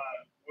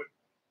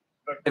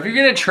 If you're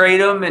going to trade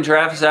him and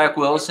draft Zach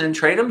Wilson,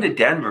 trade him to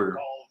Denver.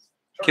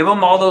 Give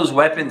him all those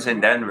weapons in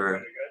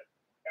Denver.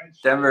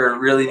 Denver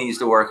really needs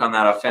to work on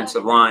that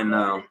offensive line,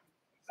 though.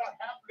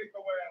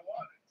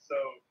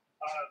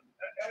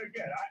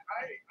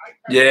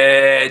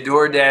 Yeah,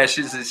 DoorDash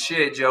is a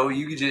shit, Joe.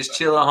 You can just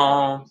chill at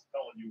home,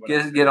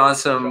 get on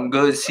some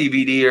good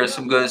CBD or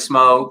some good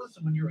smoke,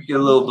 get a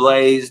little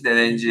blazed, and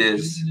then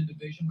just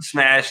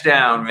smash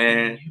down,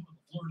 man.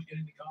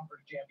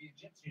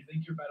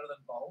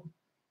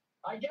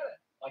 I get it.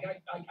 Like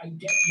I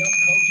get young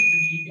coaches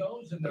and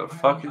egos. And the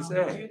fuck is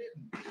that?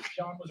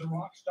 Sean was a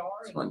rock star.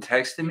 Someone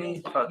texted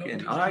me?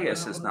 Fucking, oh, I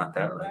guess it's not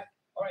that late.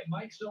 All right,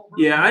 Mike Silver.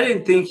 Yeah, I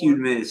didn't think you'd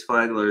miss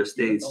Flagler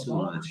Estates too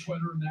much.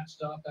 Twitter and that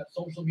stuff, that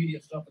social media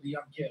stuff with the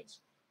young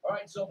kids. All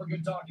right, Silver,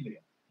 good talking to you.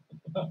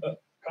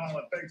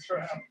 Colin, thanks for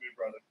having me,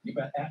 brother. You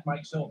bet. At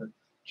Mike Silver.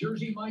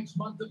 Jersey Mike's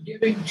Month of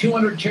Giving.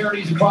 200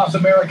 charities across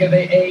America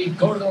they aid.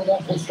 Go to their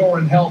local store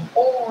and help,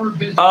 or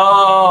visit.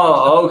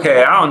 Oh,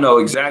 okay. I don't know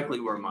exactly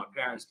where my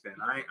parents been.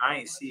 I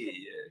ain't see it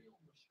yet.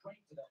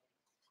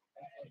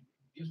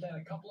 Just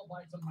had a couple of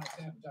bites on my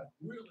sandwich. I'm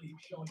really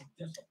showing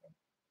discipline.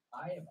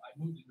 I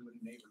moved into a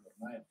neighborhood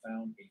and I have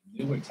found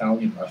a new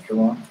Italian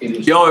restaurant. It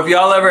is Yo, if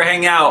y'all ever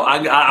hang out,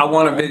 I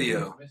want a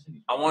video.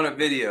 I want a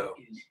video.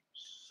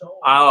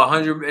 I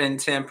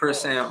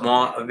 110%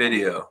 want a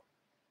video.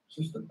 It's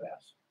just the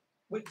best.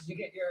 Wait, did you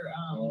get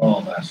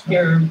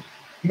your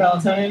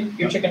melatonin,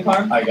 your chicken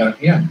parm? I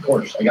got, yeah, of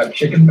course. I got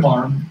chicken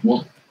parm,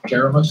 well,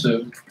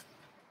 tiramisu,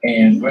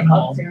 and went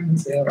home.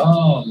 Tiramisu.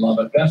 Oh, love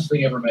it. Best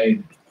thing ever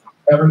made,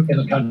 ever in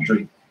the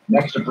country,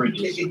 next to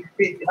Bridges. I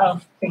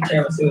don't think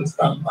tiramisu is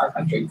from our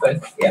country,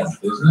 but yes.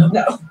 Isn't it?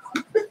 No.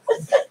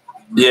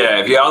 Yeah,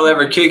 if y'all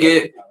ever kick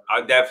it,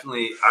 I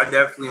definitely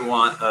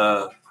want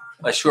a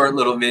short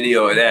little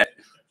video of that.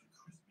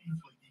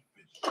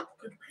 Depends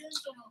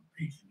on how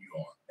patient you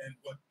are and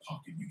what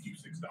pocket you keep $6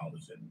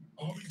 in.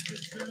 All these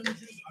fish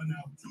sandwiches are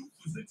now 2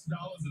 for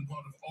 $6 and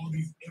part of all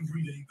these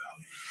everyday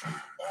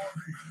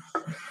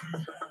values.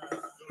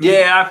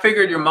 Yeah, I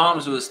figured your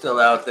mom's was still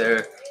out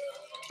there.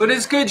 But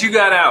it's good you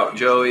got out,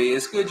 Joey.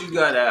 It's good you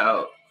got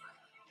out.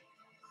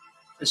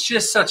 It's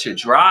just such a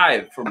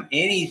drive from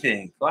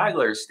anything.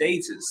 Flagler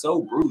Estates is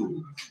so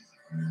brutal.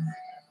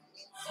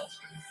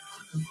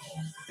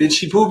 Did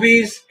she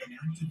poopies?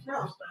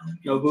 No.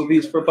 No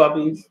poopies for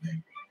puppies?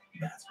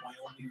 That's why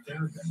only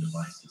Theragun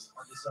devices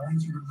are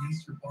designed to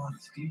release your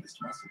body's deepest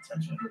muscle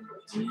tension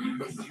to you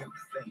do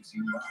things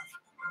you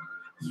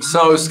love.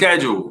 So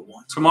schedule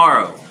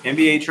tomorrow,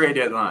 NBA trade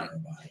deadline.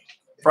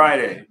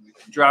 Friday,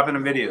 dropping a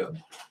video.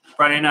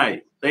 Friday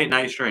night, late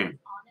night stream.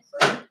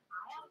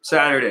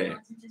 Saturday.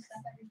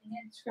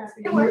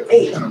 We're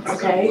 8,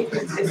 okay?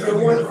 It's the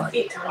one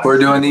 8 times. We're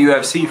doing the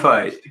UFC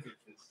fight.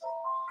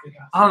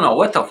 I don't know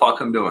what the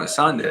fuck I'm doing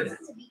Sunday.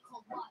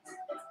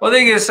 Well,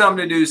 they get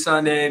something to do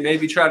Sunday.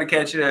 Maybe try to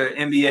catch an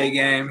NBA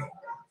game.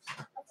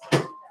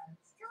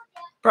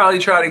 Probably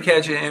try to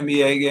catch an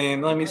NBA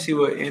game. Let me see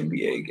what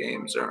NBA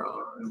games are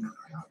on.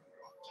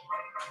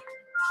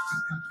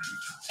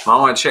 I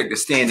want to check the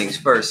standings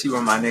first, see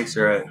where my Knicks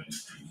are at.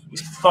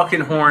 These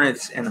fucking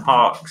Hornets and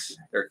Hawks,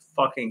 they're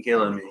fucking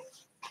killing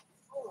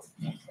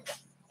me.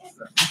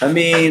 I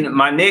mean,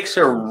 my Knicks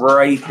are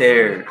right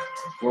there.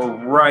 We're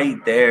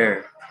right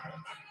there.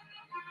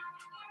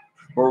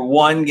 We're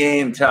one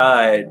game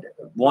tied.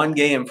 One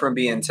game from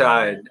being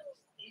tied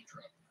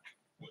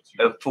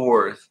at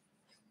 4th.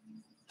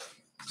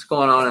 What's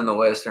going on in the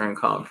Western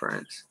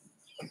Conference?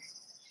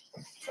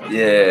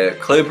 Yeah,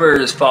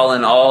 Clippers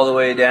falling all the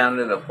way down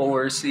to the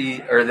 4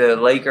 seed, or the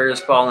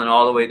Lakers falling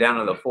all the way down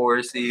to the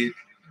 4 seed.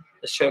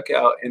 Let's check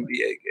out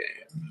NBA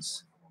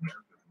games.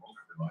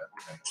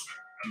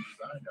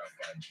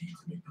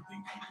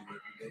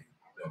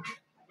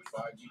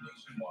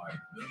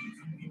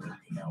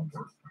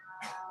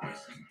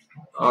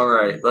 All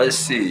right, let's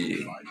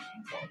see.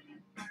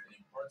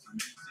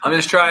 I'm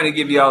just trying to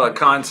give y'all a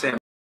content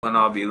when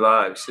I'll be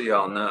live, so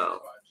y'all know.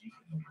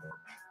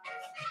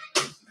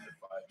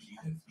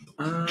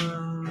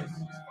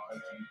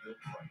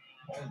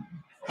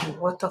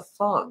 What the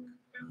fuck?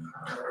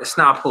 It's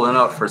not pulling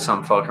up for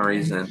some fucking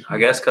reason. I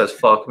guess because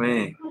fuck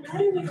me.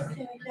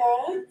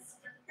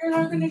 You're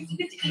not going to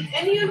get to eat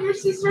any of your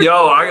sister's. Yo,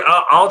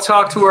 I'll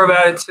talk to her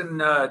about it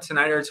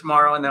tonight or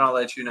tomorrow, and then I'll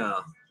let you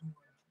know.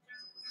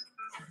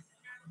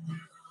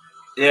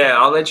 Yeah,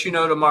 I'll let you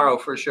know tomorrow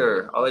for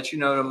sure.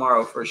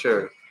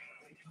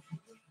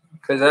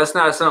 Because that's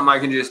not something I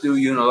can just do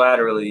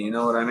unilaterally. You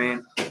know what I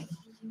mean?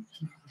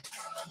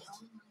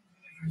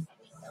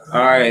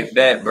 All right,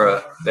 bet,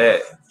 bro.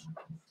 Bet.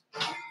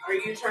 Are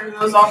you turning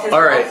those off?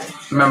 All right.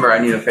 Remember, I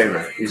need a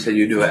favor. You said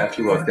you do it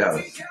after you walked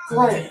out.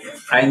 What?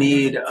 I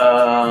need,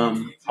 I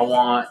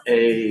want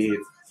a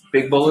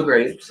big bowl of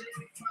grapes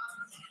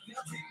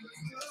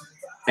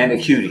and a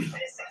cutie.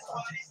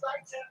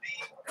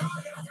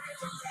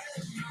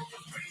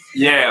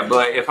 Yeah,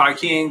 but if I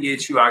can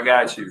get you, I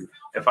got you.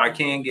 If I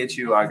can get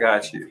you, I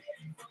got you.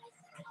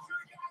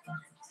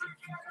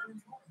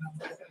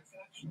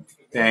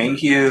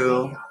 Thank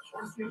you.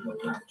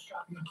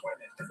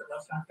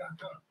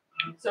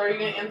 So are you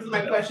going to answer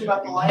my question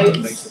about the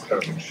lights?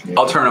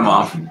 I'll turn them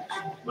off.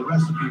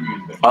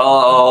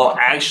 I'll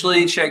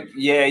actually check.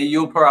 Yeah,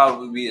 you'll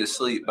probably be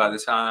asleep by the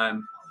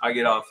time I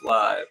get off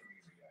live.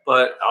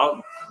 But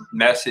I'll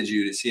message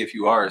you to see if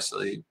you are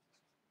asleep.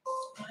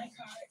 My car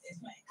is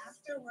my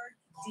after-work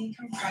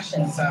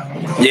decompression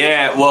zone.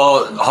 Yeah,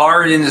 well,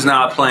 Harden's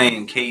not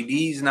playing.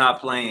 KD's not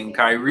playing.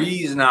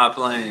 Kyrie's not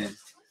playing.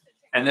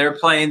 And they're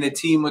playing the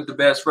team with the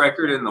best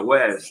record in the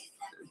West.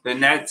 The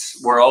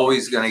Nets were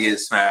always going to get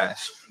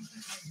smashed.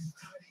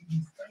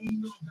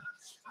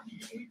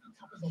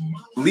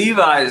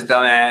 Levi's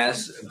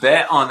dumbass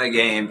bet on the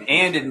game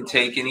and didn't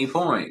take any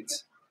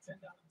points.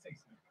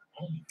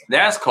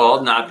 That's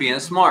called not being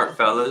smart,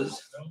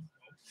 fellas.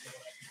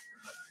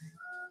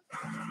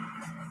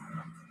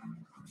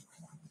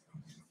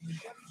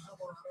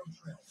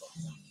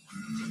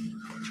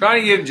 Try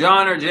to give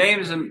John and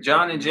James a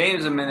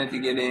minute to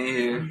get in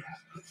here.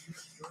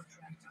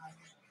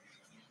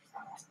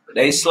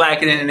 They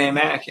slacking in and they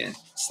macking,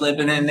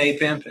 slipping in and they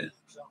pimping.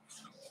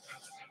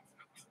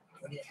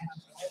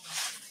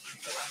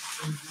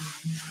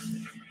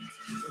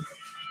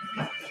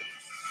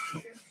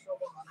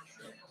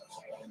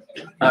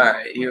 All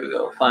right, here we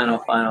go. Final.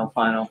 5.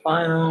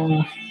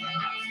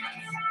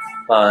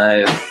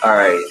 All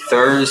right,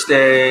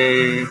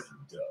 Thursday.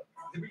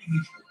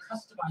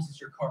 Customizes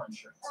your car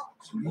insurance,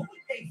 so you only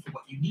pay for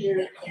what you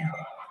need.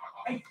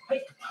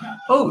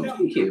 Oh,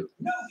 thank you.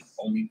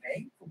 Only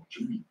pay for what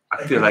you need.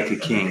 I feel like a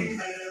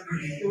king.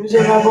 Who's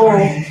in my bowl?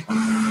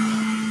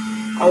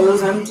 Are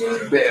those empty?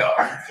 They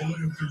are.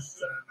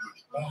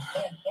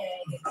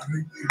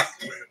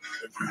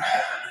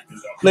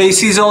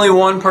 Lacey's only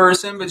one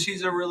person, but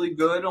she's a really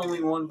good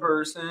only one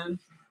person.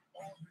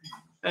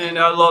 And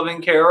I love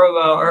and care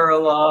about her a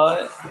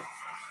lot.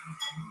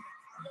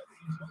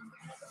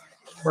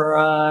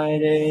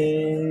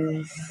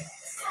 Friday.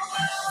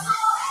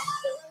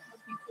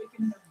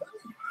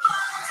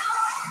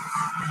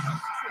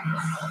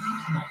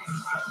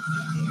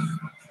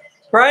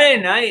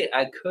 Friday night,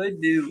 I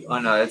could do. Oh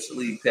no, that's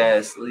League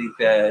Pass.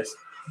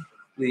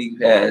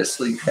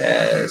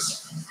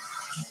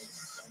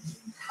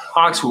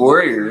 Hawks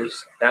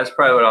Warriors. That's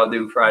probably what I'll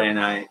do Friday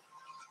night.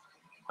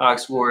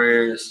 Hawks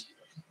Warriors.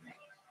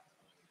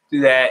 Do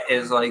that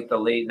as like the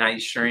late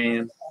night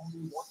stream.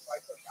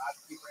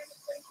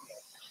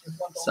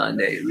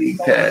 Sunday, League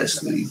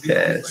Pass. And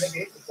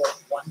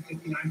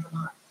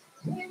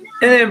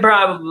then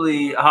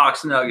probably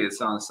Hawks Nuggets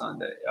on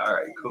Sunday. All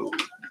right, cool.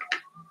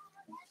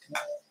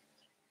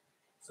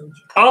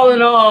 All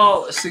in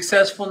all, a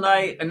successful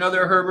night.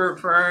 Another Herbert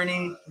for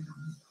Ernie.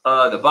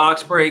 The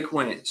box break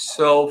went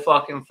so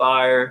fucking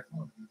fire.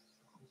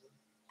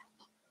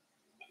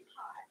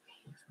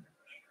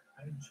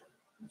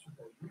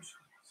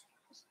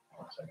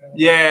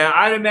 Yeah,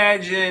 I'd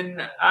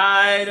imagine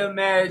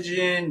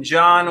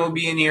John will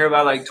be in here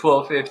by like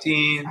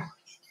 12:15.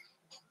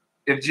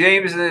 If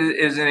James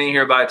isn't in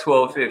here by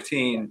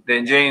 12:15,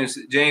 then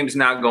James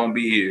not gonna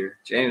be here.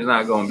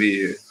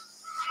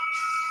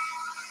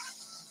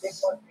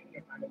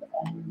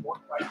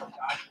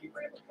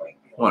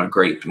 Want a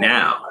grape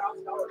now?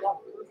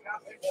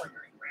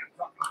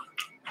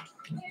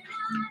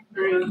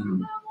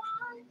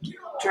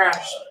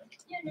 Trash.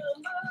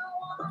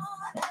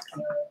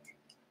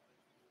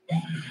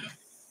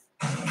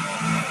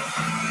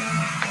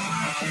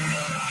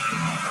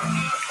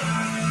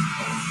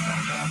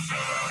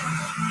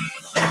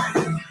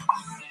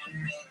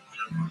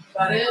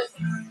 That it?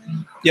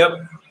 Yep.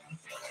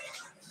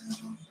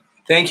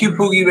 Thank you,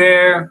 Poogie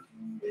Bear.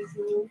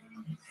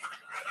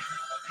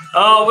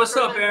 Oh, what's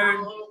up,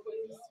 Aaron?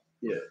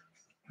 Yeah.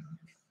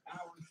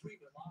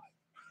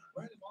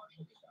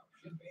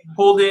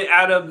 Pulled it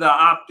out of the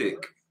optic.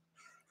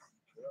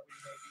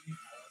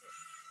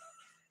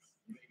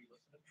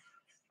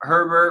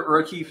 Herbert,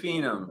 rookie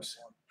phenoms.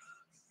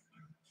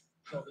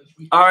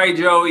 All right,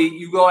 Joey,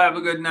 you go have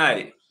a good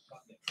night.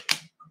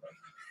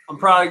 I'm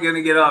probably going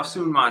to get off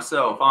soon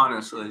myself,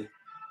 honestly.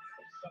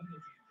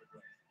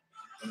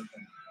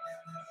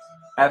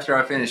 After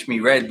I finish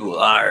me Red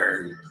Bull.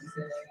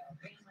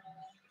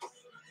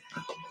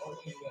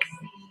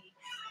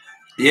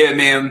 Yeah,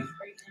 man.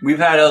 We've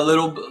had a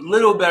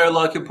little better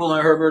luck at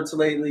pulling Herberts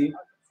lately.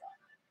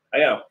 I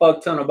got a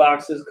fuck ton of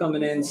boxes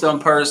coming in, some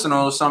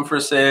personal, some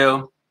for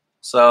sale.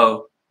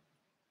 So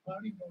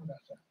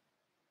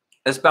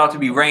it's about to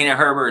be raining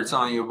Herberts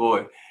on your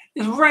boy.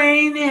 It's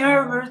raining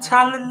Herberts,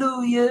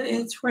 hallelujah.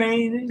 It's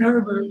raining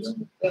Herberts.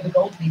 They're the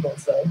gold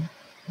eagles, though.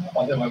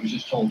 Although I was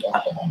just told I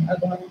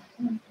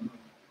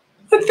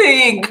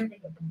think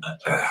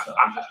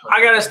I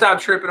got to stop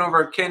tripping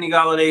over Kenny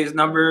Galladay's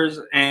numbers,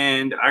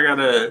 and I got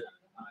to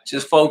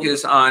just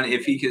focus on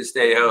if he can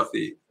stay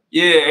healthy.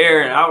 Yeah,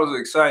 Aaron, I was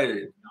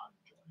excited.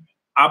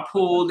 I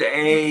pulled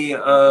a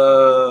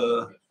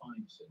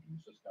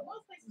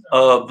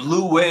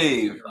blue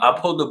wave. I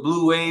pulled the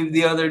blue wave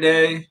the other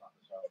day.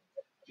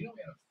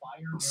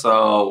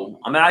 So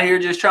I'm out here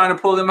just trying to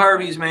pull them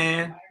Herbies,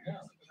 man.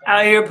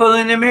 Out here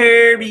pulling them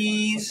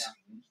Herbies.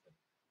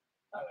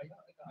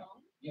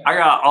 I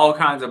got all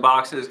kinds of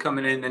boxes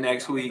coming in the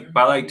next week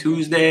by like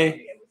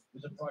Tuesday.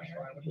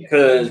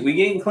 Because we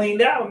getting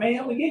cleaned out,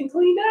 man. We getting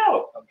cleaned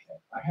out. Okay.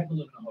 I had to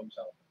live in a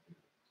hotel.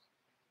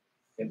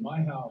 If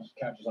my house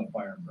catches on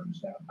fire and burns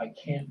down, I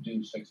can't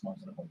do 6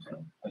 months in a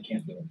hotel. I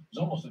can't do it. It's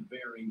almost a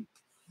very,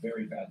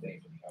 very bad day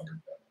for the Calgary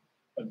family.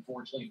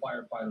 Unfortunately,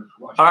 firefighters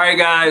rushed. All right,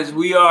 guys.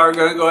 We are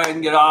going to go ahead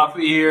and get off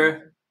of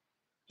here.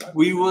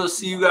 We will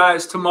see you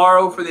guys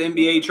tomorrow for the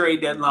NBA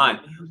trade deadline.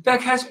 That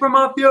Casper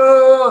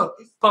Mafia.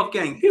 Puff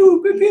Gang.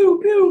 Pew, pew, pew,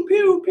 pew,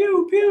 pew,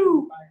 pew,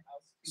 pew.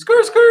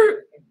 Skirt,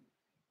 skirt.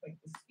 Like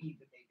the speed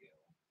that they do.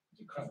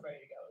 Just ready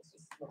to go. It's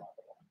just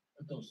remarkable.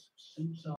 Those suits on.